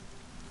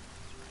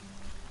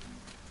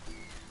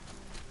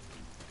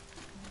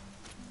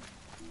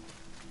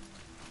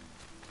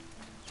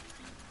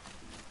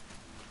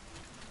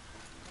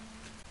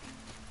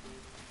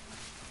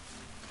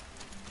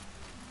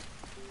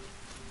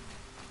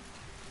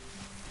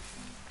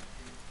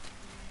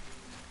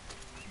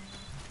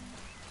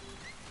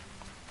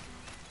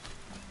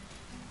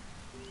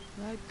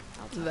 Like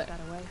I'll tuck that. that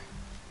away.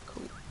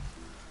 Cool.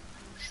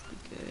 Should be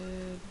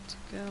good to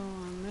go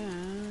on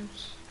that.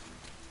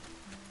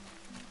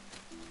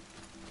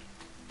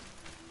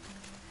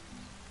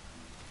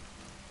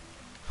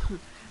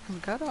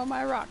 I've got all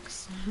my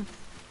rocks.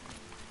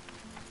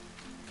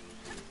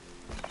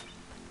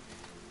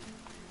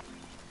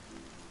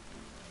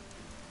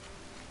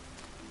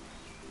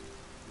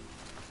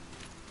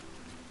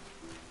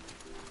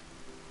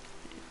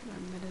 Our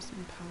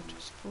medicine pouch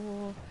is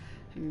full.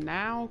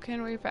 Now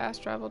can we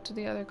fast travel to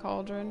the other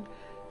cauldron?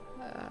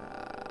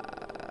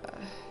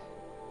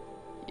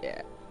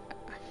 Yeah.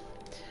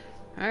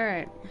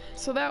 Alright,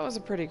 so that was a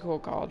pretty cool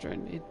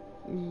cauldron. It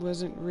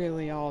wasn't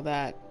really all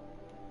that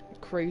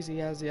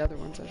crazy as the other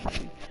ones have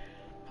been.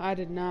 I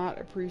did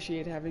not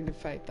appreciate having to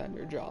fight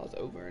Thunderjaws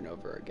over and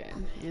over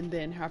again, and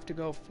then have to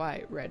go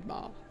fight Red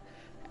Maw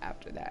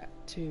after that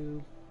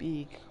to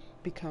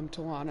become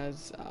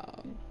Talana's,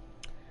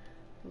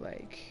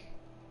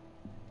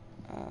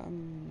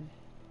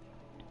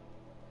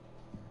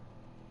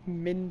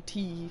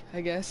 mentee,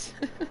 I guess.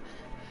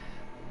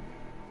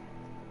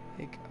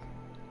 Like,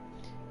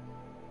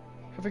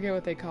 I forget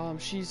what they call him.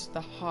 She's the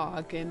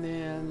hawk, and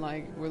then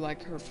we're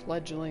like her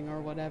fledgling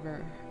or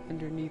whatever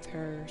underneath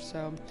her.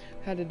 So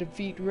had to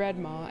defeat Red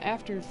Maw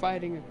after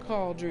fighting a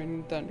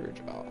cauldron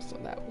Thunderjaw. So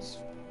that was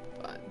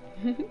fun.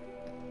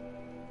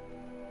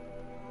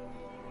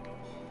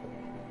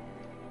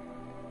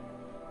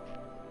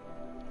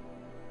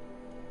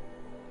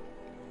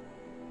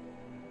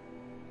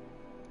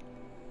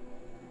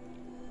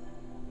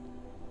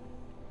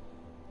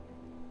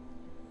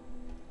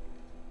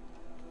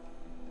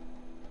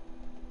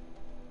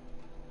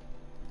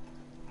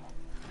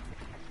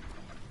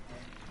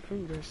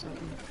 Ooh, there's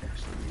something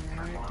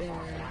right there.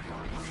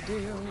 Don't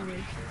deal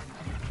with.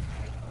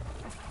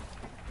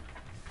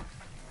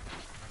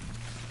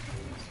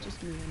 Let's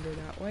just meander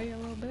that way a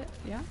little bit.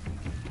 Yeah.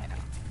 Yeah.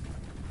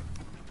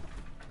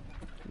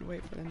 And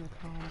wait for them to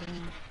calm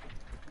down.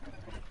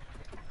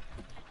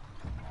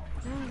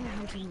 Now they're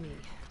hunting me.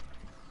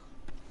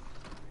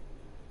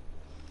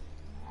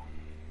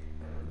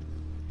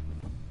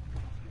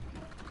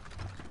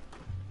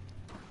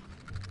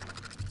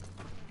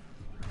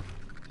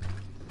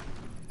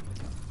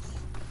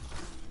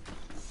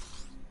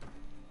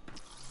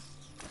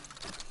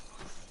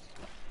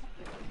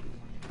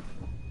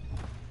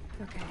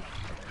 Okay,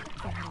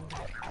 they're heading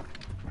back.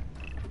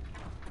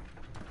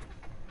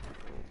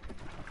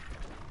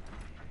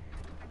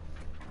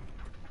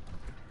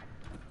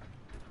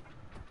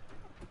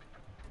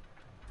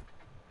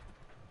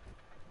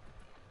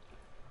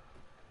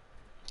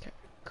 Okay,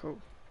 cool.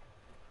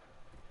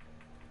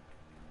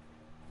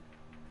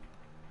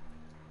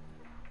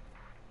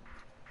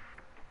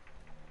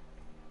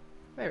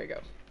 There we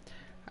go.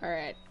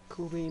 Alright,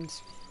 cool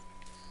beans.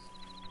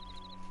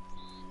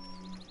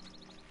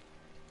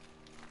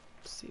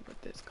 See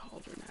what this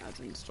cauldron has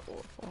in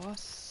store for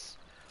us.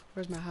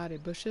 Where's my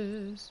hidey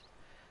bushes?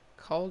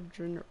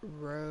 Cauldron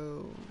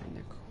Row in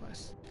the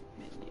quest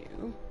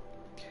menu.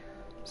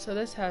 So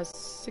this has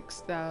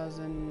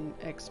 6,000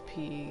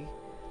 XP.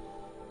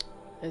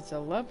 It's a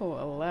level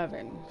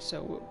 11,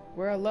 so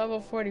we're a level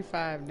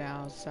 45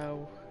 now,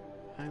 so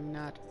I'm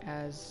not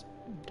as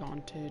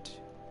daunted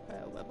by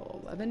a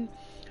level 11.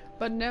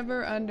 But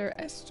never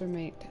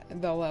underestimate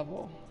the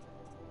level.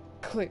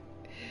 Click.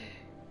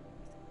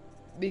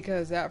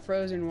 Because that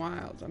Frozen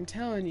Wilds, I'm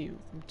telling you,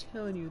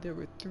 there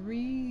were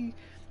 3,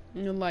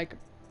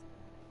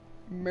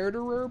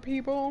 murderer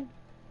people,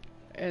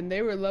 and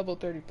they were level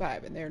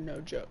 35, and they're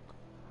no joke.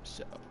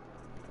 So,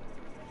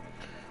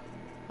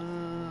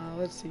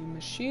 Let's see.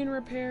 Machine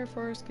repair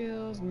for our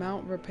skills.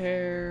 Mount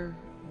repair.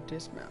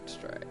 Dismount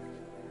strike.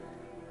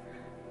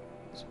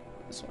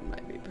 This one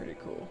might be pretty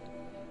cool.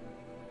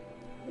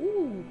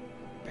 Ooh.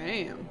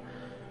 Bam.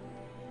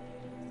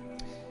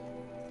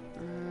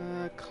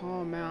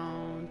 Call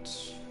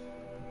mount.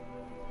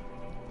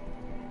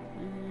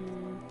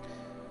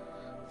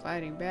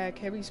 Fighting back.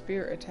 Heavy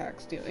spear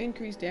attacks deal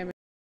increased damage.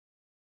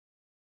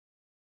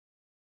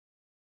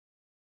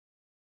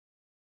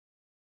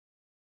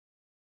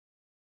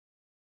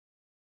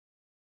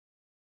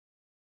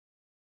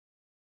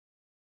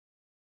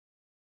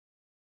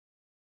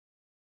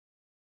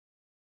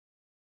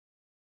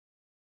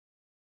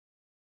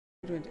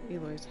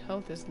 Aloy's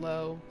health is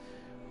low.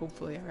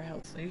 Hopefully our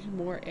health stays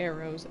more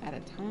arrows at a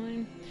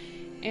time.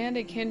 And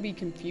it can be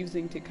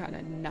confusing to kind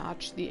of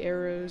notch the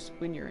arrows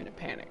when you're in a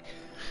panic.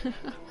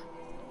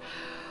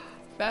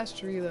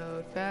 Fast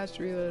reload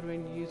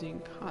when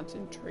using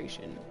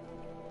concentration.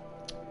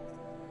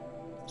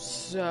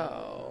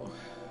 So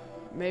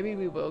maybe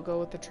we will go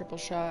with the triple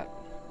shot.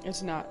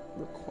 It's not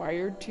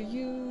required to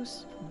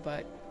use,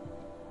 but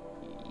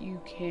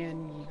you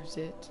can use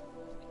it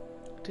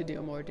to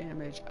deal more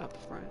damage up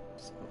front.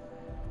 So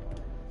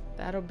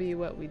that'll be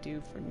what we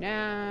do for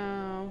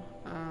now.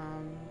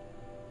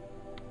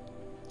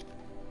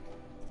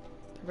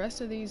 The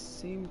rest of these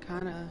seem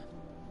kind of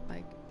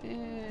like,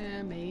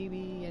 maybe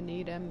you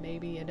need them,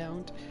 maybe you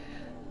don't.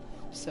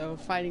 So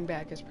fighting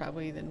back is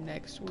probably the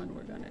next one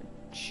we're gonna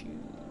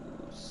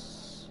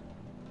choose.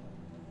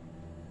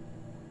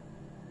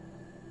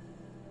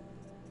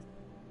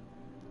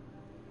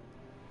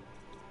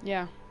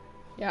 Yeah,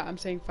 I'm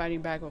saying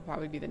fighting back will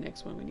probably be the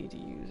next one we need to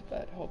use,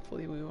 but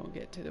hopefully we won't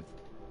get to the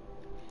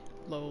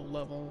low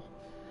level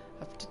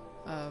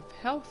of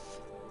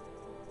health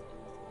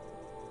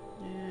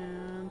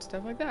and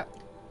stuff like that.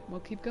 We'll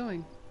keep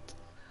going.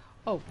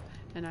 Oh,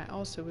 and I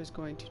also was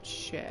going to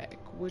check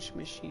which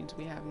machines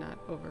we have not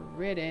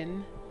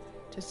overridden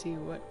to see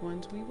what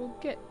ones we will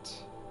get.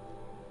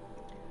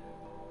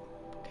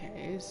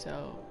 Okay,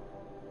 so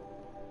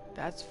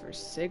that's for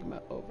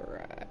Sigma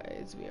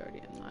overrides. We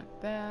already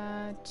unlocked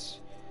that.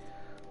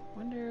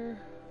 Wonder,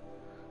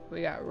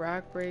 we got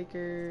rock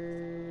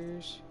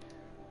breakers,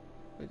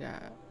 we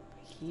got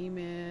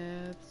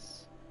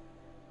behemoths,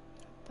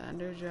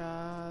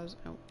 thunderjaws,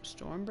 oh,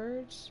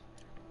 stormbirds.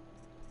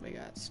 We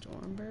got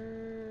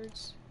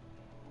stormbirds.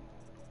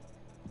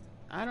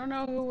 I don't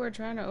know who we're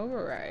trying to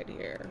override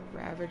here.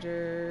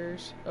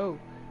 Ravagers. Oh,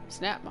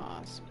 snap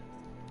moths.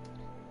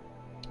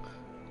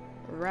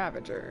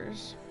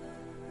 Ravagers.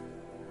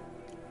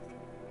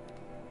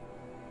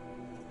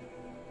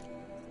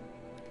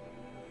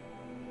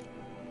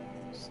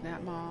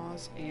 Snap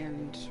moths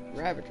and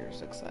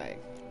ravagers looks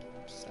like.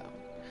 So,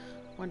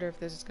 wonder if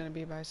this is going to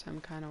be by some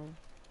kind of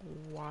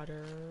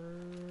water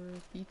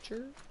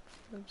feature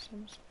of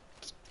some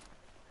sort.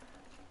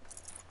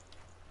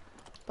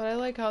 But I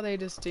like how they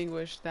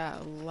distinguish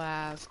that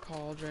last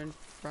cauldron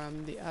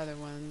from the other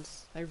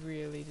ones. I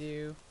really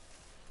do.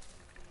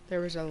 There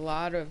was a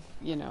lot of,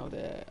 you know,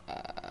 the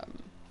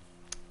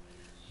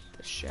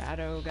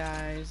shadow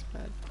guys,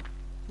 but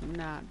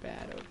not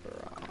bad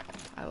overall.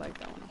 I like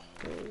that one a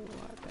whole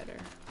lot better.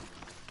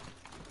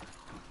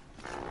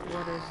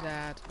 What is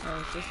that? Oh,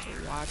 it's just a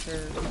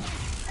watcher.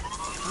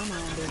 Come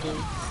on, baby.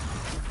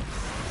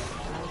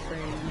 I'm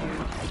afraid of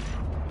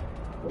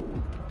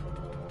you.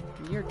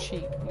 You're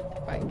cheap. You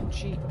fight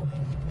cheap.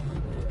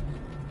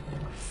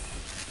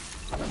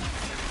 Let's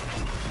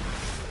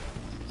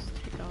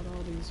take out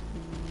all these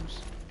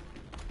fools.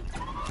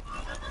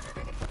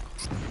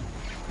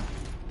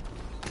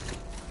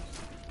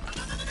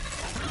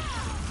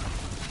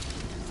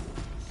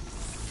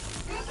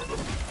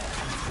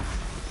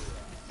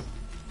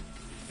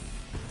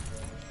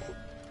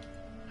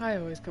 I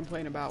always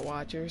complain about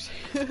watchers.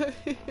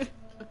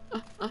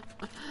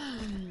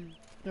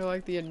 They're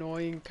like the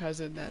annoying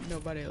cousin that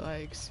nobody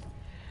likes.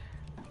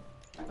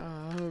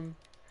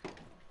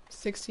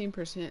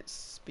 16%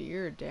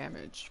 spear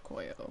damage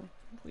coil.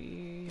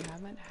 We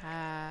haven't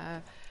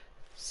had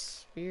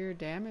spear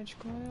damage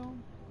coil.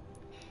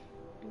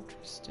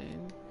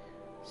 Interesting.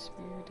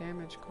 Spear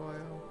damage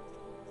coil.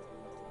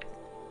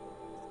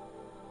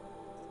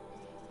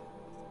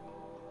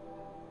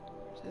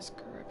 This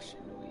corruption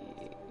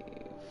weave.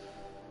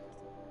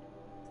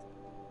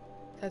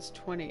 That's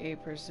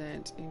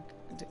 28%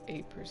 into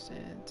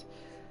 8%.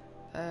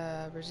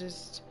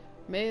 Resist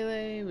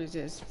melee,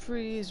 resist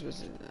freeze,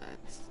 resist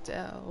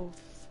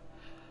stealth.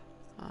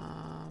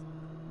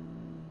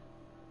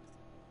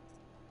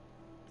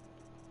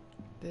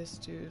 This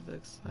dude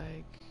looks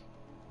like,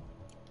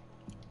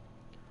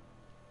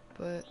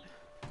 but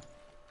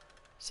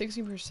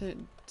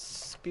 16%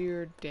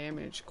 spear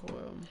damage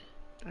coil.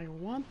 I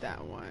want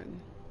that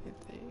one, I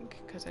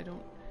think, because I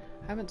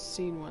haven't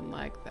seen one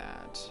like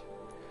that.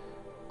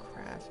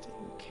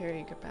 Crafting,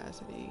 carrying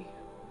capacity,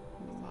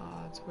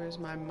 mods. Where's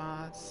my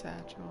mod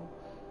satchel?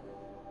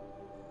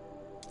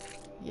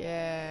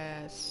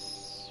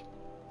 Yes,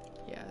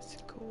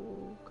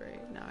 cool,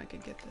 great. Now I can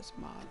get this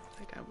mod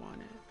like I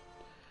wanted.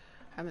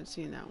 Haven't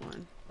seen that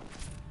one.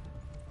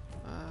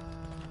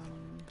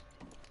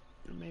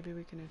 Maybe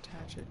we can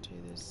attach it to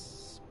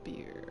this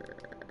spear.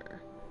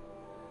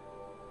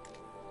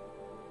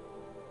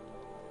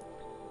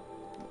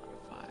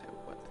 Modify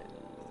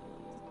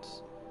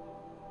weapons.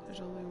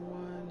 There's only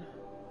one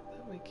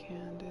that we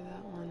can do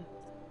that one.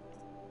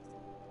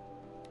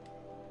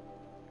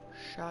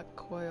 Shock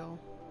coil.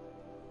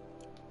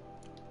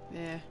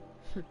 Yeah.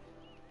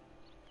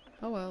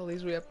 Oh well, at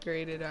least we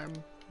upgraded our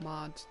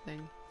mods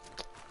thing.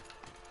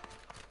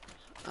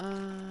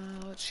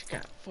 What she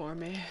got for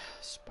me?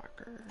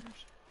 Sparkers.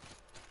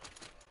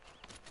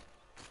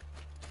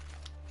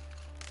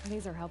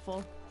 These are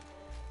helpful.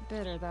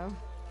 Bitter, though.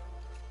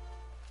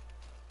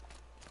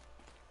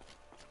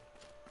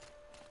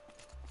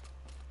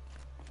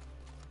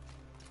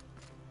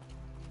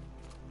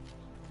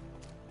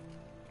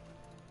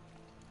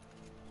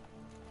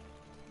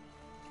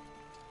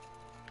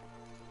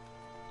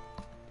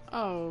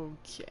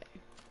 Okay.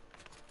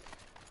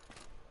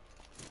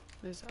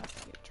 This ought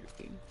to get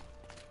tricky.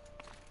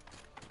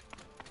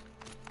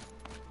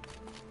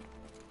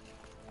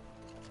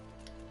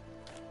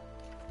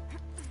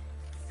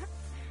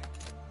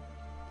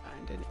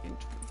 Find an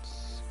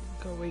entrance.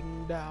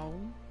 Going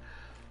down.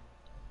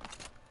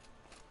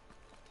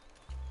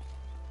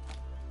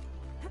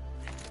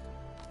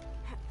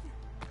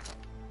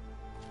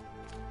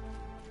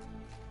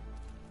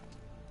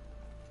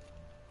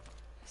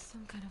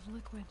 Some kind of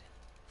liquid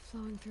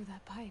flowing through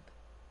that pipe.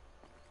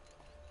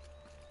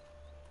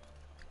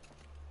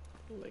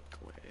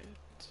 Liquid.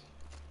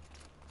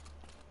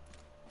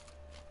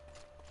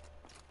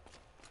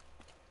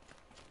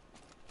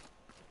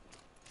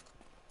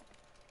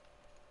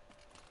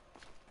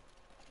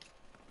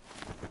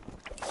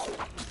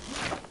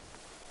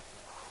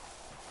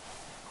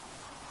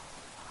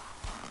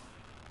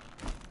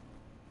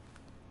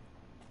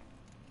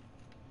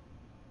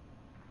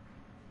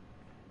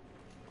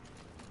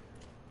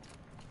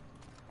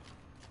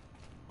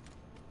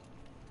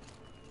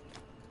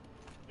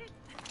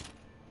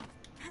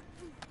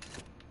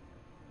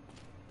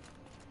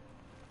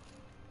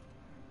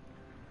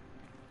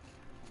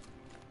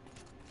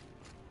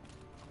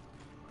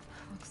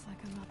 Looks like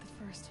I'm not the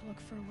first to look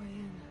for a way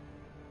in.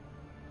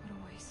 What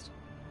a waste.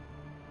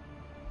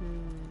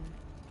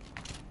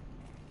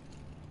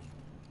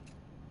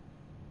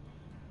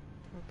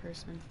 Poor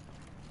person.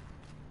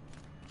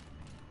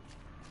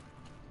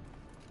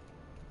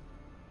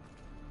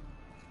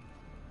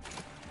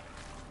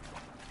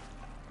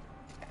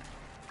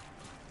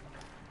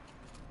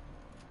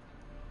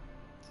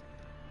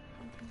 I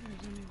don't think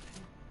there's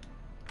anything.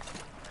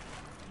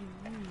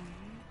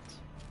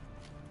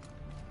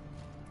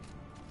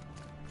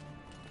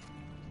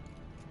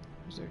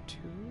 Is there two?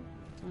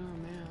 Oh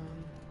man.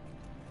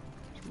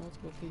 There's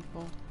multiple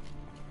people.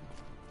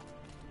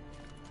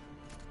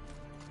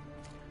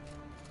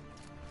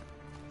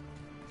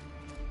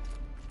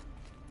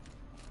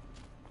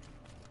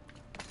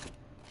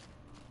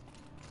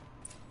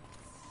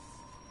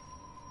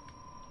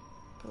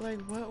 But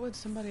like, what would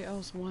somebody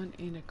else want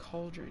in a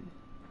cauldron?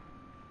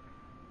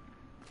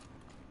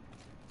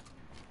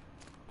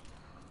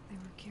 They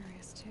were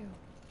curious too.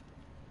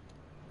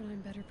 But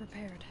I'm better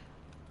prepared.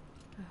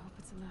 I hope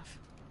it's enough.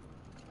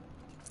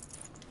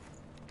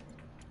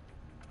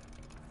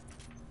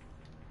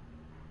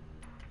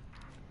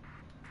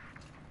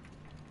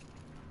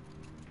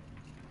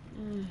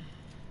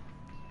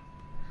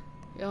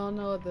 Y'all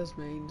know what this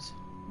means.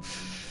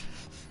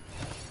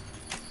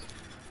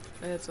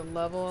 It's a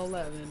level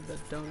 11, but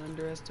don't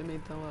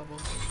underestimate the level.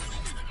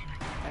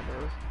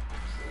 Ever.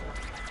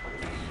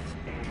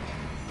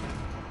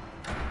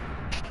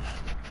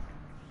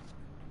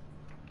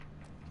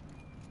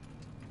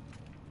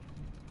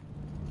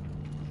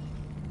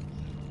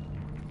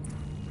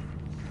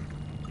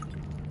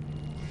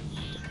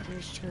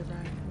 Damage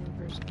turbine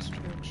versus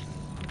stretch.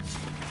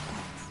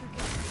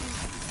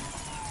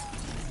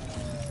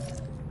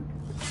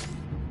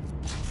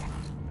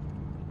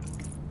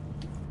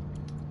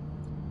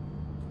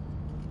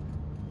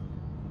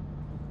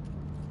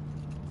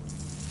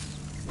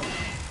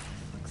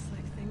 Looks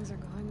like things are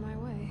going my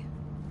way.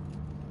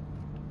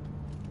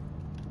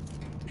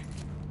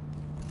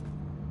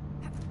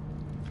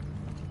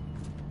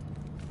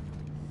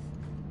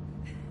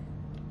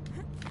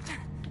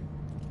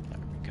 There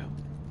we go.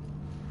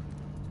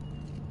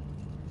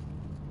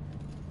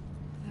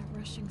 That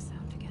rushing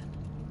sound again.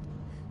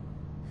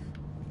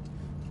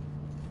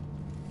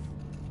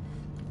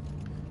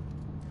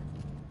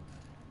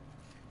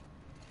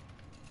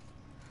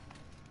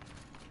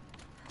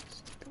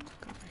 Let's take a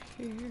look over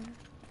here.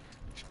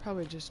 There's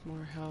probably just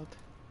more health.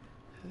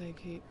 They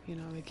keep,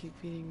 they keep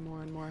feeding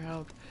more and more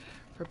health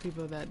for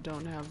people that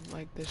don't have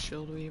like the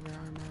shield weaver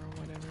armor or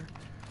whatever.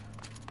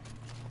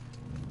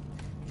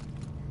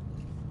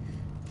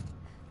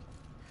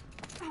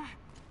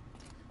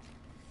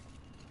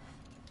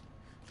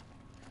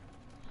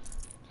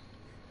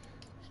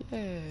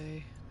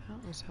 Yay,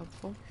 that was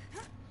helpful.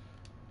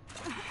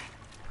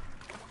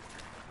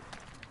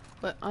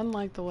 But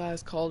unlike the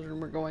last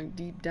cauldron, we're going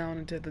deep down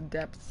into the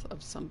depths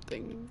of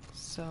something.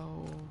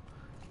 So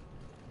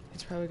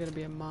it's probably going to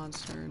be a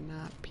monster,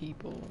 not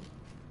people.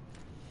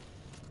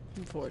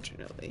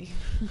 Unfortunately.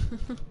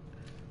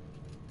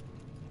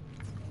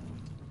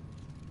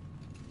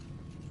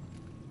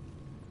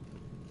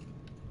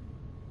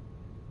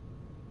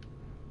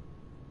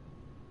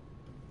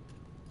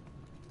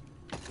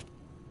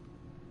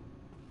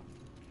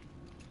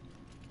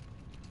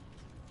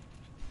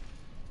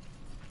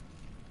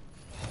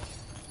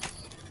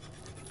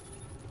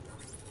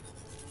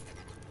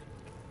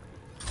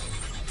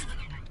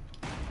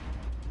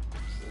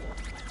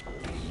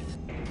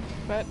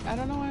 But I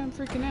don't know why I'm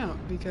freaking out,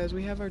 because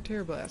we have our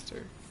tear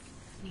blaster.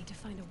 Need to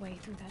find a way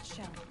through that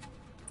shell.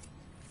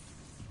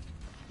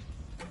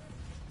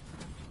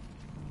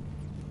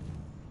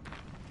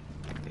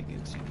 I think they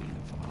can see me in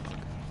the fog.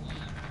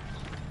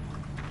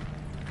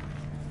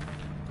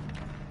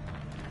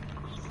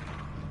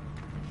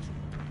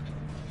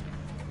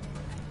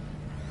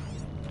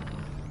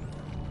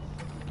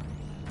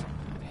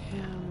 Got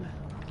him.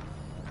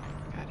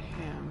 Got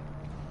him.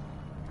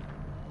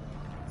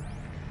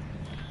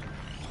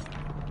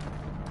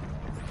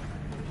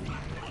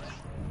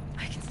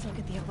 Still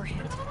get the upper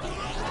hand.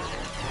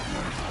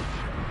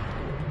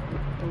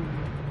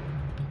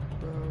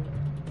 Bro.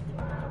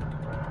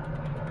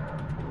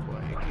 Oh boy,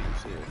 I can't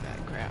see with that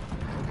crap.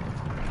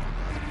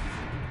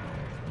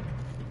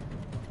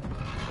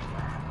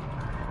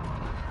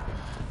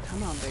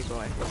 Come on, big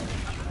boy.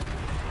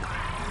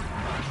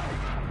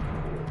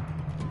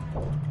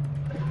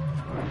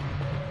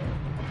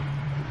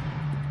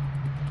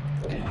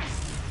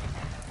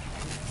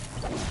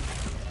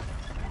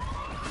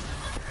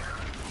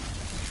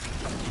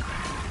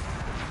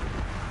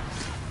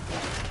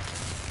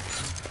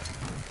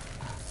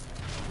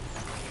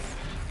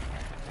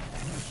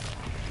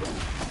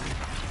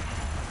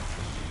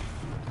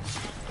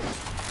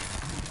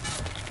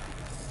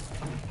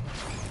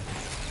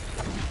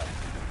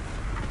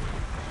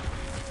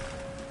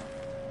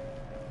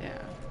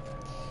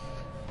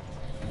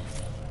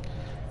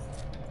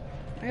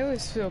 I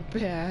always feel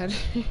bad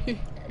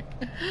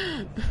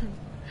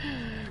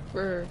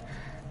for,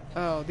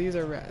 oh, these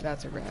are,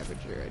 that's a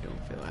Ravager. I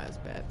don't feel as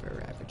bad for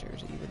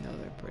Ravagers, even though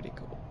they're pretty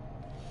cool.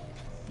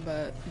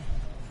 But,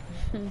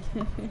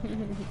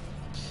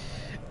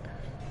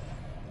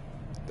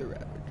 the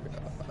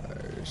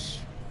Ravagers.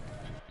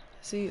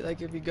 See,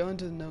 like if you go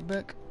into the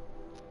notebook,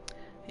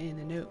 in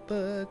the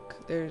notebook,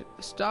 there's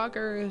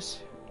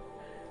Stalkers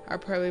are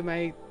probably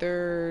my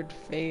third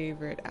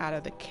favorite out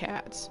of the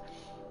cats.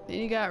 Then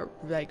you got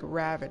like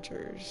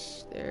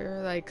Ravagers,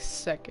 they're like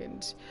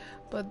second.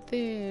 But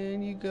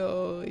then you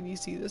go and you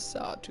see the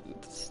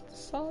Sawtooths. The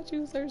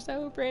Sawtooths are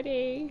so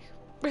pretty.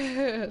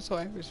 So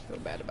I always feel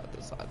bad about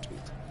the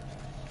Sawtooths.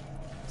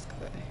 Just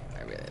 'cause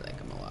I really like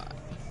them a lot.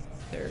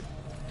 They're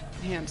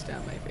hands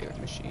down my favorite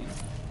machine.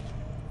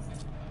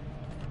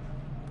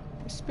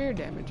 Spear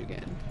damage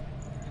again.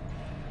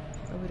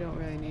 But we don't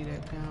really need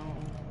it now.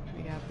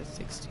 We have the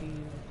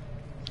 16.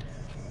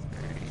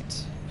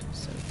 Alright.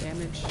 So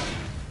damage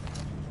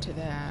to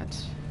that.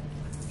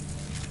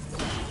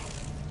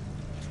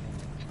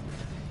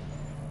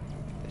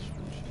 This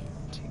one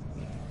should take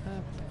me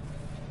up,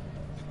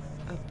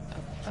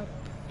 up,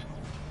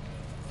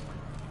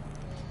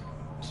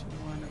 to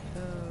one of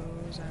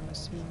those, I'm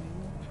assuming.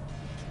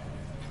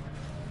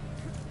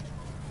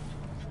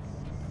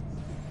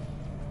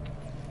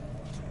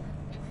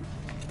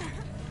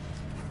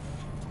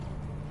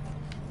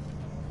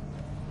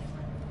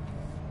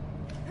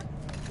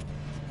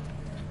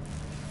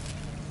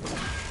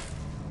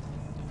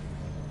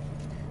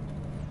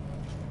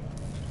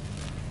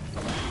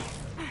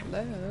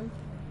 Hello.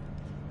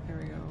 There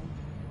we go.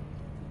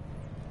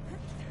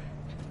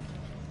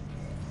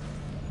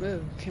 Whoa,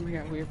 camera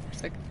got weird for a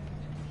second.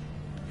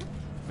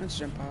 Let's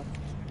jump off.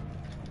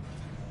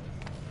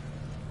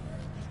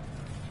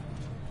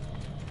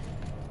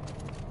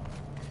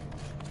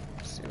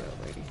 See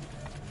what lady.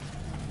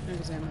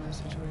 Examine the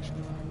situation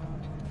while I'm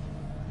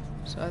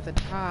out. So at the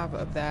top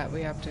of that,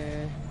 we have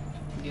to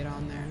get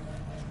on there.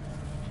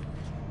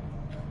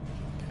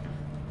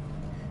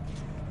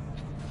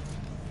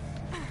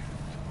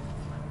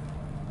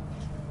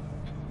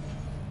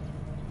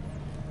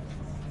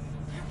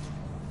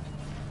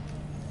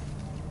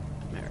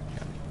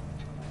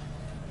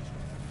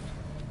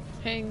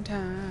 Hang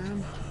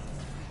time.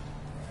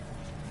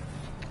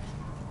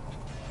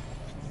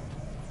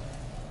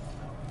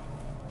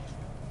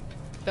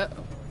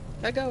 Uh-oh.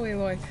 Let go,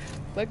 Aloy.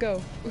 Let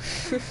go.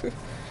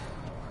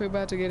 We're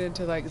about to get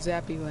into like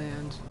Zappy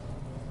land.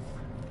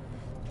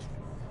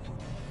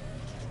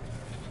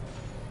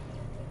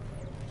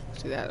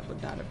 See, that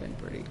would not have been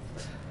pretty.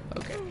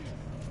 Okay.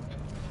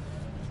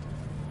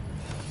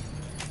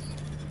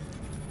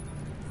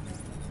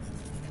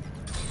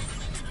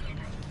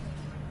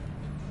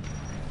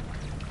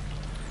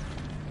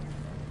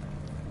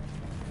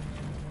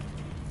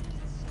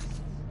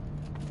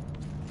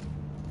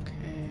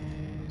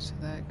 So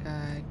that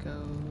guy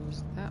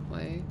goes that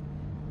way.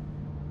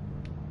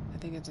 I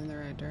think it's in the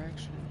right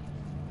direction.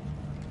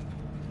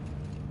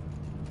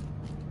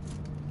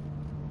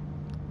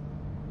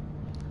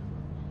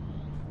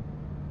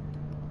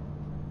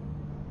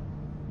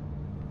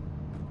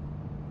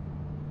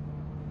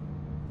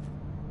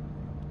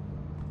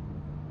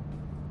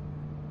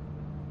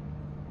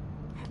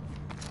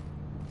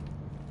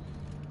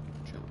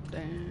 Jump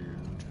down,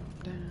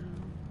 jump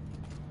down.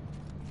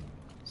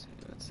 Let's see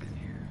what's in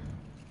here.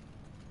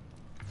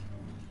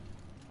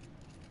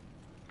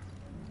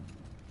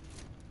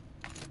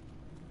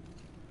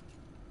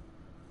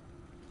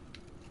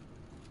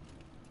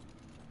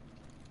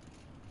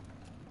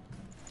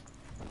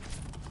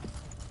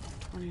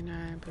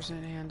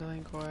 .29%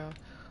 handling coil.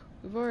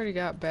 We've already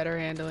got better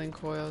handling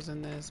coils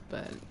in this,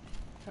 but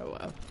oh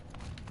well.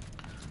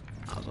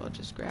 Might as well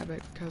just grab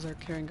it because our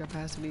carrying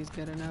capacity is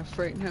good enough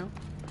right now.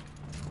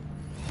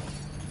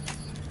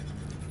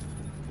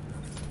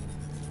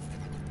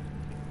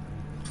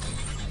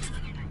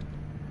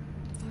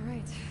 All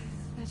right,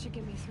 that should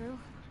get me through.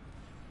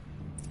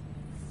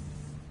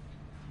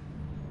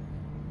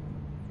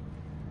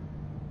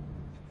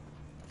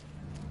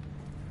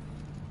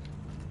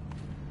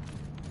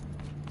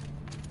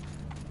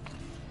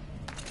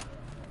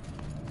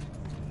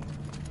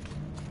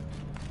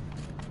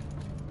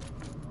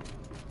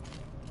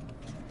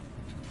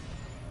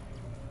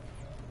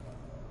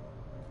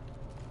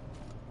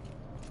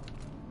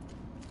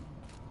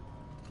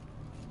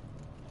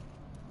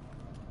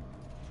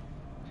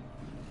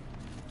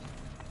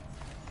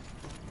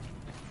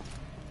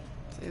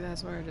 See,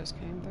 that's where I just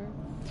came through.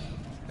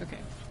 Okay.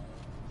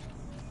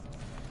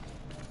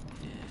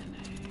 And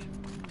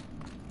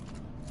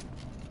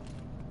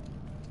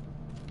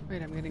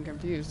wait, I'm getting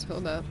confused.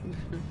 Hold up.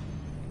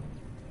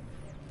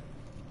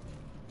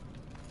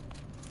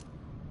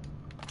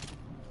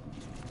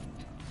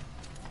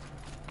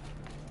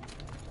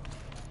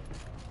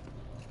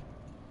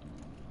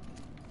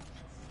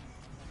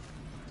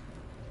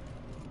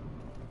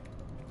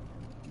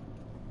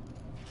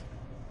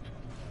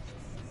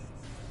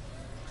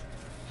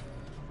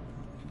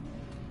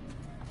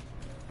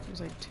 There's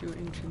like 2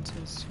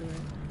 entrances to it,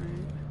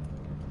 right?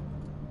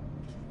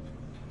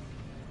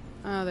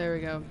 Oh, there we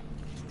go.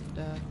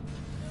 Duh.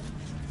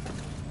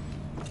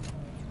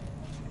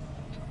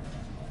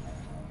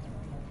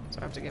 So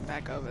I have to get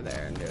back over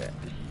there and do it.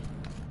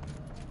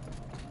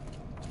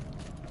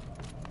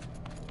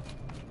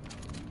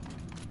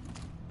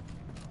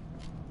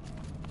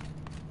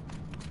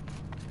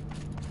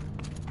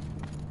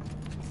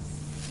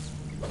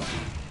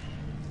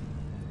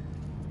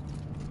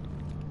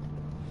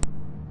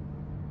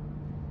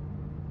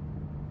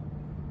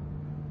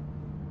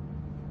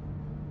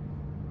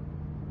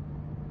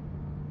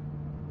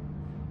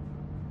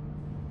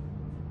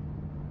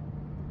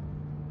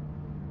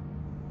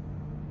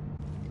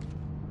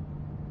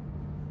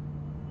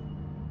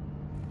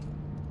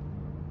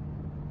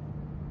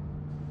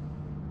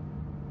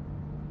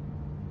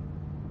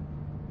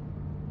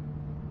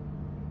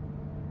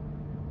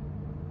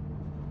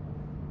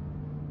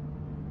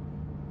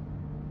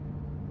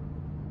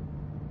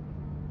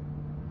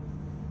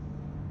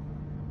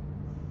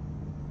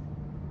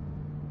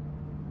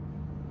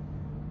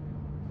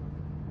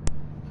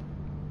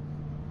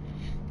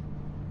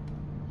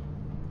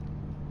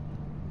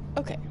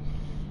 Okay.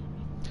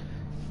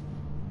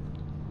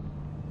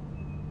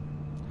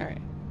 All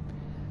right.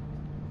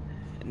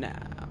 Now.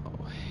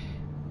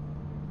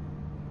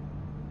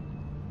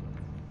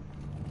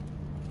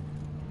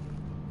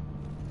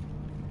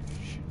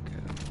 Should go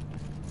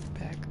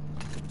back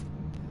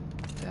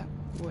that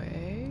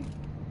way.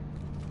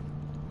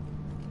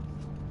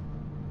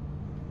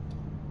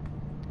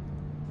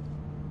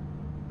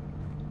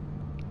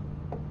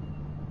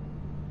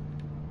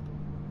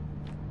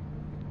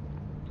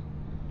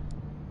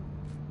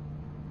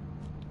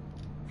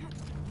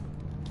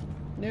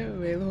 No,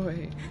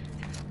 Aloy.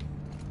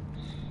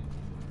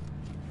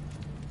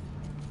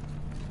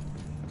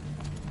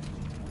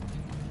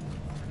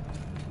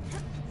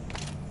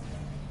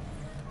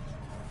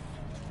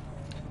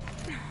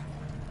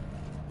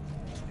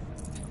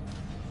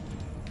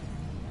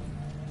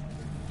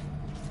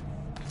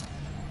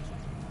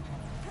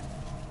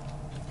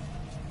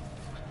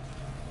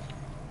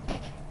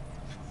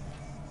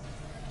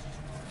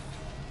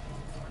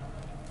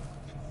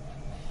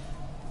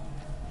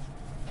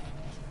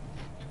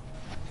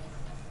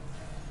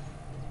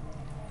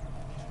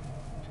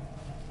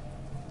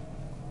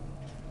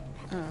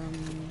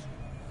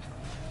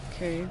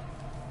 Okay.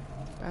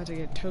 About to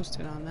get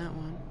toasted on that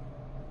one.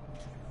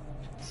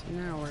 So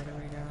now where do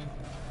we go?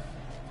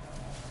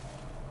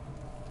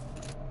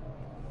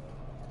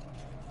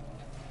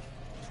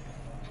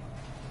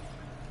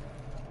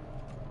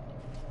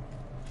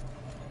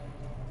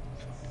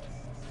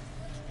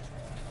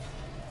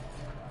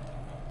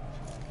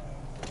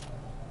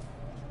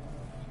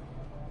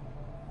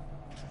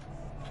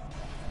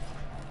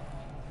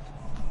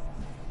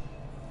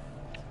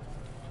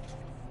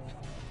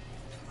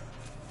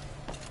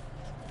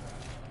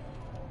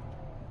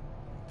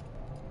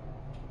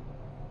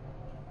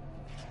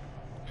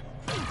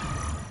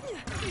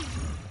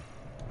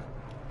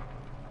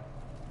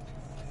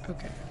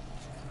 Okay.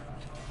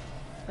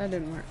 That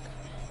didn't work.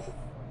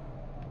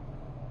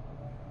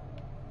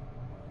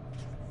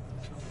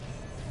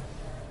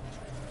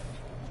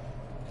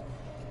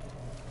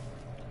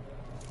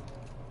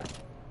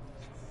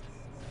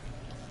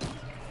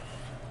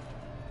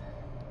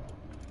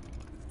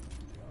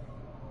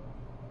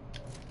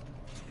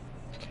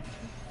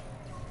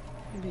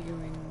 Maybe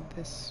going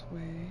this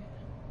way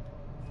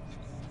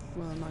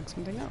will unlock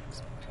something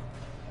else.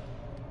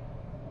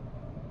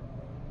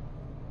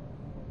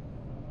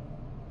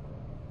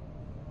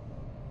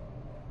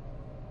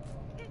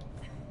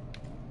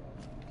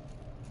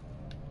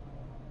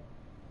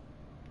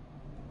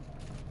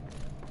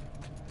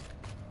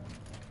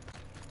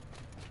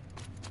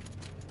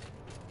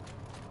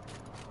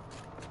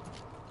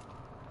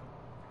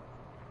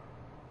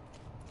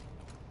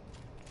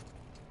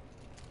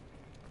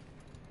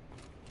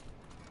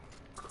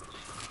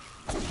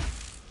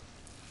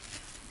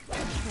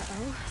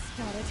 Uh-oh,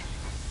 spotted.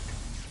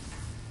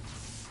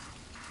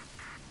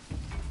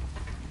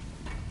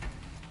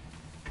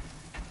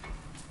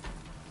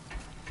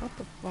 I thought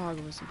the fog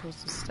was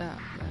supposed to stop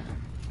that.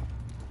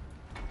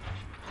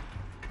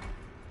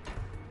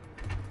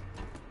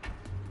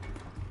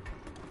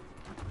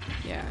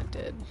 Yeah, it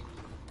did.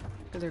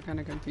 Because they're kind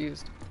of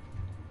confused.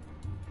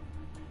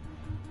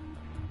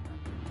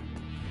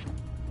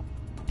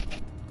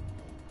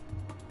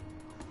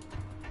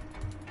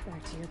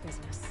 Back to your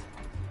business.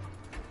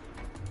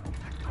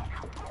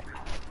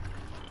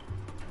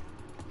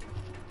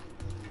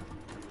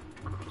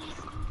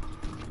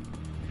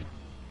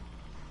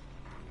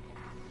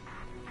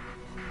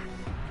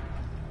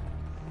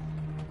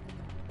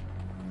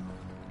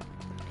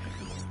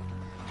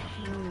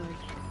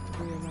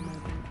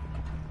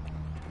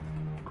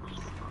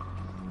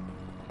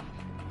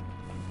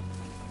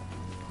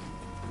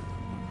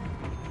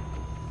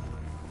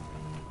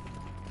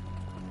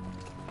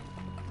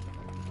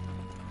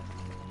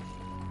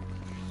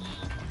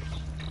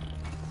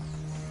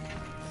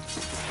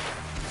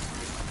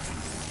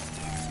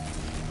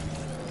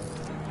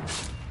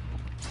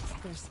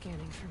 They're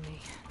scanning for me.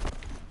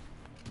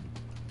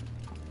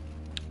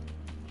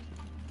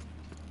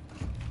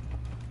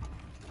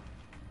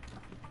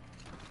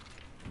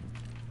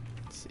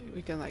 Let's see,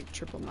 we can like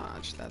triple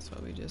notch. That's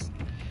what we just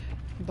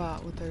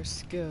bought with our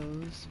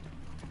skills.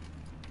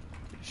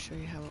 I'll show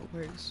you how it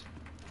works.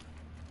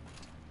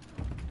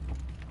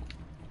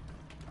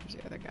 Where's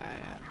the other guy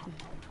at? I'll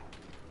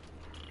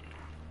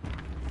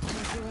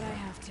do what I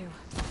have to.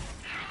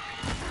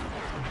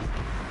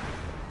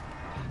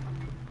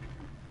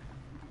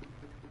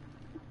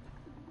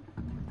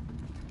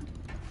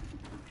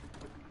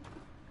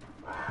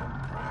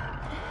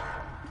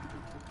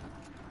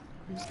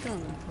 He's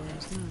going for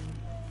us now.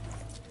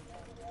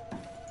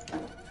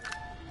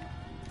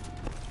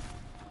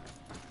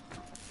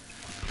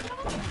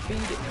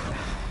 Beat it.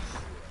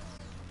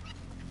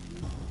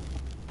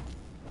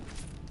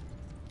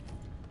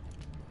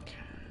 Okay.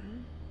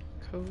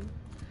 Cool.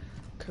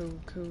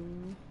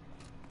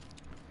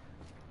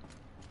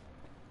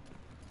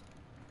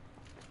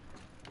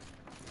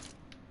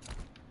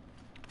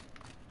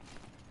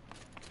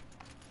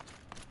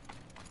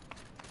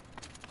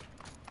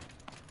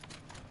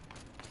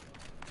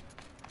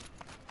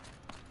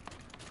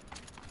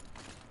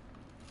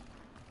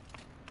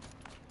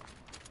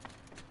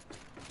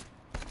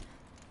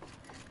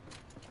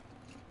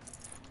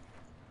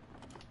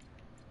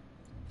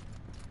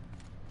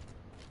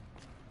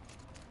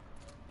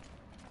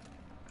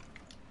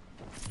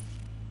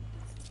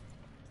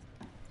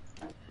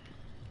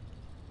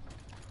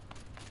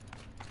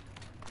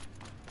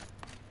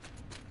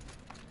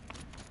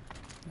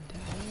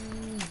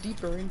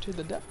 Deeper into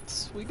the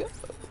depths we go. The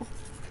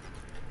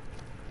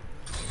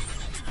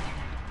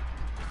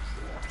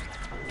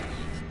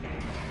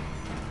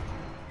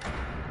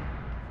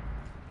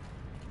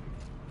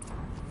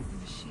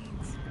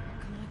machines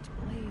collect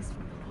blaze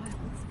from the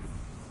wilds,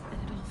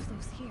 and it all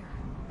flows here,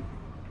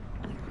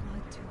 like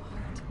blood to a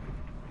heart.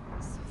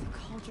 So the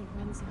cauldron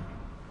runs on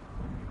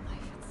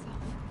life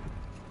itself.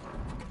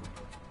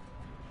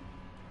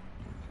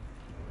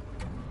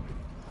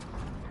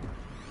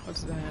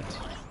 What's that?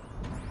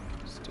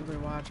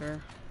 Stupid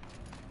watcher.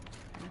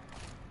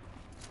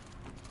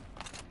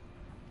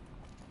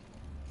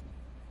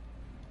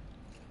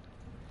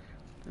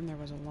 And there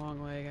was a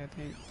long leg, I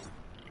think.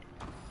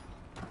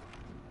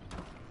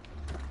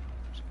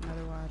 There's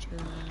another watcher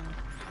there.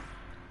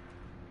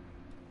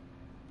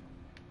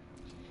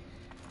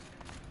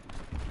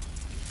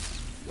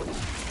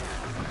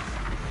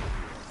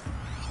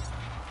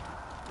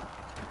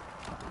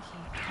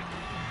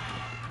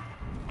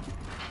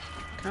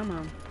 Come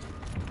on.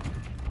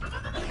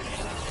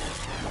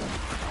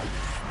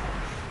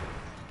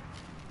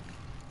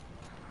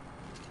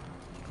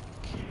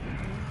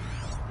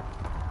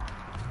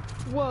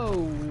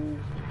 Whoa.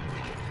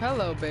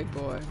 Hello, big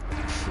boy.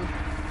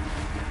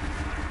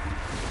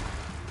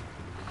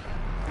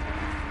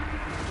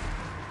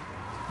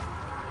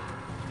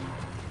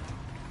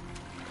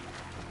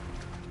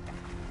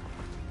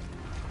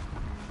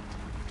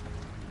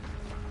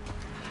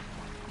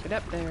 Get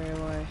up there,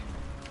 Aloy.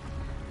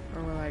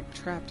 Or we're like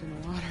trapped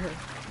in the water.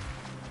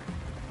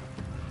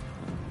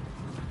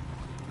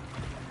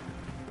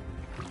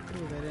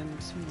 Ooh, they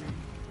didn't see me.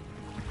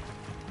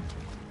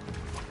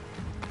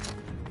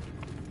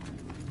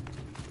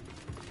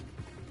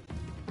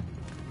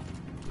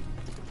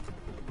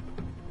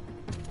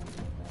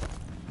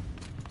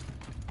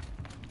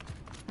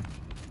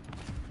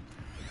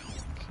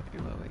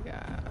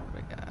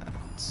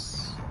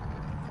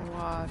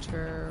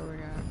 Water, we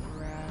got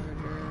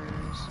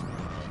Ravagers,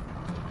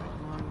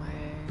 Long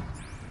Leg.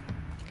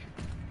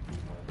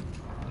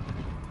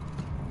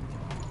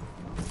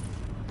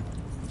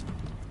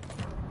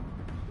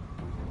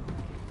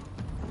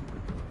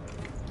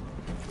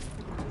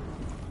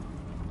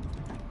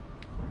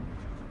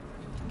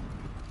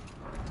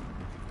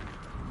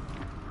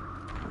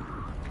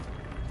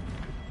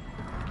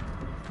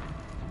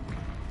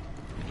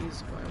 He's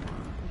what I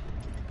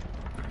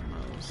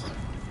want most.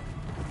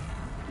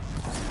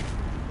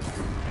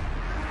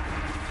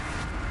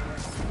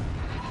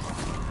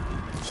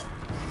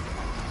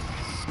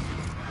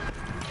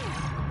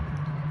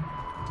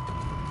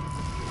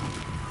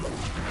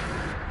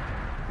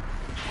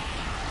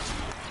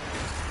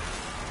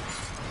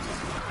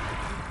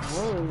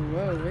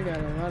 Whoa, we got a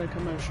lot of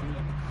commotion.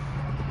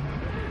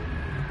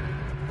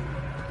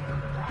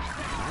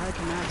 I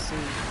cannot see.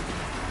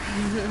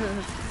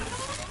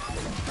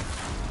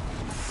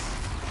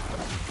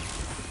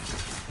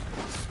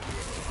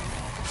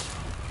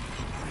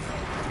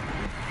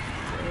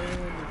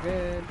 Good, we're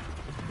good.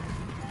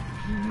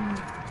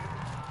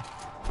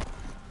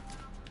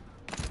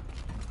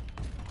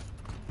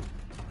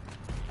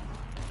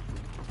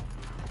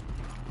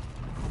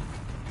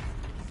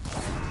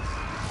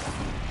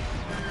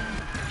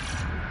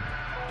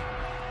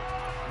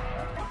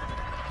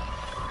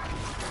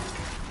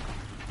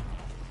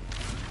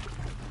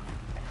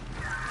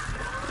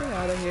 Get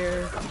out of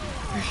here.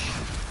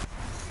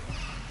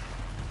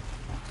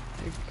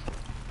 Like,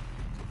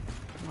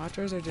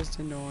 watchers are just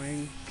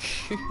annoying.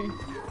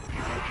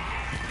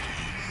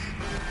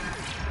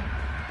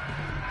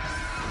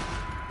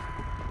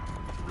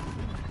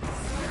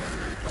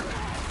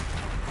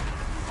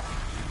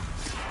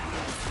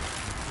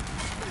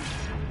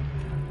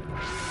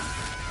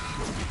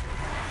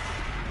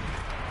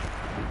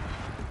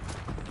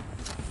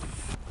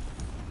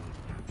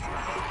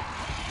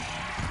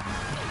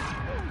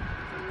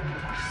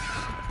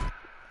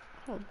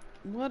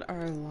 What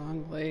are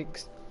long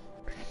legs?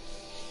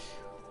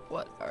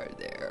 What are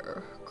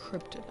their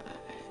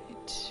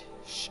kryptonite?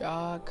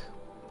 Shock.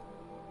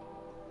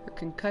 Her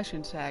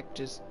concussion sack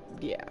just,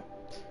 yeah.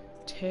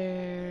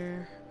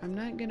 Tear. I'm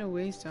not gonna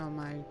waste all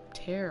my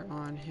tear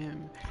on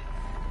him.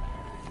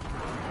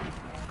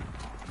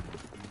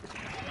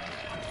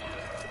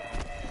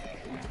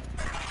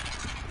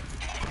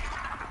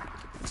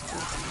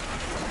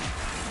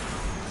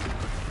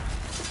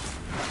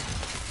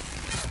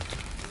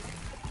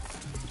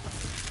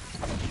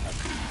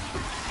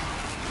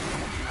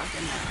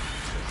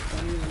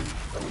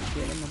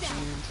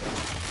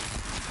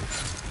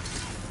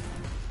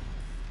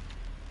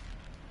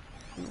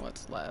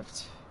 What's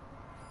left?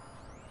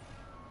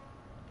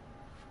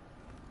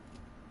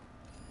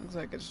 Looks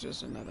like it's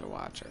just another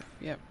watcher.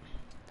 Yep.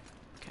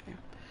 Okay.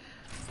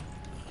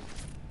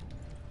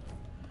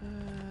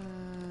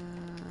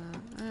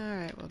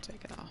 Alright, we'll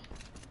take it all.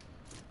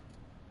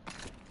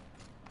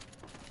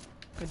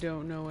 I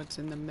don't know what's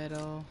in the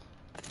middle.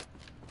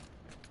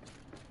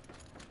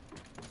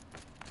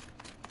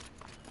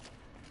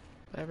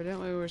 But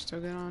evidently we're still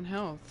good on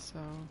health, so...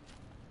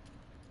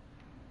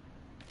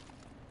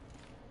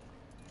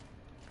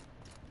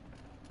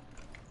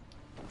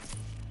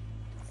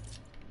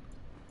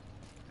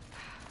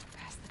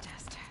 Pass the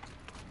test.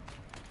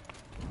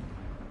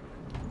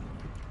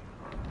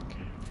 Okay,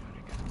 we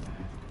already got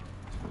that.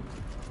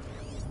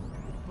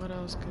 What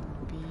else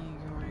could be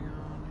going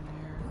on in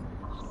here?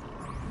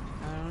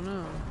 I don't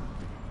know.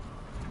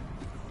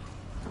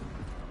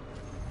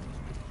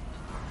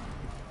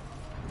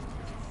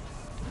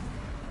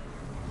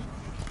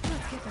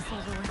 Let's get this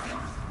over with.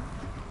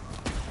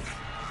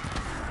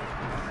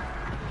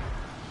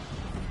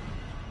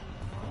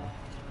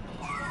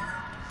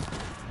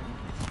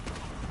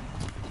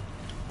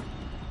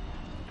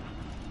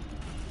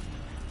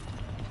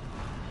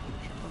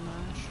 Triple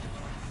mash.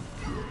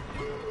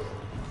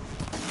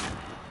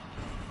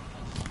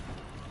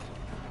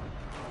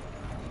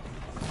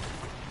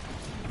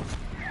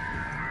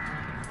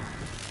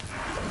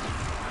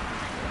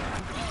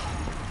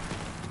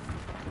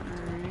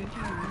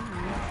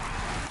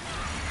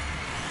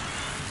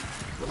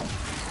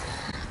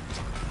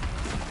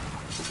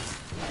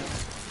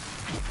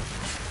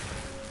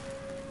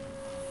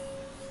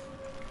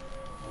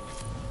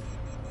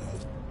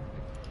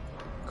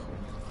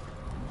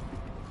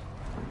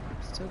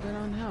 Still good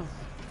on health.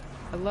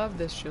 I love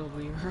this shield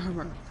weaver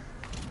armor.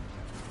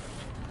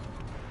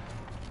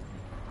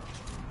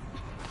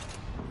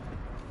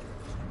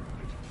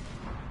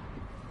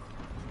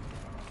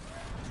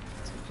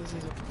 So this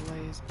is a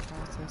blaze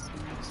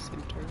processing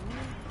center.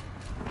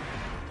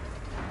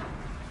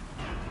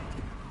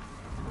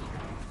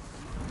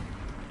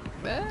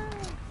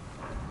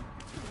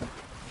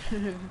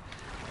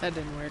 That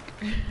didn't work.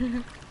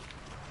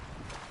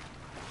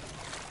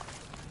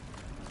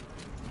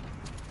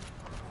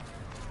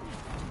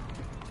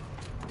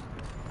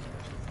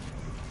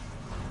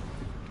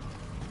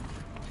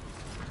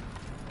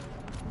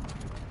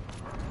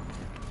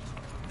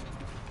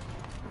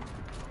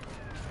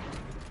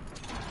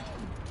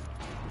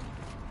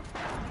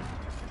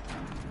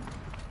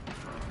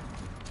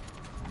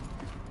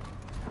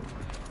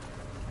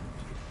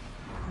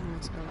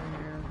 What's over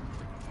here?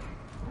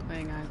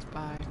 Playing I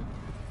Spy.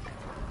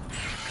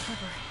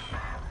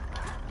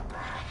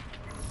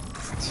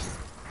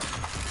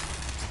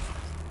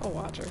 A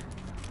watcher.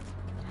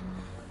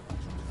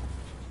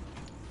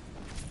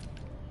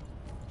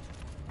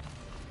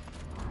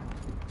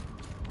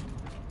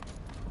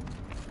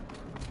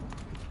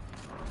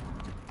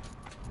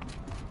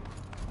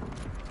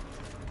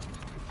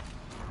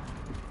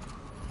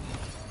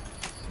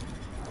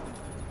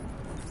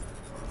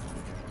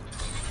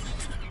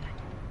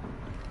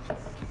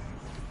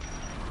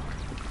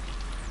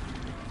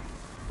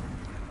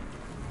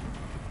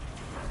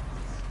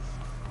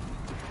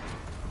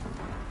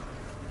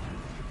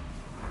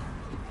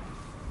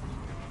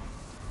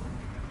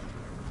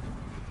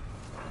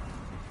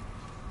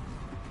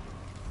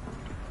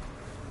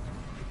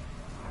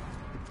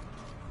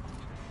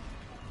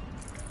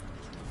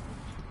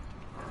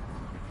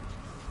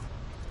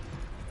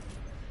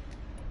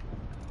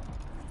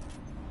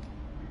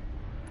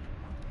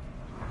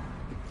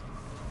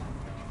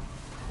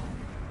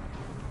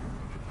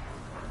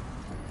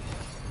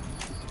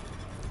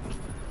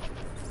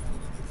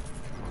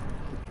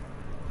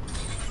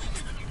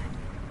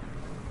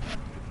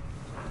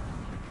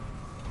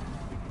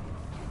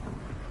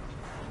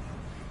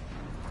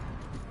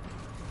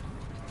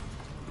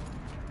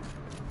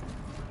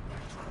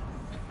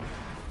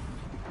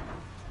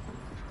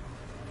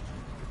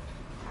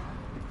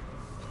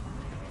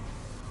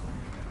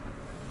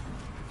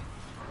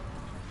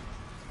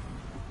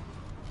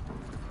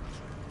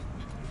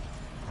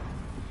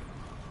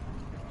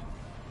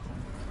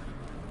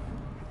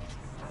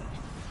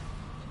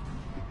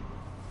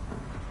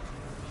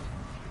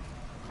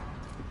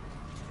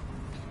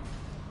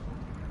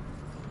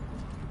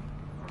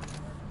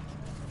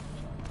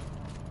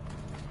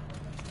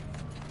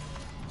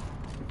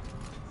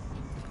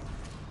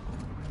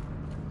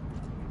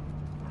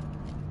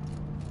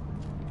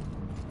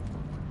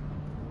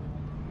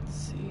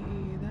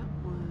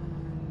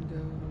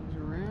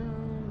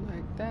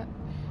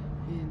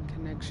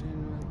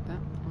 With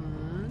that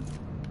one.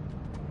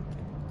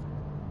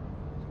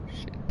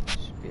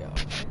 Should be alright.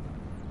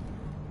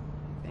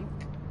 I think.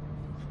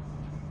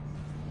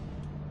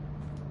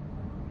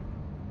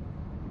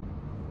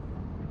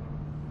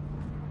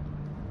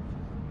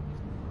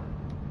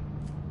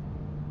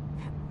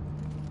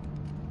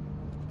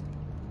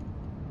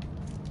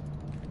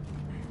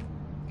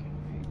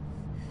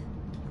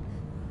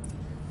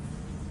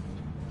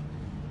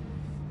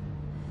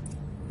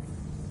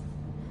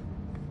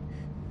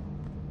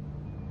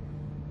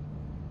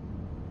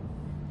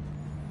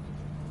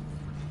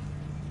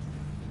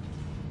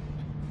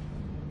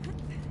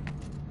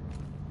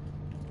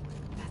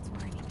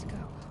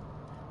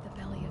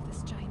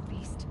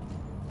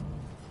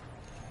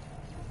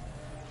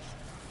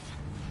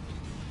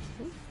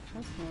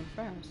 That's going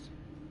fast.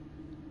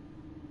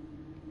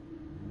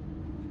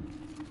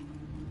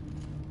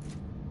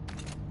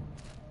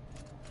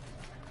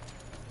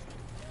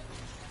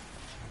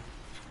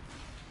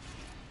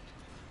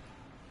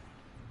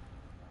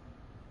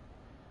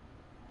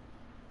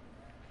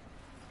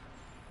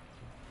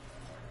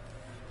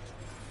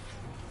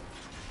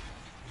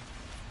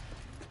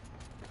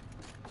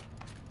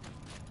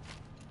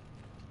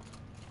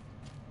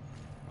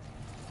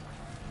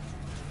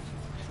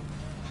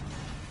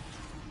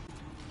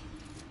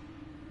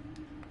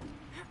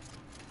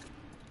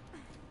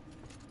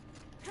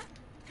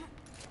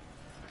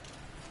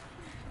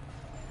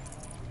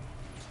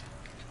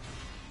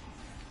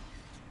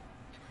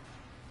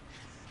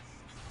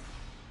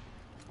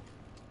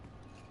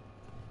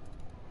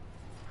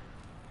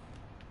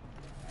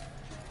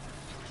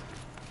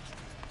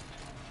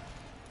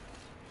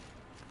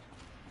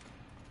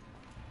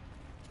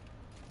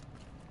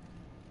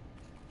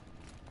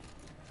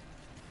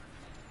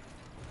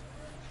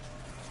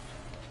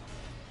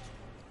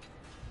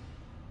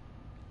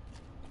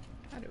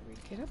 How do we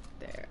get up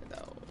there,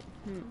 though?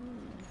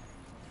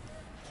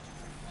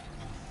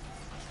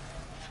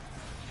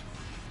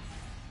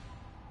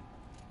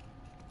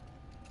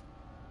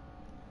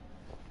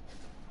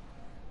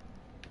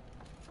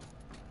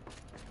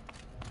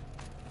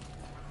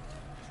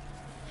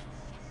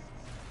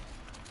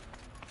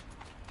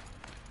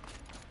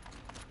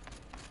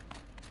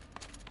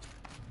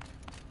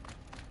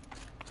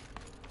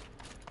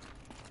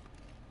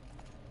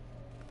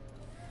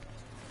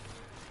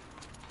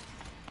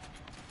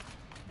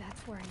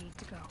 That's where I need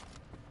to go.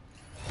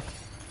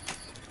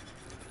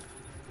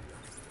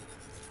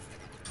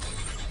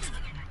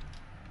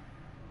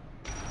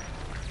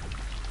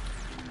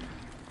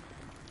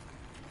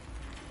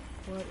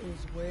 What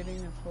is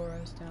waiting for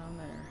us down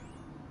there?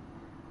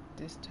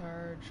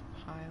 discharge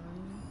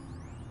piling.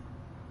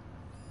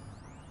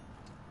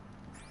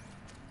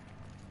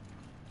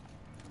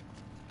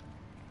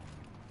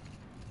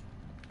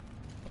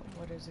 But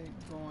what is it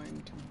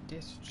going to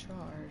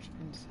discharge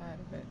inside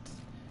of it?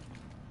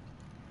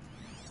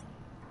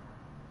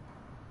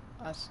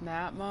 A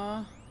snap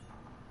maw?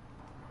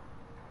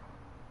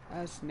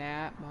 A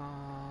snap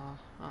maw.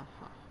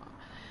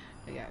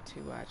 I got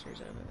 2 watchers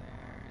over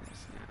there and a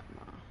snap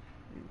maw.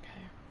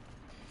 Okay.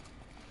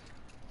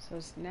 So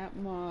snap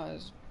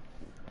maws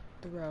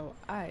throw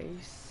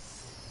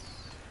ice.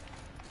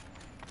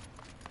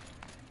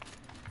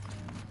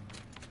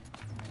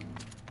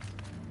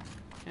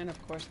 And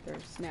of course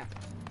there's snap.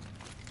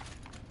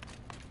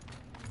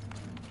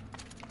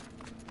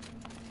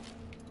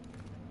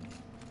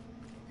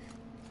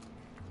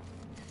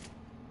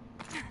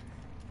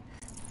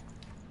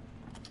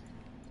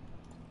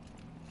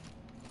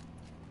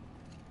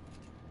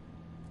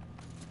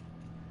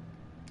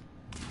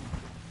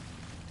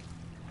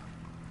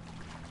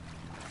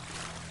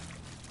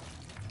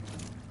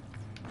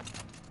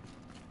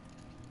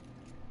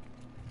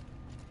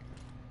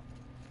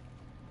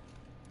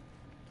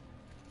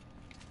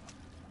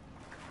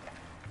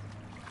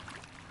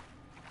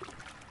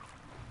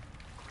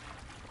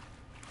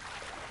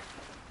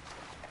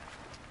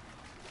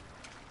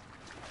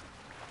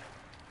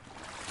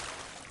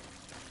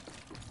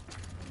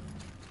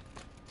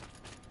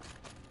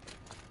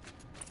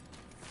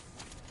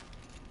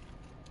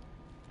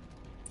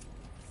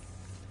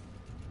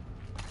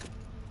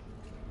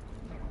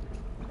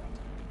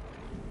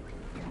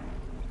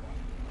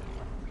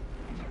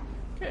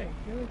 Okay,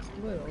 he looks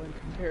little in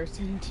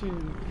comparison to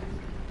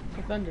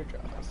the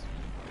Thunderjaws.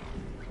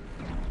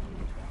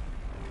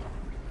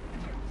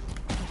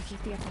 Gotta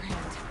keep the upper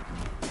hand.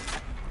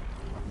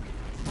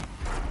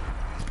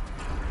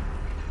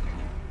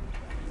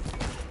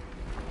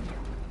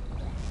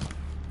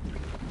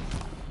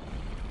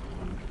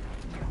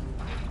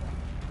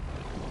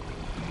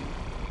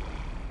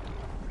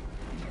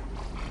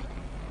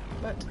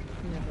 But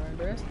never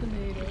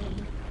underestimate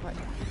him. What? I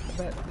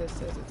bet this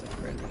says it's a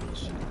friendly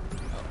machine.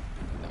 Oh,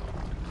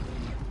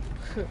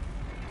 no.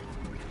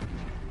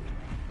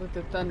 With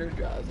the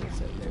Thunderjaws, it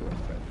said they were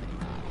friendly,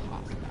 not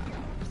hostile.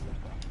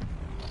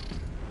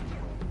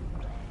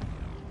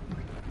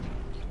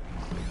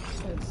 It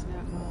said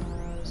snap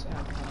maws,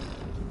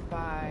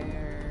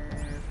 fire,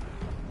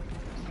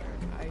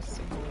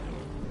 icicles.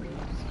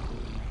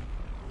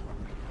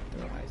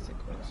 Throw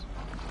icicles.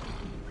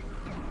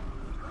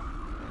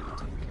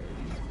 Take care of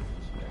these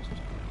first.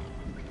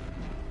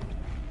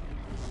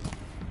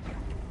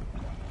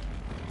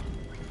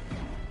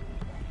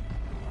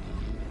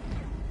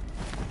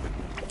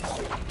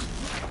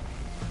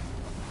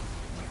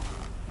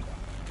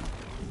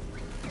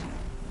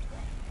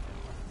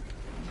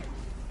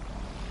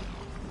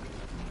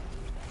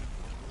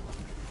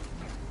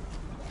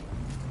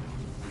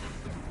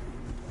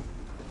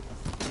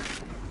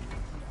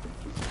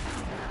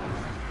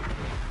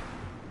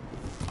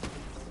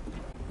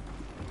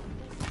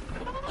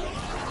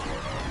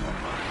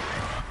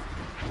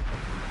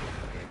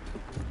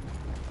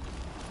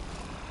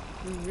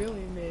 We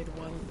really made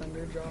one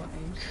Thunderjaw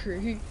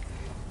angry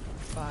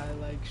by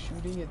like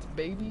shooting its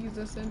babies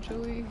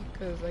essentially,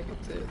 because like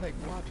it's like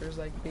watchers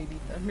like baby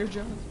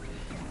Thunderjaws,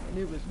 and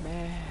it was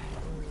mad.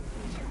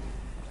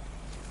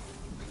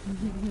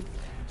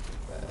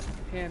 But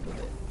handled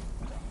it.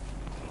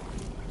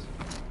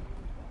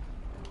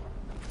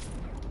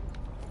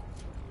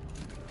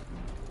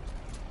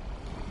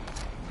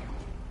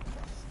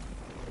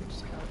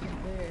 Just out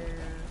there.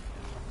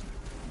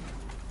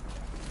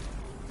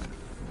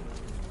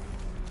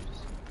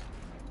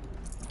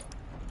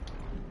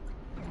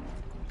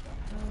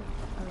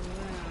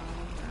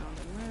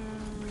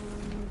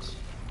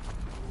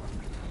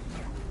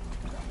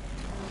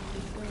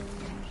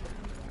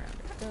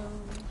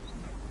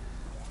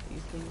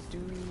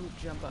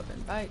 Jump up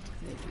and bite,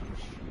 they can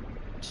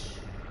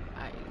shoot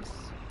ice.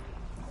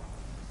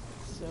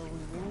 So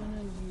we want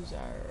to use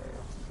our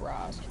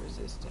frost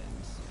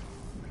resistance.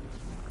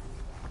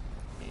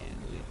 And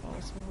we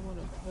also want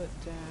to put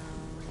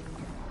down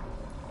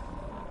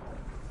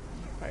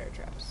fire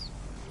traps.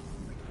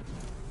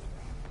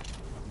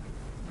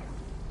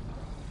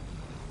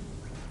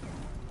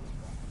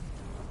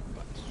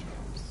 Frost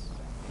traps.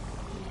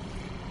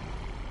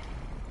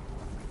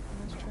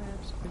 Frost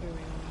traps are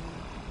doing.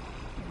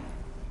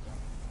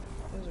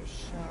 Those are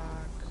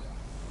shock.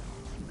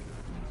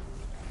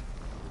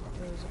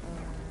 Those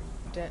are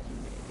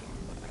detonating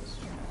blast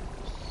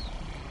traps.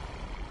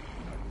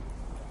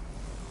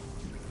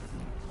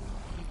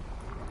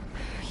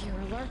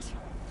 You're alert.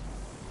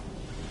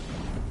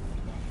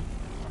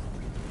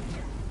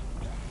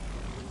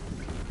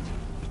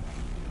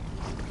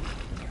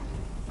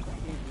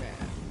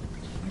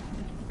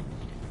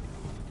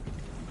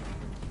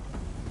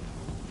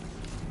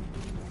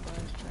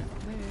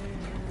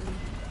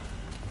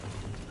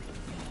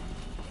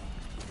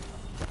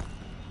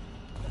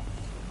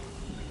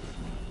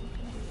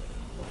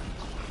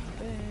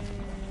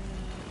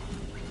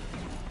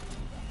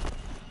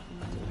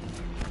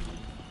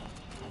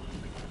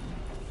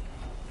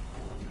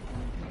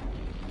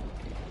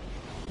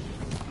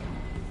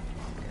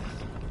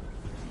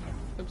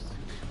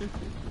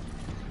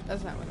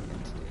 That's not what I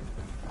meant to do.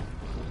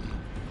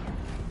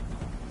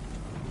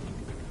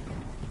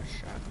 A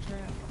shock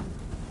trap.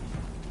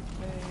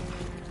 There.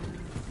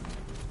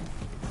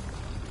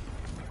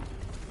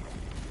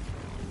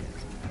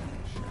 There's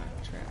another shock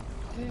trap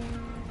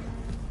there.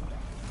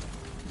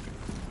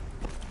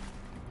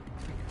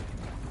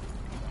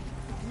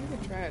 I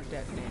could try a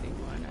detonating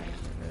one. I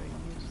haven't really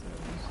used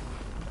those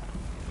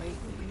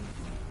lately.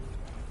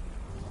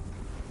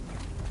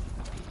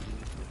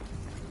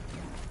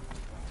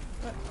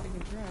 But we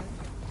can try.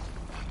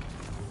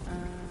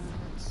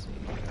 Let's see.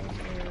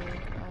 Okay,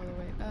 all the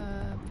way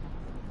up.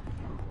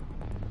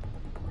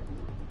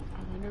 I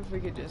wonder if we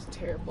could just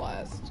tear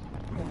blast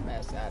the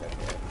mess out of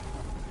it.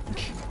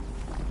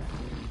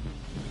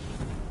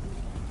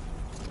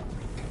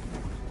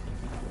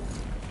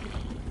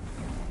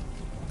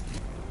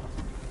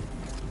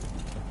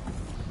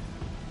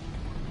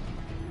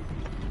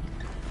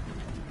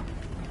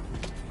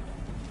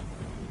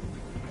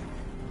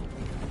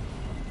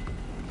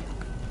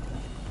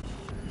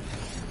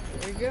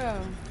 There we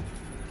go.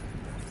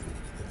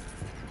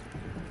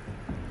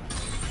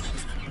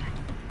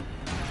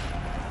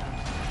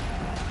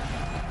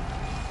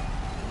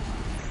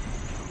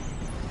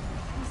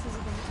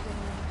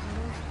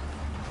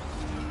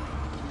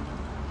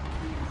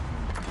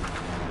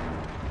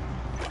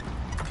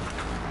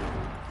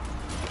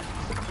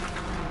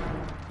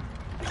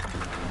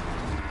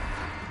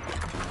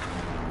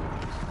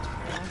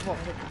 All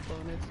the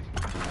components he's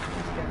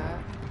got.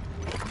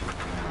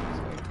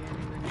 So I can't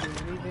even do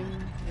anything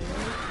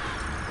really.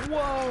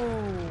 Whoa!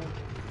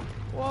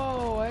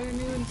 Whoa, I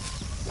didn't even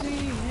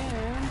see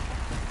him.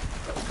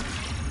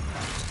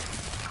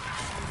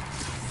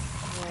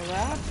 Well,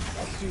 that's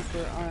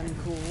super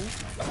uncool.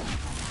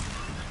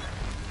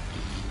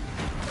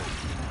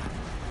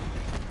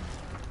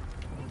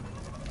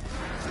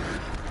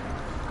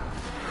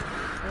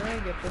 Hey,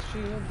 get the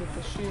shield, get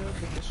the shield,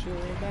 get the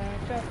shield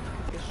back up.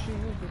 Get the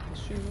shield, get the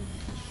shield, get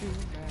the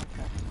shield back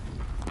up.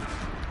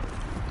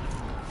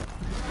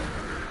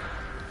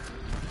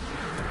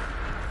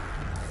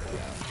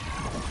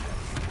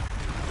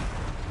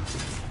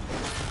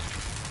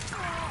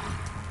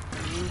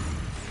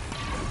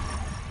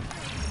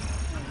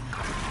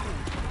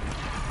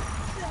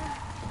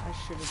 I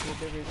should have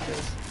delivered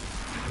this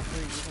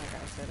freeze like I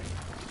said it.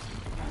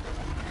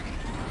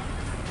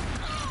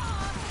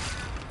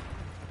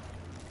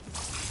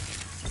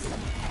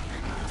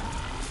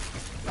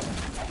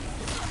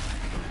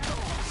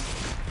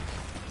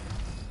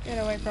 Get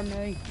away from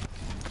me.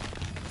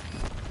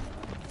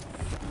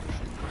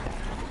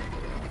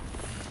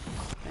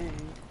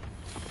 Dang.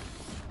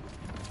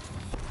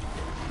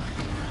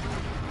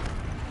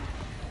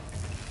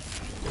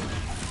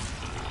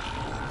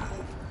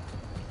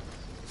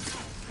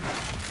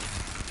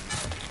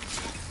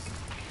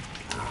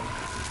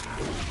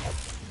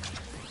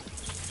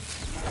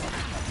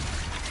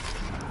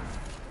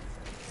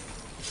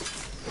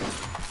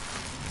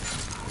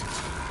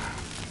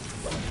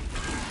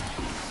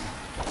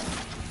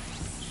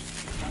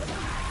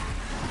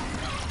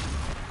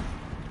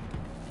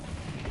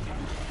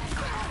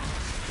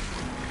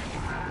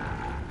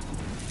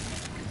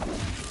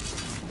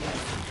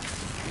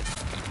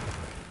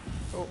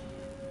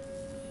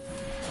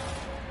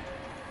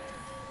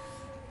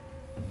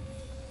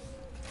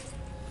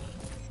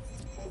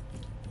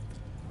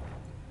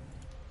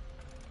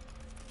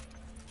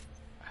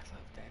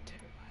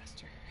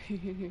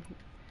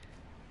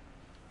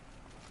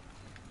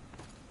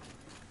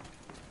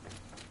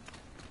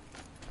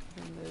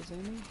 If there's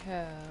any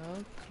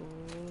hell,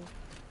 cool.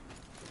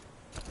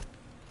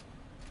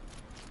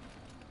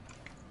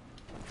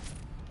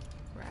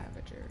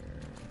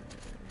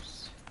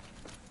 Ravagers.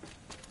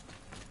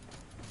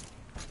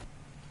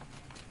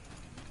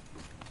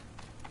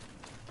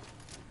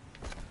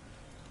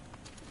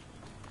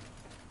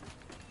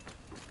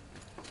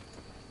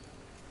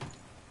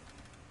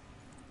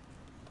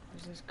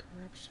 Is this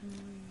corruption?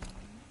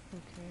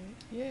 Okay.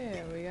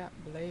 Yeah, we got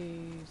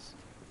Blaze.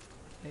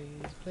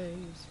 Blaze,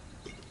 Blaze.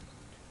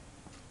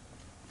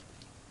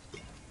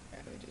 Yeah,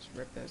 we just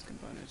rip those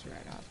components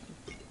right off them.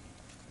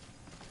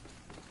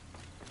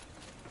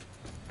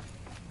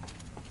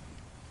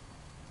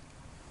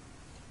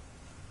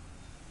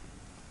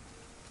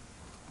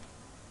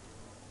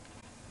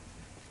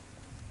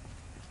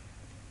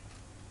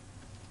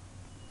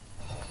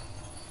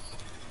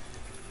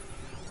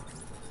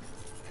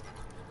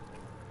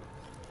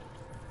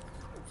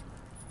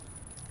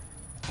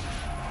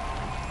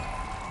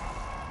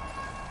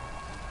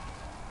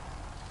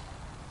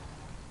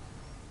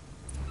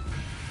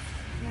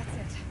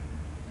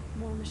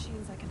 More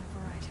machines I can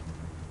override.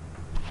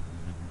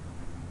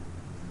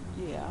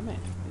 Yeah, I'm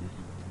interested.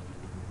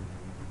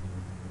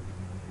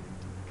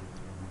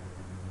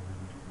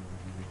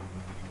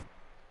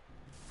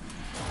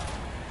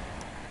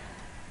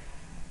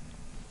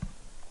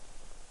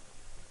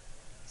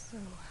 So,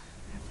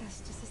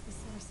 Hephaestus is the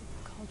source of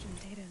the Cauldron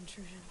data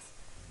intrusions,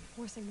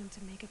 forcing them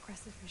to make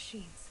aggressive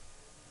machines.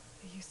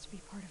 They used to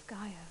be part of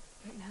Gaia,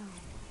 but now,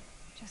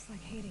 just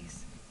like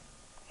Hades,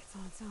 it's acts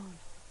on its own,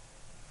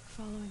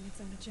 following its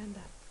own agenda.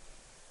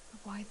 But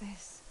why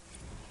this?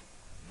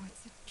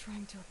 What's it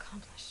trying to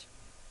accomplish?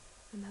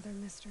 Another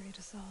mystery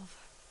to solve.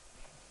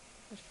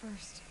 But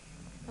first,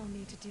 I'll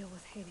need to deal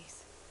with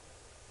Hades.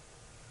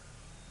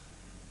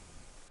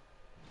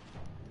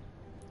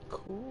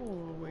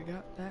 Cool, we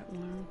got that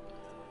one.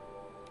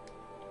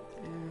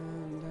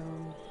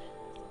 And,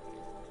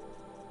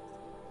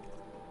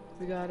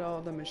 we got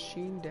all the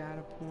machine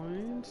data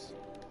points.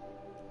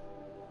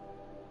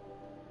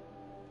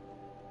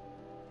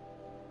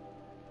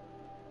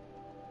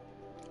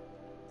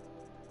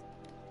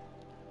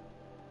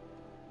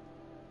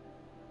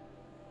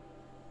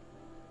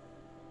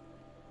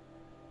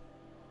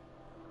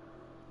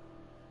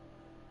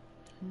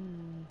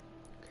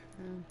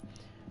 Okay.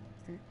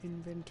 Our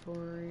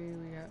inventory,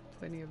 we got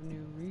plenty of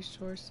new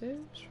resources.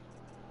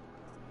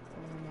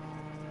 From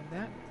all of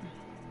that.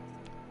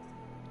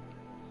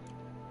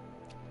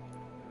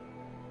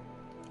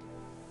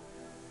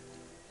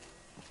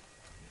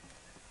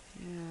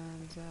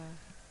 And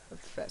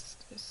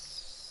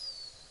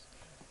Hephaestus.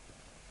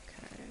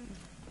 Okay.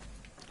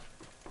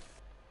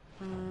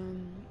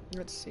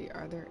 Let's see,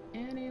 are there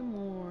any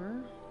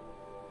more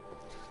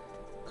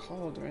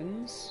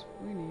cauldrons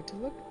we need to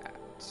look at?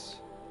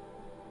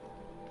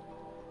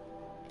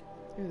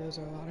 Ooh, those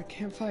are a lot of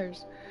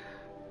campfires.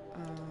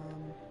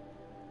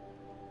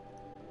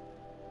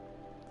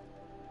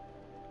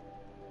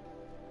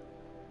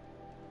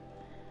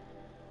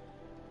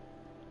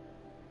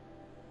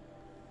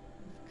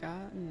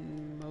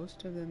 Gotten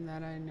most of them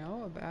that I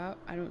know about.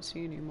 I don't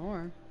see any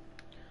more.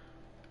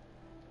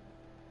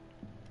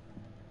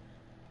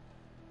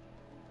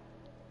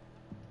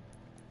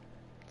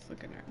 Let's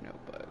look in our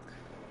notebook.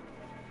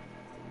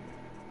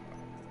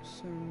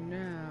 So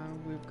now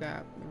we've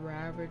got the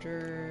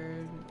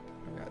Ravager,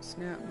 we've got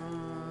Snap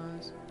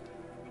Moss.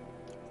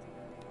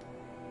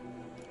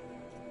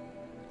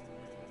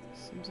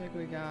 Seems like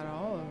we got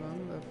all of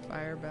them. The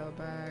Fire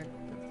Bellowback,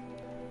 the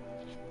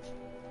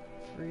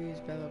Freeze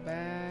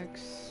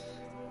Bellowbacks.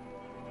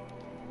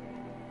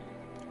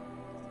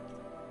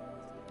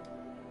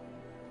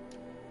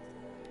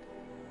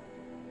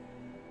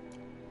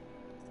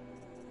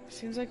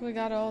 Seems like we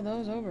got all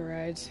those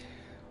overrides.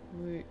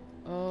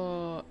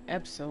 Oh,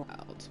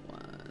 Epsilon's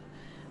one.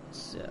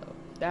 So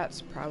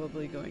that's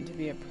probably going to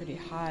be a pretty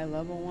high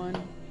level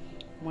one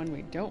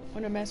we don't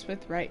want to mess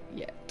with right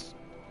yet.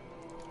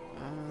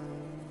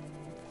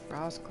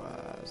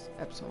 Frostclaws,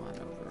 Epsilon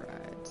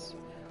overrides.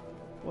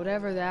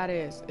 Whatever that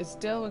is, it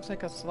still looks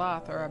like a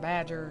sloth or a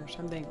badger or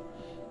something.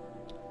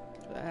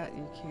 That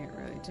you can't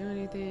really do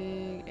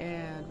anything,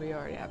 and we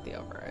already have the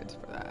overrides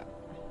for that.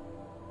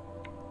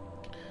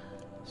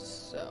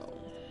 So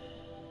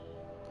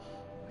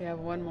we have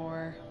one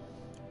more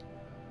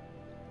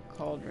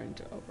cauldron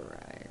to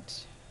override.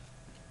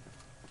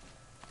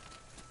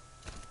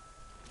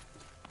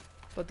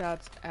 But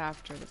that's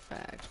after the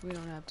fact. We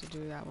don't have to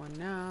do that one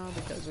now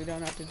because we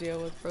don't have to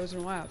deal with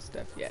Frozen Wild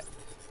stuff yet.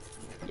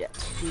 I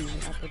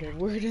put a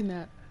word in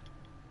that.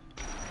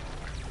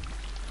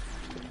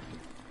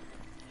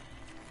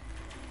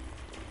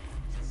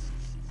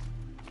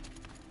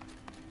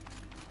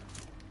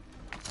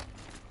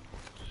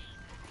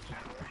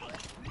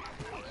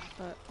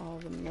 But all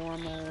the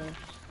normal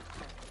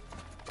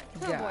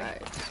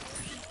guys.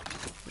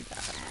 We got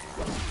it.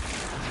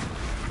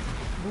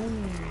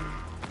 Boom.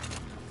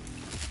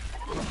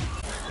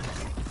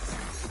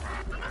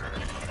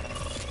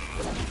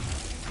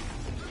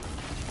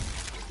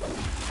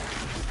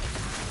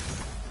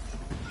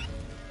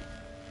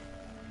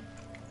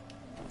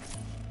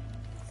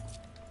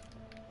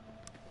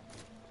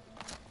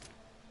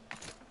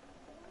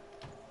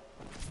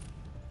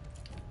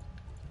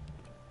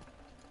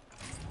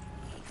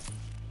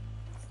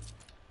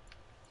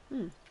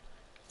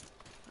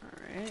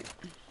 Alright.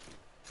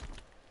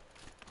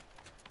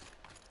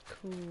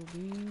 Cool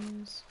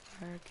beans,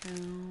 fire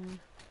cone.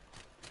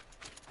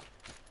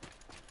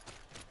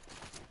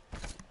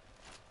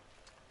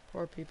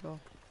 Poor people.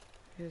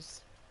 They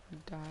just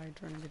died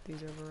trying to get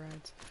these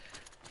overrides.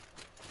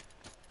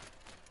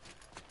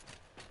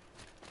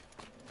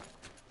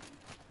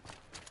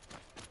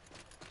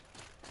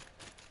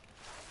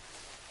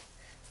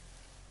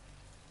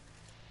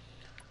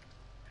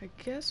 I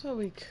guess what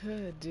we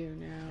could do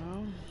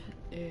now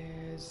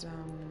is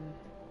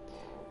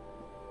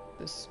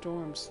the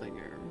Storm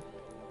Slinger.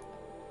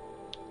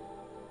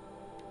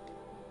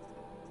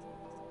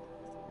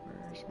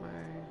 Where's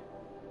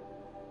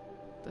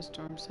the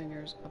Storm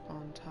Slinger's up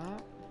on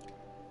top?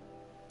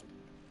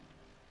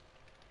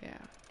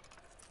 Yeah.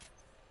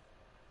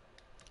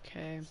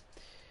 Okay.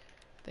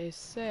 They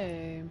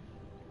say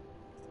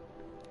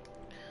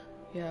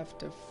you have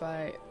to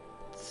fight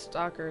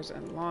stalkers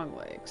and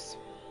longlegs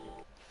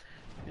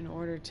in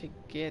order to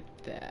get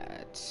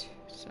that.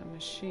 Some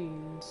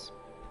machines.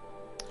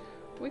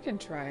 We can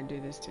try and do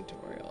this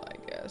tutorial,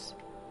 I guess.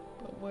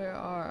 But where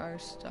are our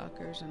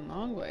stalkers and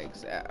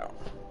longlegs at?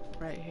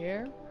 Right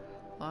here.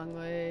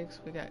 Longlegs.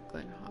 We got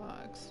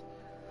Glenhogs.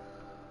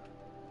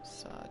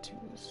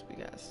 Sawtooth, we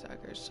got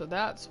suckers. So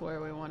that's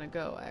where we want to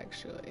go,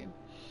 actually,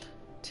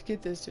 to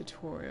get this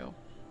tutorial.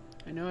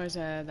 I know I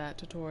said that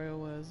tutorial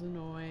was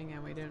annoying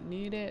and we don't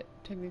need it.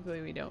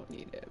 Technically, we don't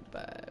need it,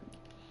 but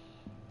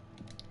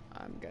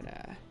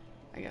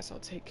I guess I'll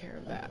take care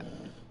of that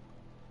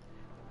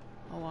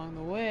along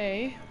the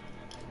way.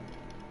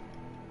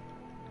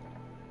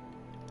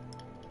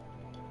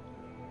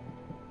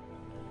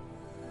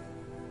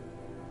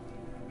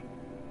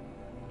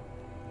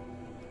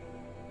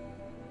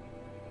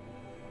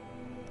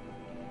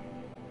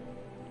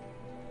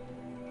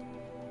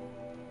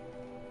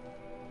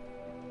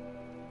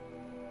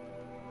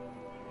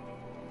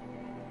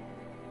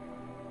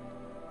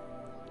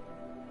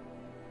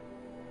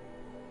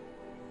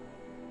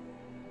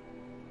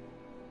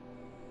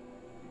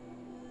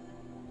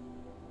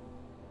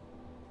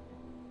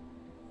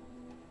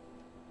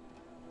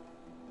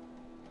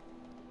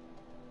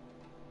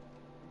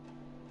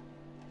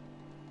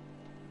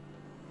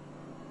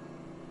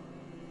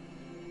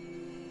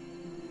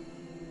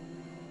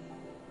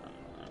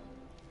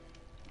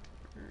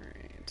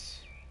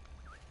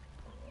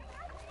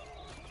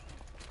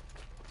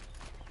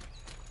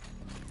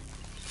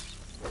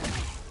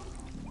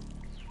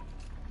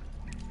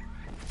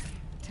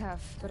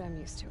 Tough, but I'm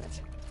used to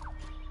it.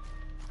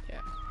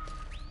 Yeah.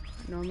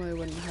 Normally I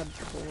wouldn't have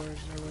fours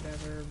or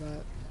whatever,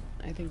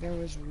 but I think there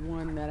was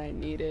one that I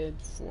needed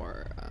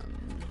for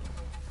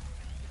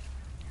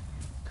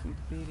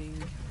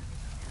completing.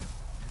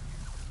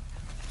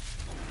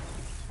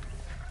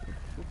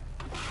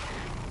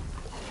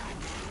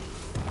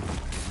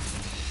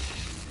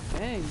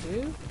 Dang,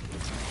 dude.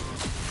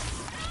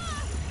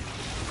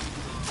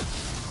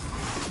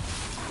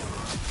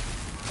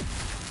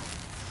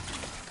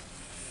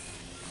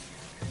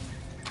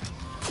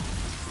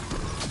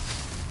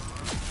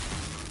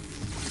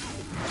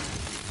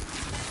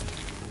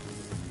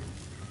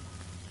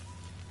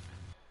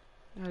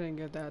 I didn't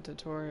get that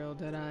tutorial,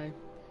 did I?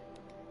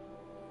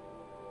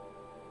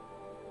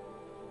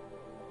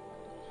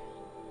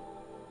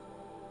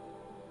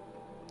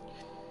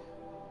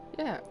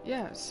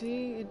 Yeah,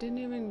 see, it didn't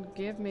even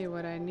give me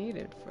what I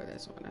needed for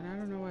this one, and I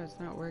don't know why it's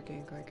not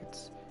working like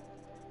it's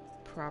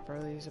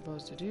properly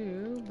supposed to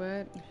do,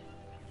 but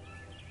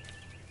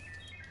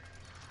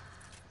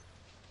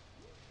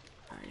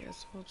I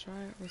guess we'll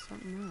try it with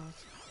something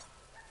else.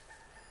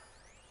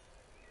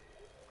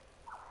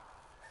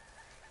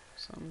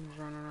 Something's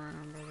running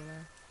around over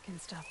there. Can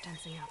stop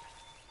tensing up.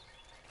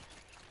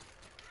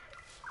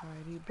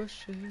 Hidey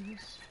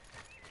bushes.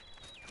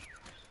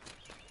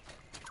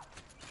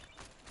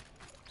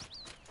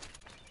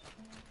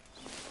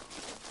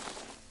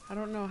 I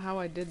don't know how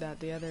I did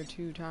that the other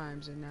 2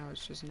 times and now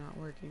it's just not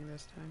working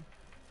this time.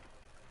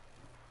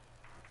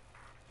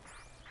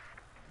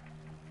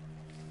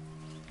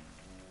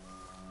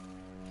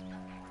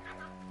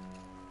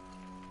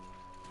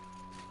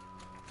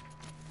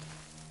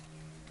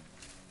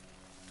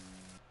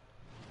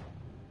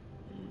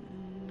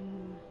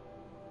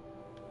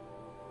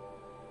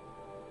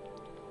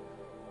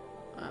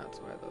 That's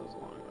where those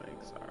long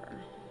legs are.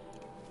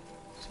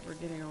 So we're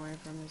getting away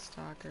from the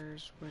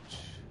stalkers, which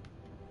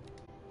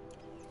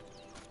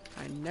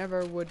I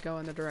never would go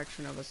in the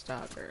direction of a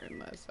stalker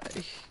unless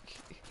I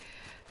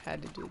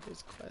had to do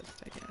this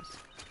quest, I guess.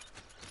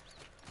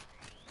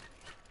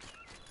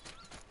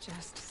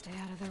 Just stay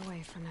out of their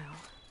way for now.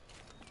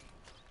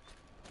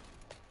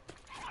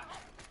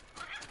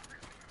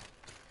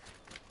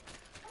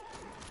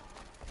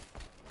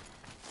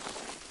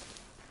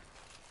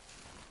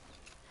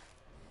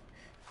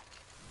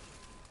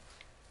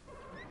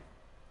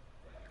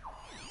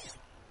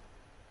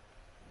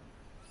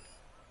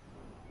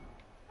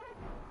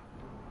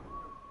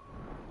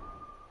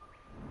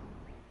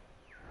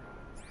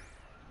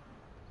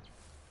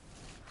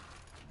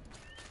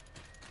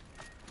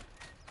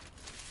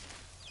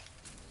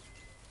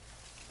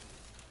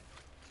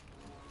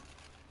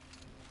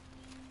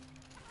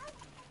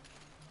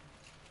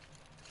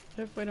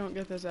 If we don't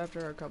get this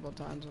after a couple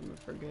times, I'm gonna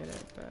forget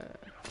it, but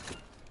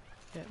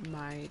it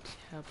might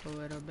help a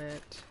little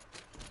bit.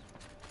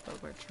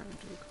 What we're trying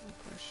to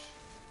accomplish.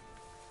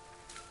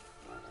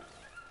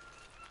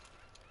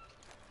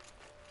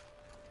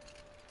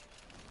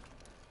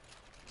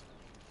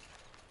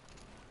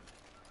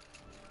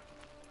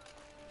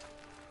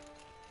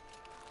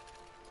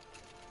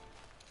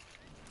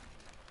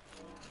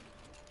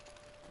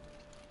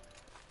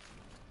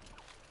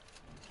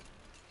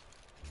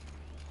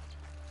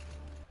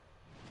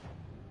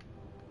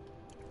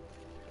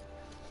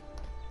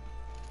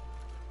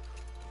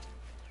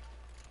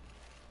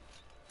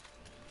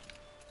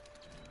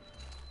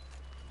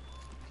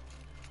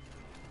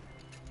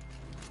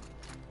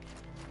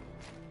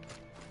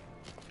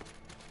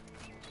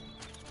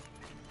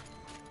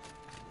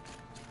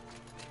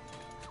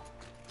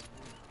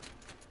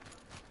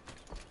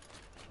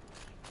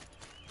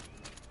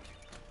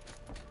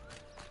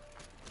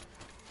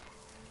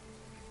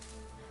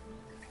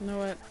 You know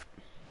what?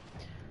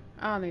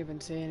 I don't even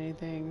see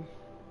anything.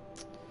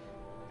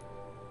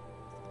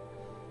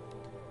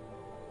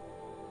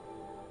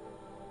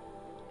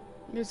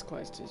 this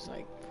quest is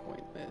like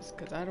pointless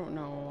because I don't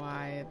know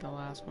why the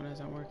last one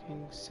isn't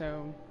working.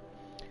 So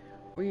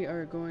we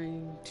are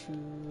going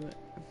to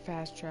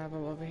fast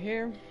travel over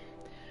here.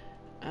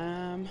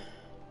 And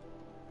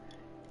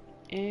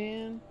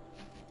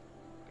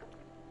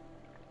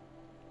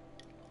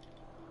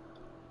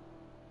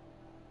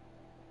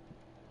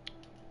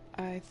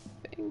I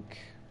think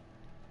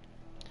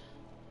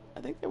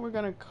that we're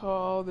gonna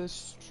call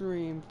this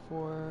stream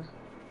for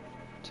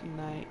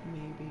tonight,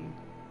 maybe.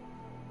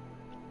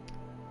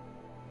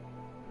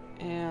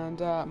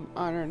 And on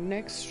our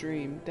next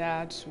stream,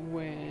 that's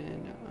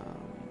when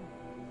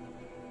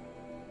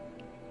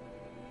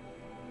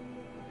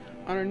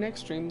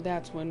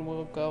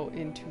we'll go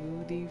into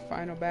the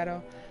final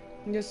battle,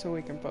 just so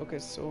we can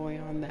focus solely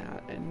on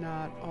that and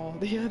not all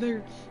the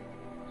other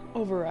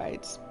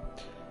overrides.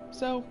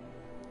 So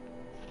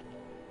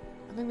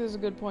I think this is a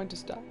good point to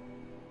stop.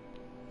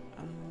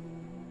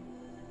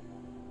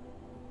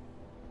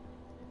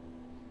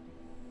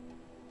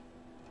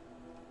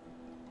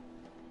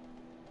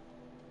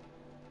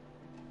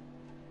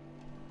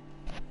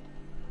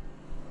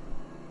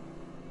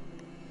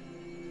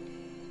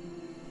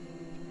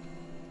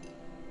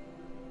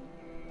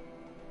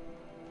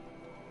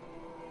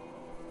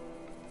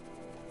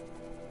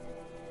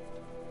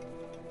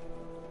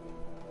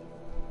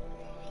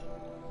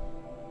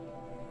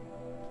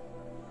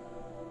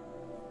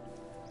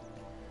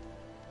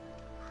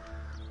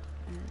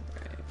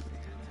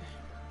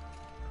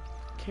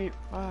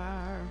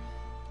 Campfire.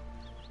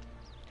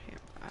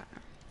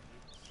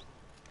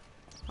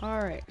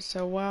 Alright,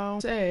 so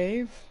while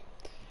save,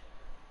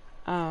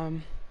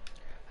 I'd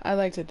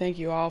like to thank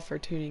you all for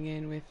tuning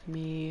in with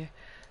me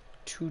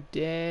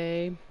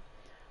today.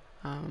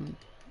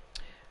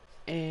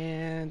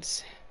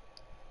 And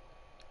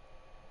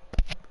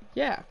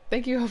yeah,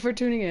 thank you all for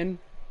tuning in.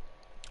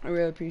 I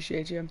really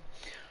appreciate you.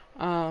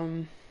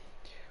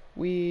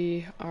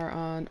 We are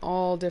on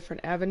all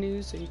different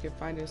avenues, so you can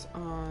find us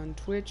on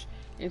Twitch,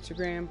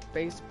 Instagram,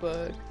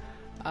 Facebook,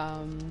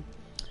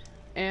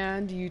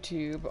 and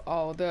YouTube,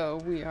 although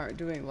we aren't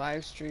doing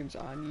live streams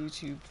on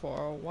YouTube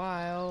for a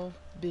while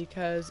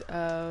because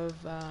of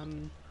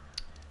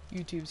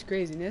YouTube's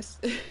craziness.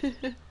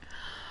 You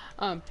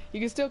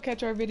can still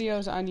catch our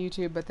videos on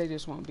YouTube, but they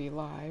just won't be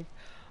live.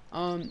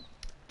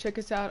 Check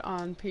us out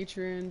on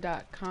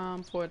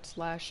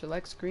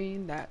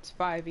patreon.com/selectscreen. That's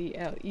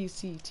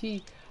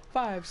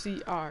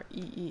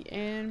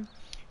 5ELECT5CREEN.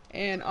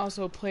 And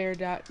also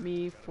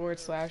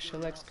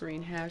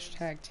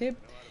player.me/selectscreen #tip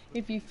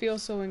if you feel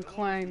so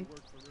inclined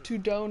to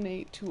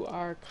donate to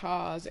our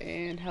cause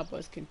and help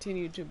us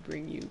continue to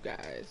bring you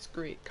guys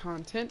great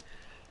content.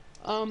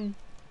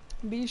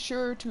 Be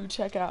sure to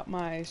check out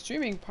my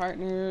streaming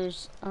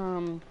partners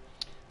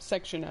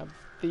section of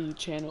the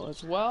channel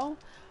as well.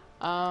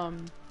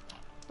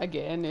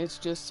 Again, it's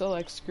just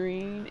Select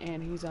Screen,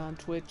 and he's on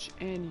Twitch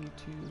and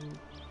YouTube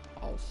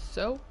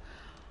also.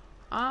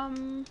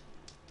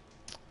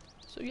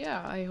 So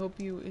yeah, I hope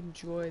you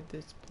enjoyed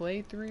this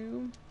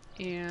playthrough,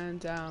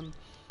 and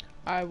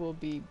I will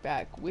be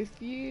back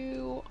with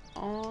you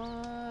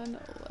on,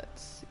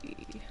 let's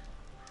see,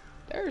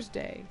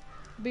 Thursday.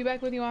 I'll be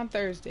back with you on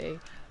Thursday.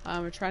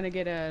 We're trying to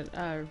get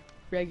a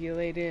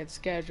regulated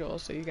schedule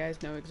so you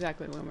guys know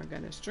exactly when we're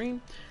gonna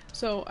stream.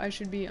 So I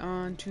should be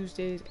on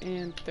Tuesdays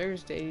and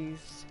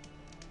Thursdays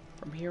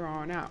from here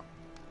on out.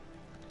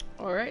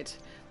 Alright,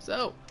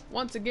 so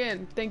once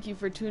again, thank you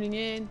for tuning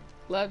in.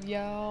 Love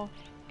y'all.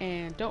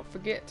 And don't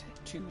forget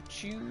to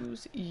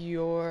choose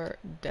your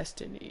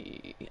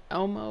destiny.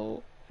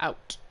 Elmo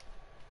out.